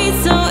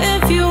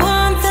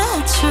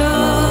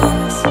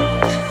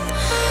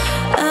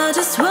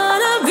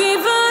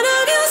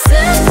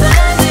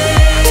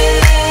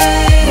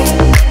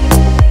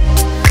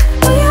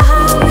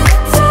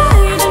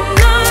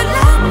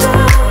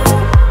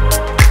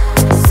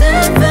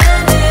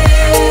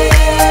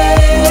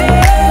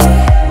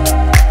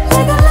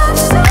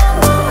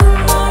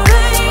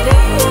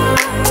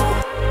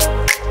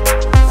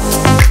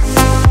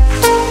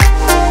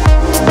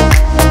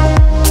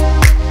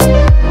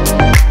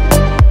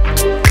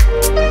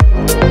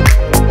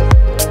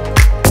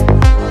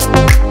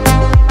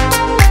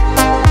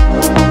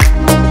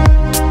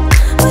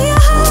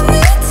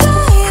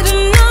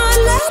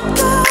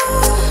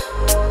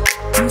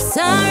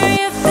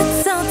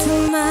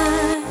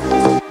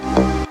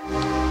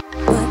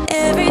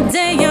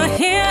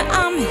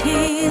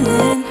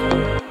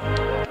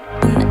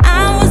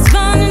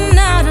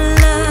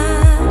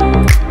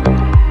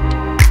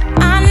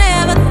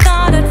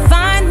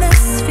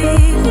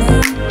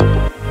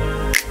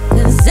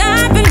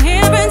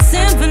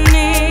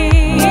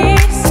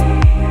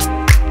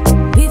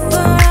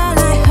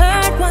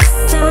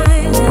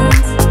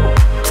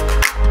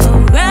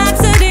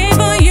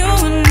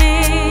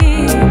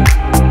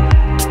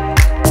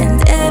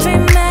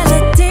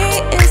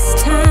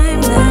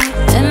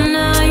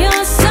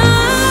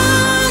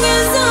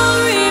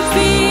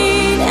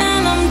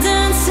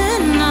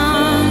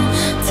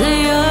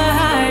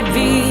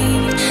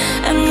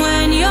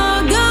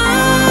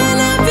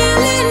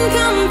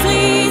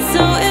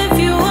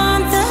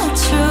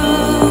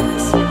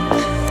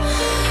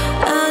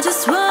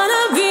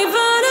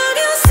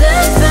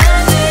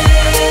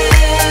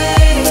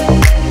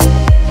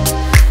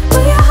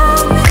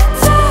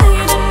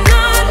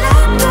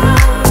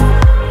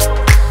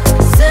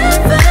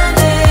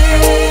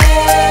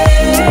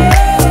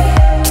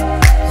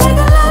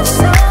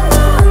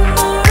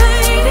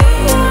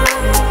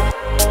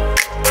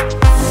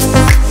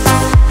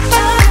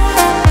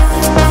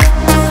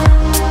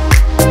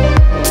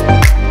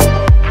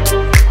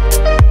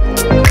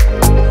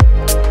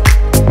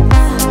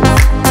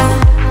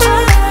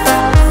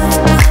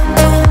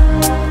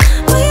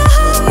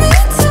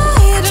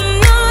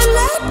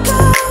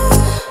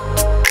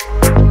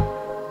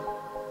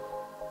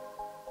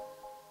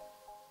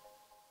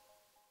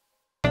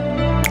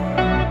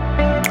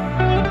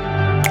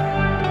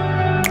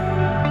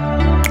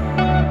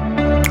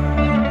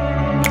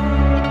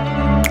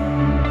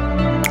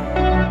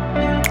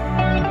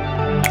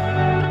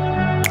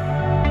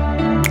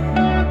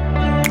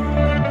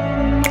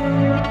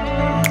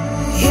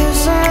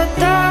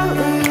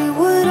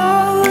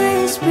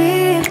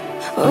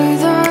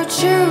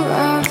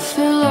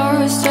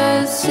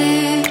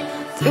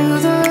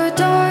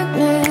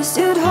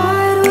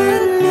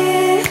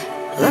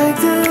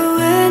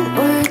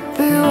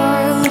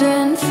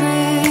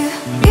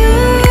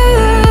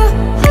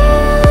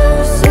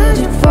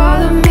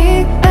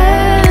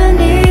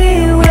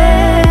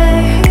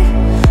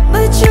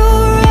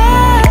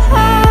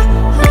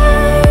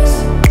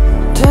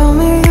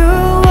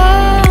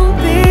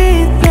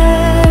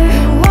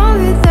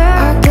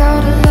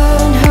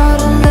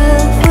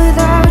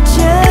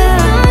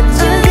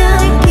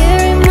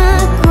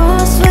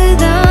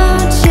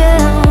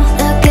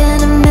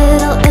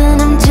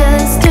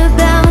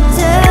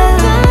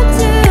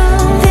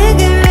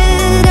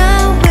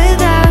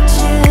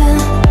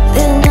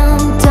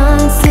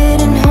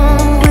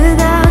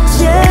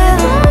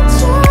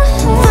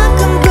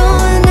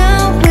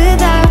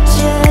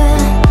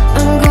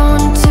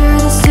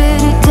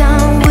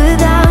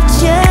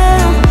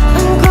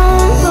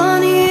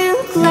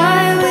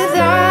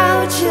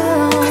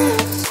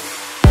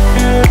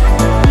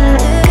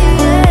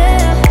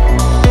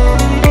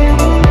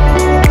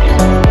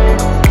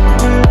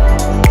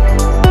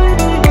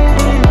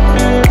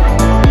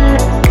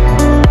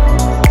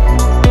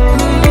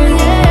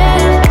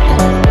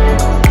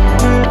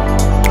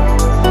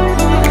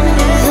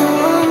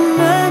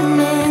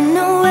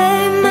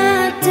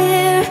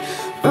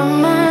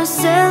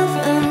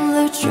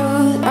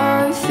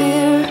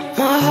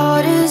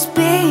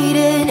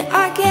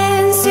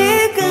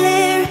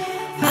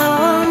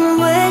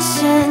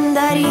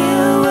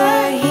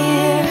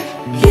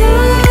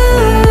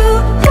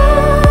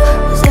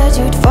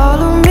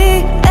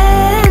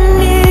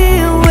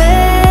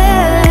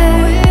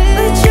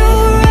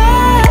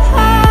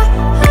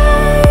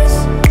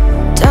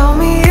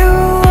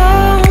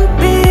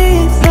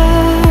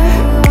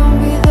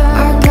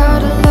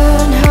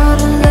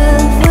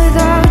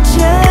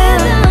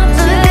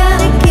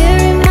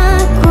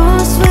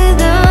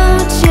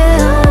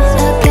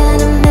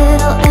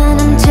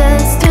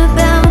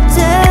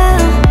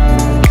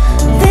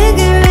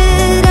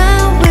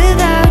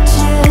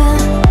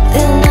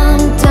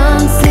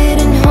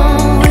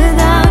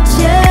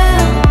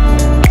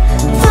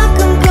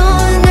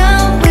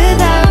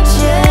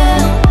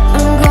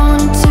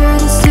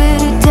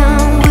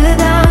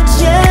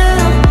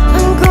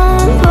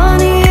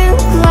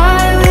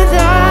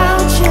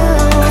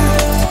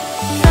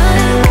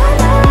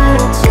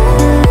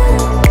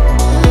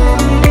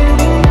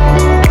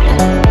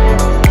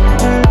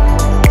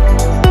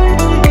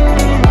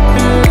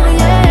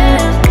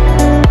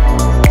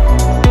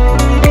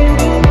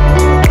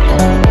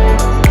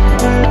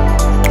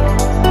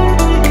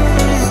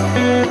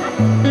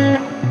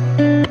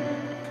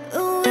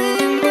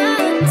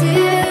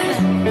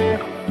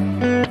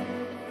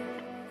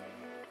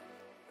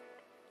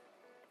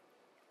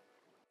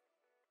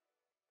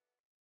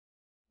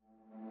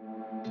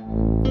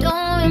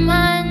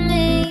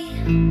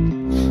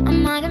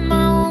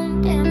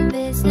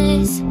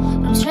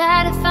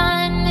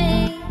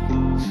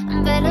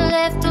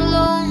 left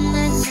alone,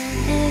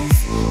 and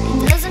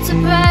it doesn't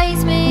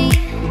surprise me.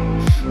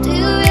 Do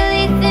you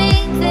really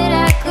think that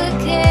I could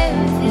care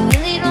if you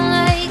really don't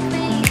like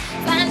me?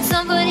 Find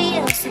somebody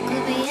else, it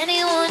could be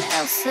anyone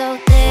else out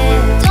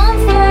there. Don't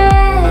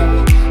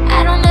fret,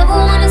 I don't ever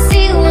wanna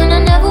see you, and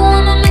I never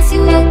wanna miss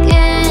you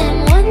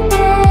again. One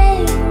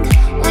day,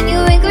 when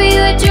you're angry,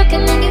 you're a jerk,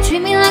 and then you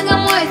treat me like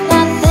I'm worth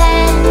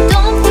nothing.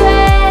 Don't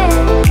fret,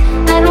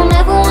 I don't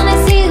ever wanna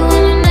see you,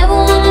 and I never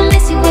wanna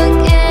miss you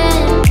again.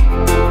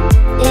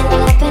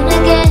 It'll happen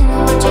again,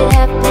 watch it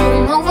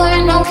happen over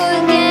and over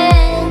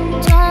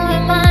again. Don't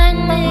remind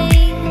me,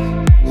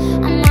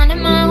 I'm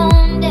minding my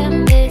own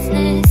damn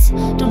business.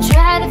 Don't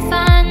try to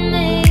find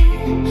me,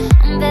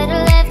 I'm better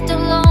left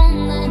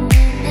alone than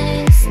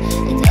this.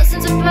 It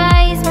doesn't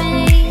surprise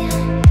me.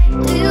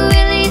 Do you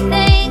really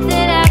think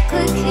that I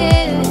could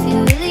care if you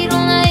really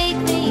don't like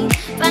me?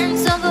 Find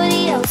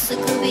somebody else, it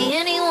could be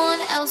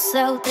anyone else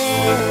out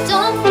there.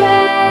 Don't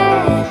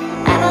fret,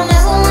 I don't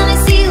ever wanna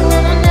see you,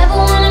 and I never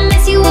wanna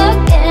miss you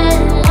again.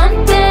 One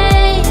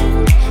thing,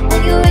 when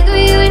you're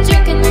angry, you're a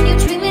jerk, and then you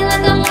treat me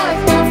like I'm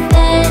worth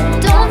nothing.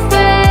 Don't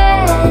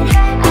fret,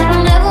 I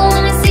don't ever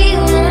wanna see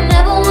you, and I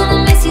never wanna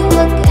miss you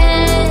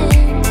again.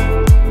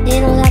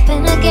 It'll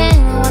happen again,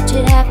 watch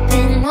it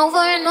happen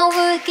over and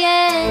over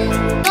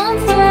again.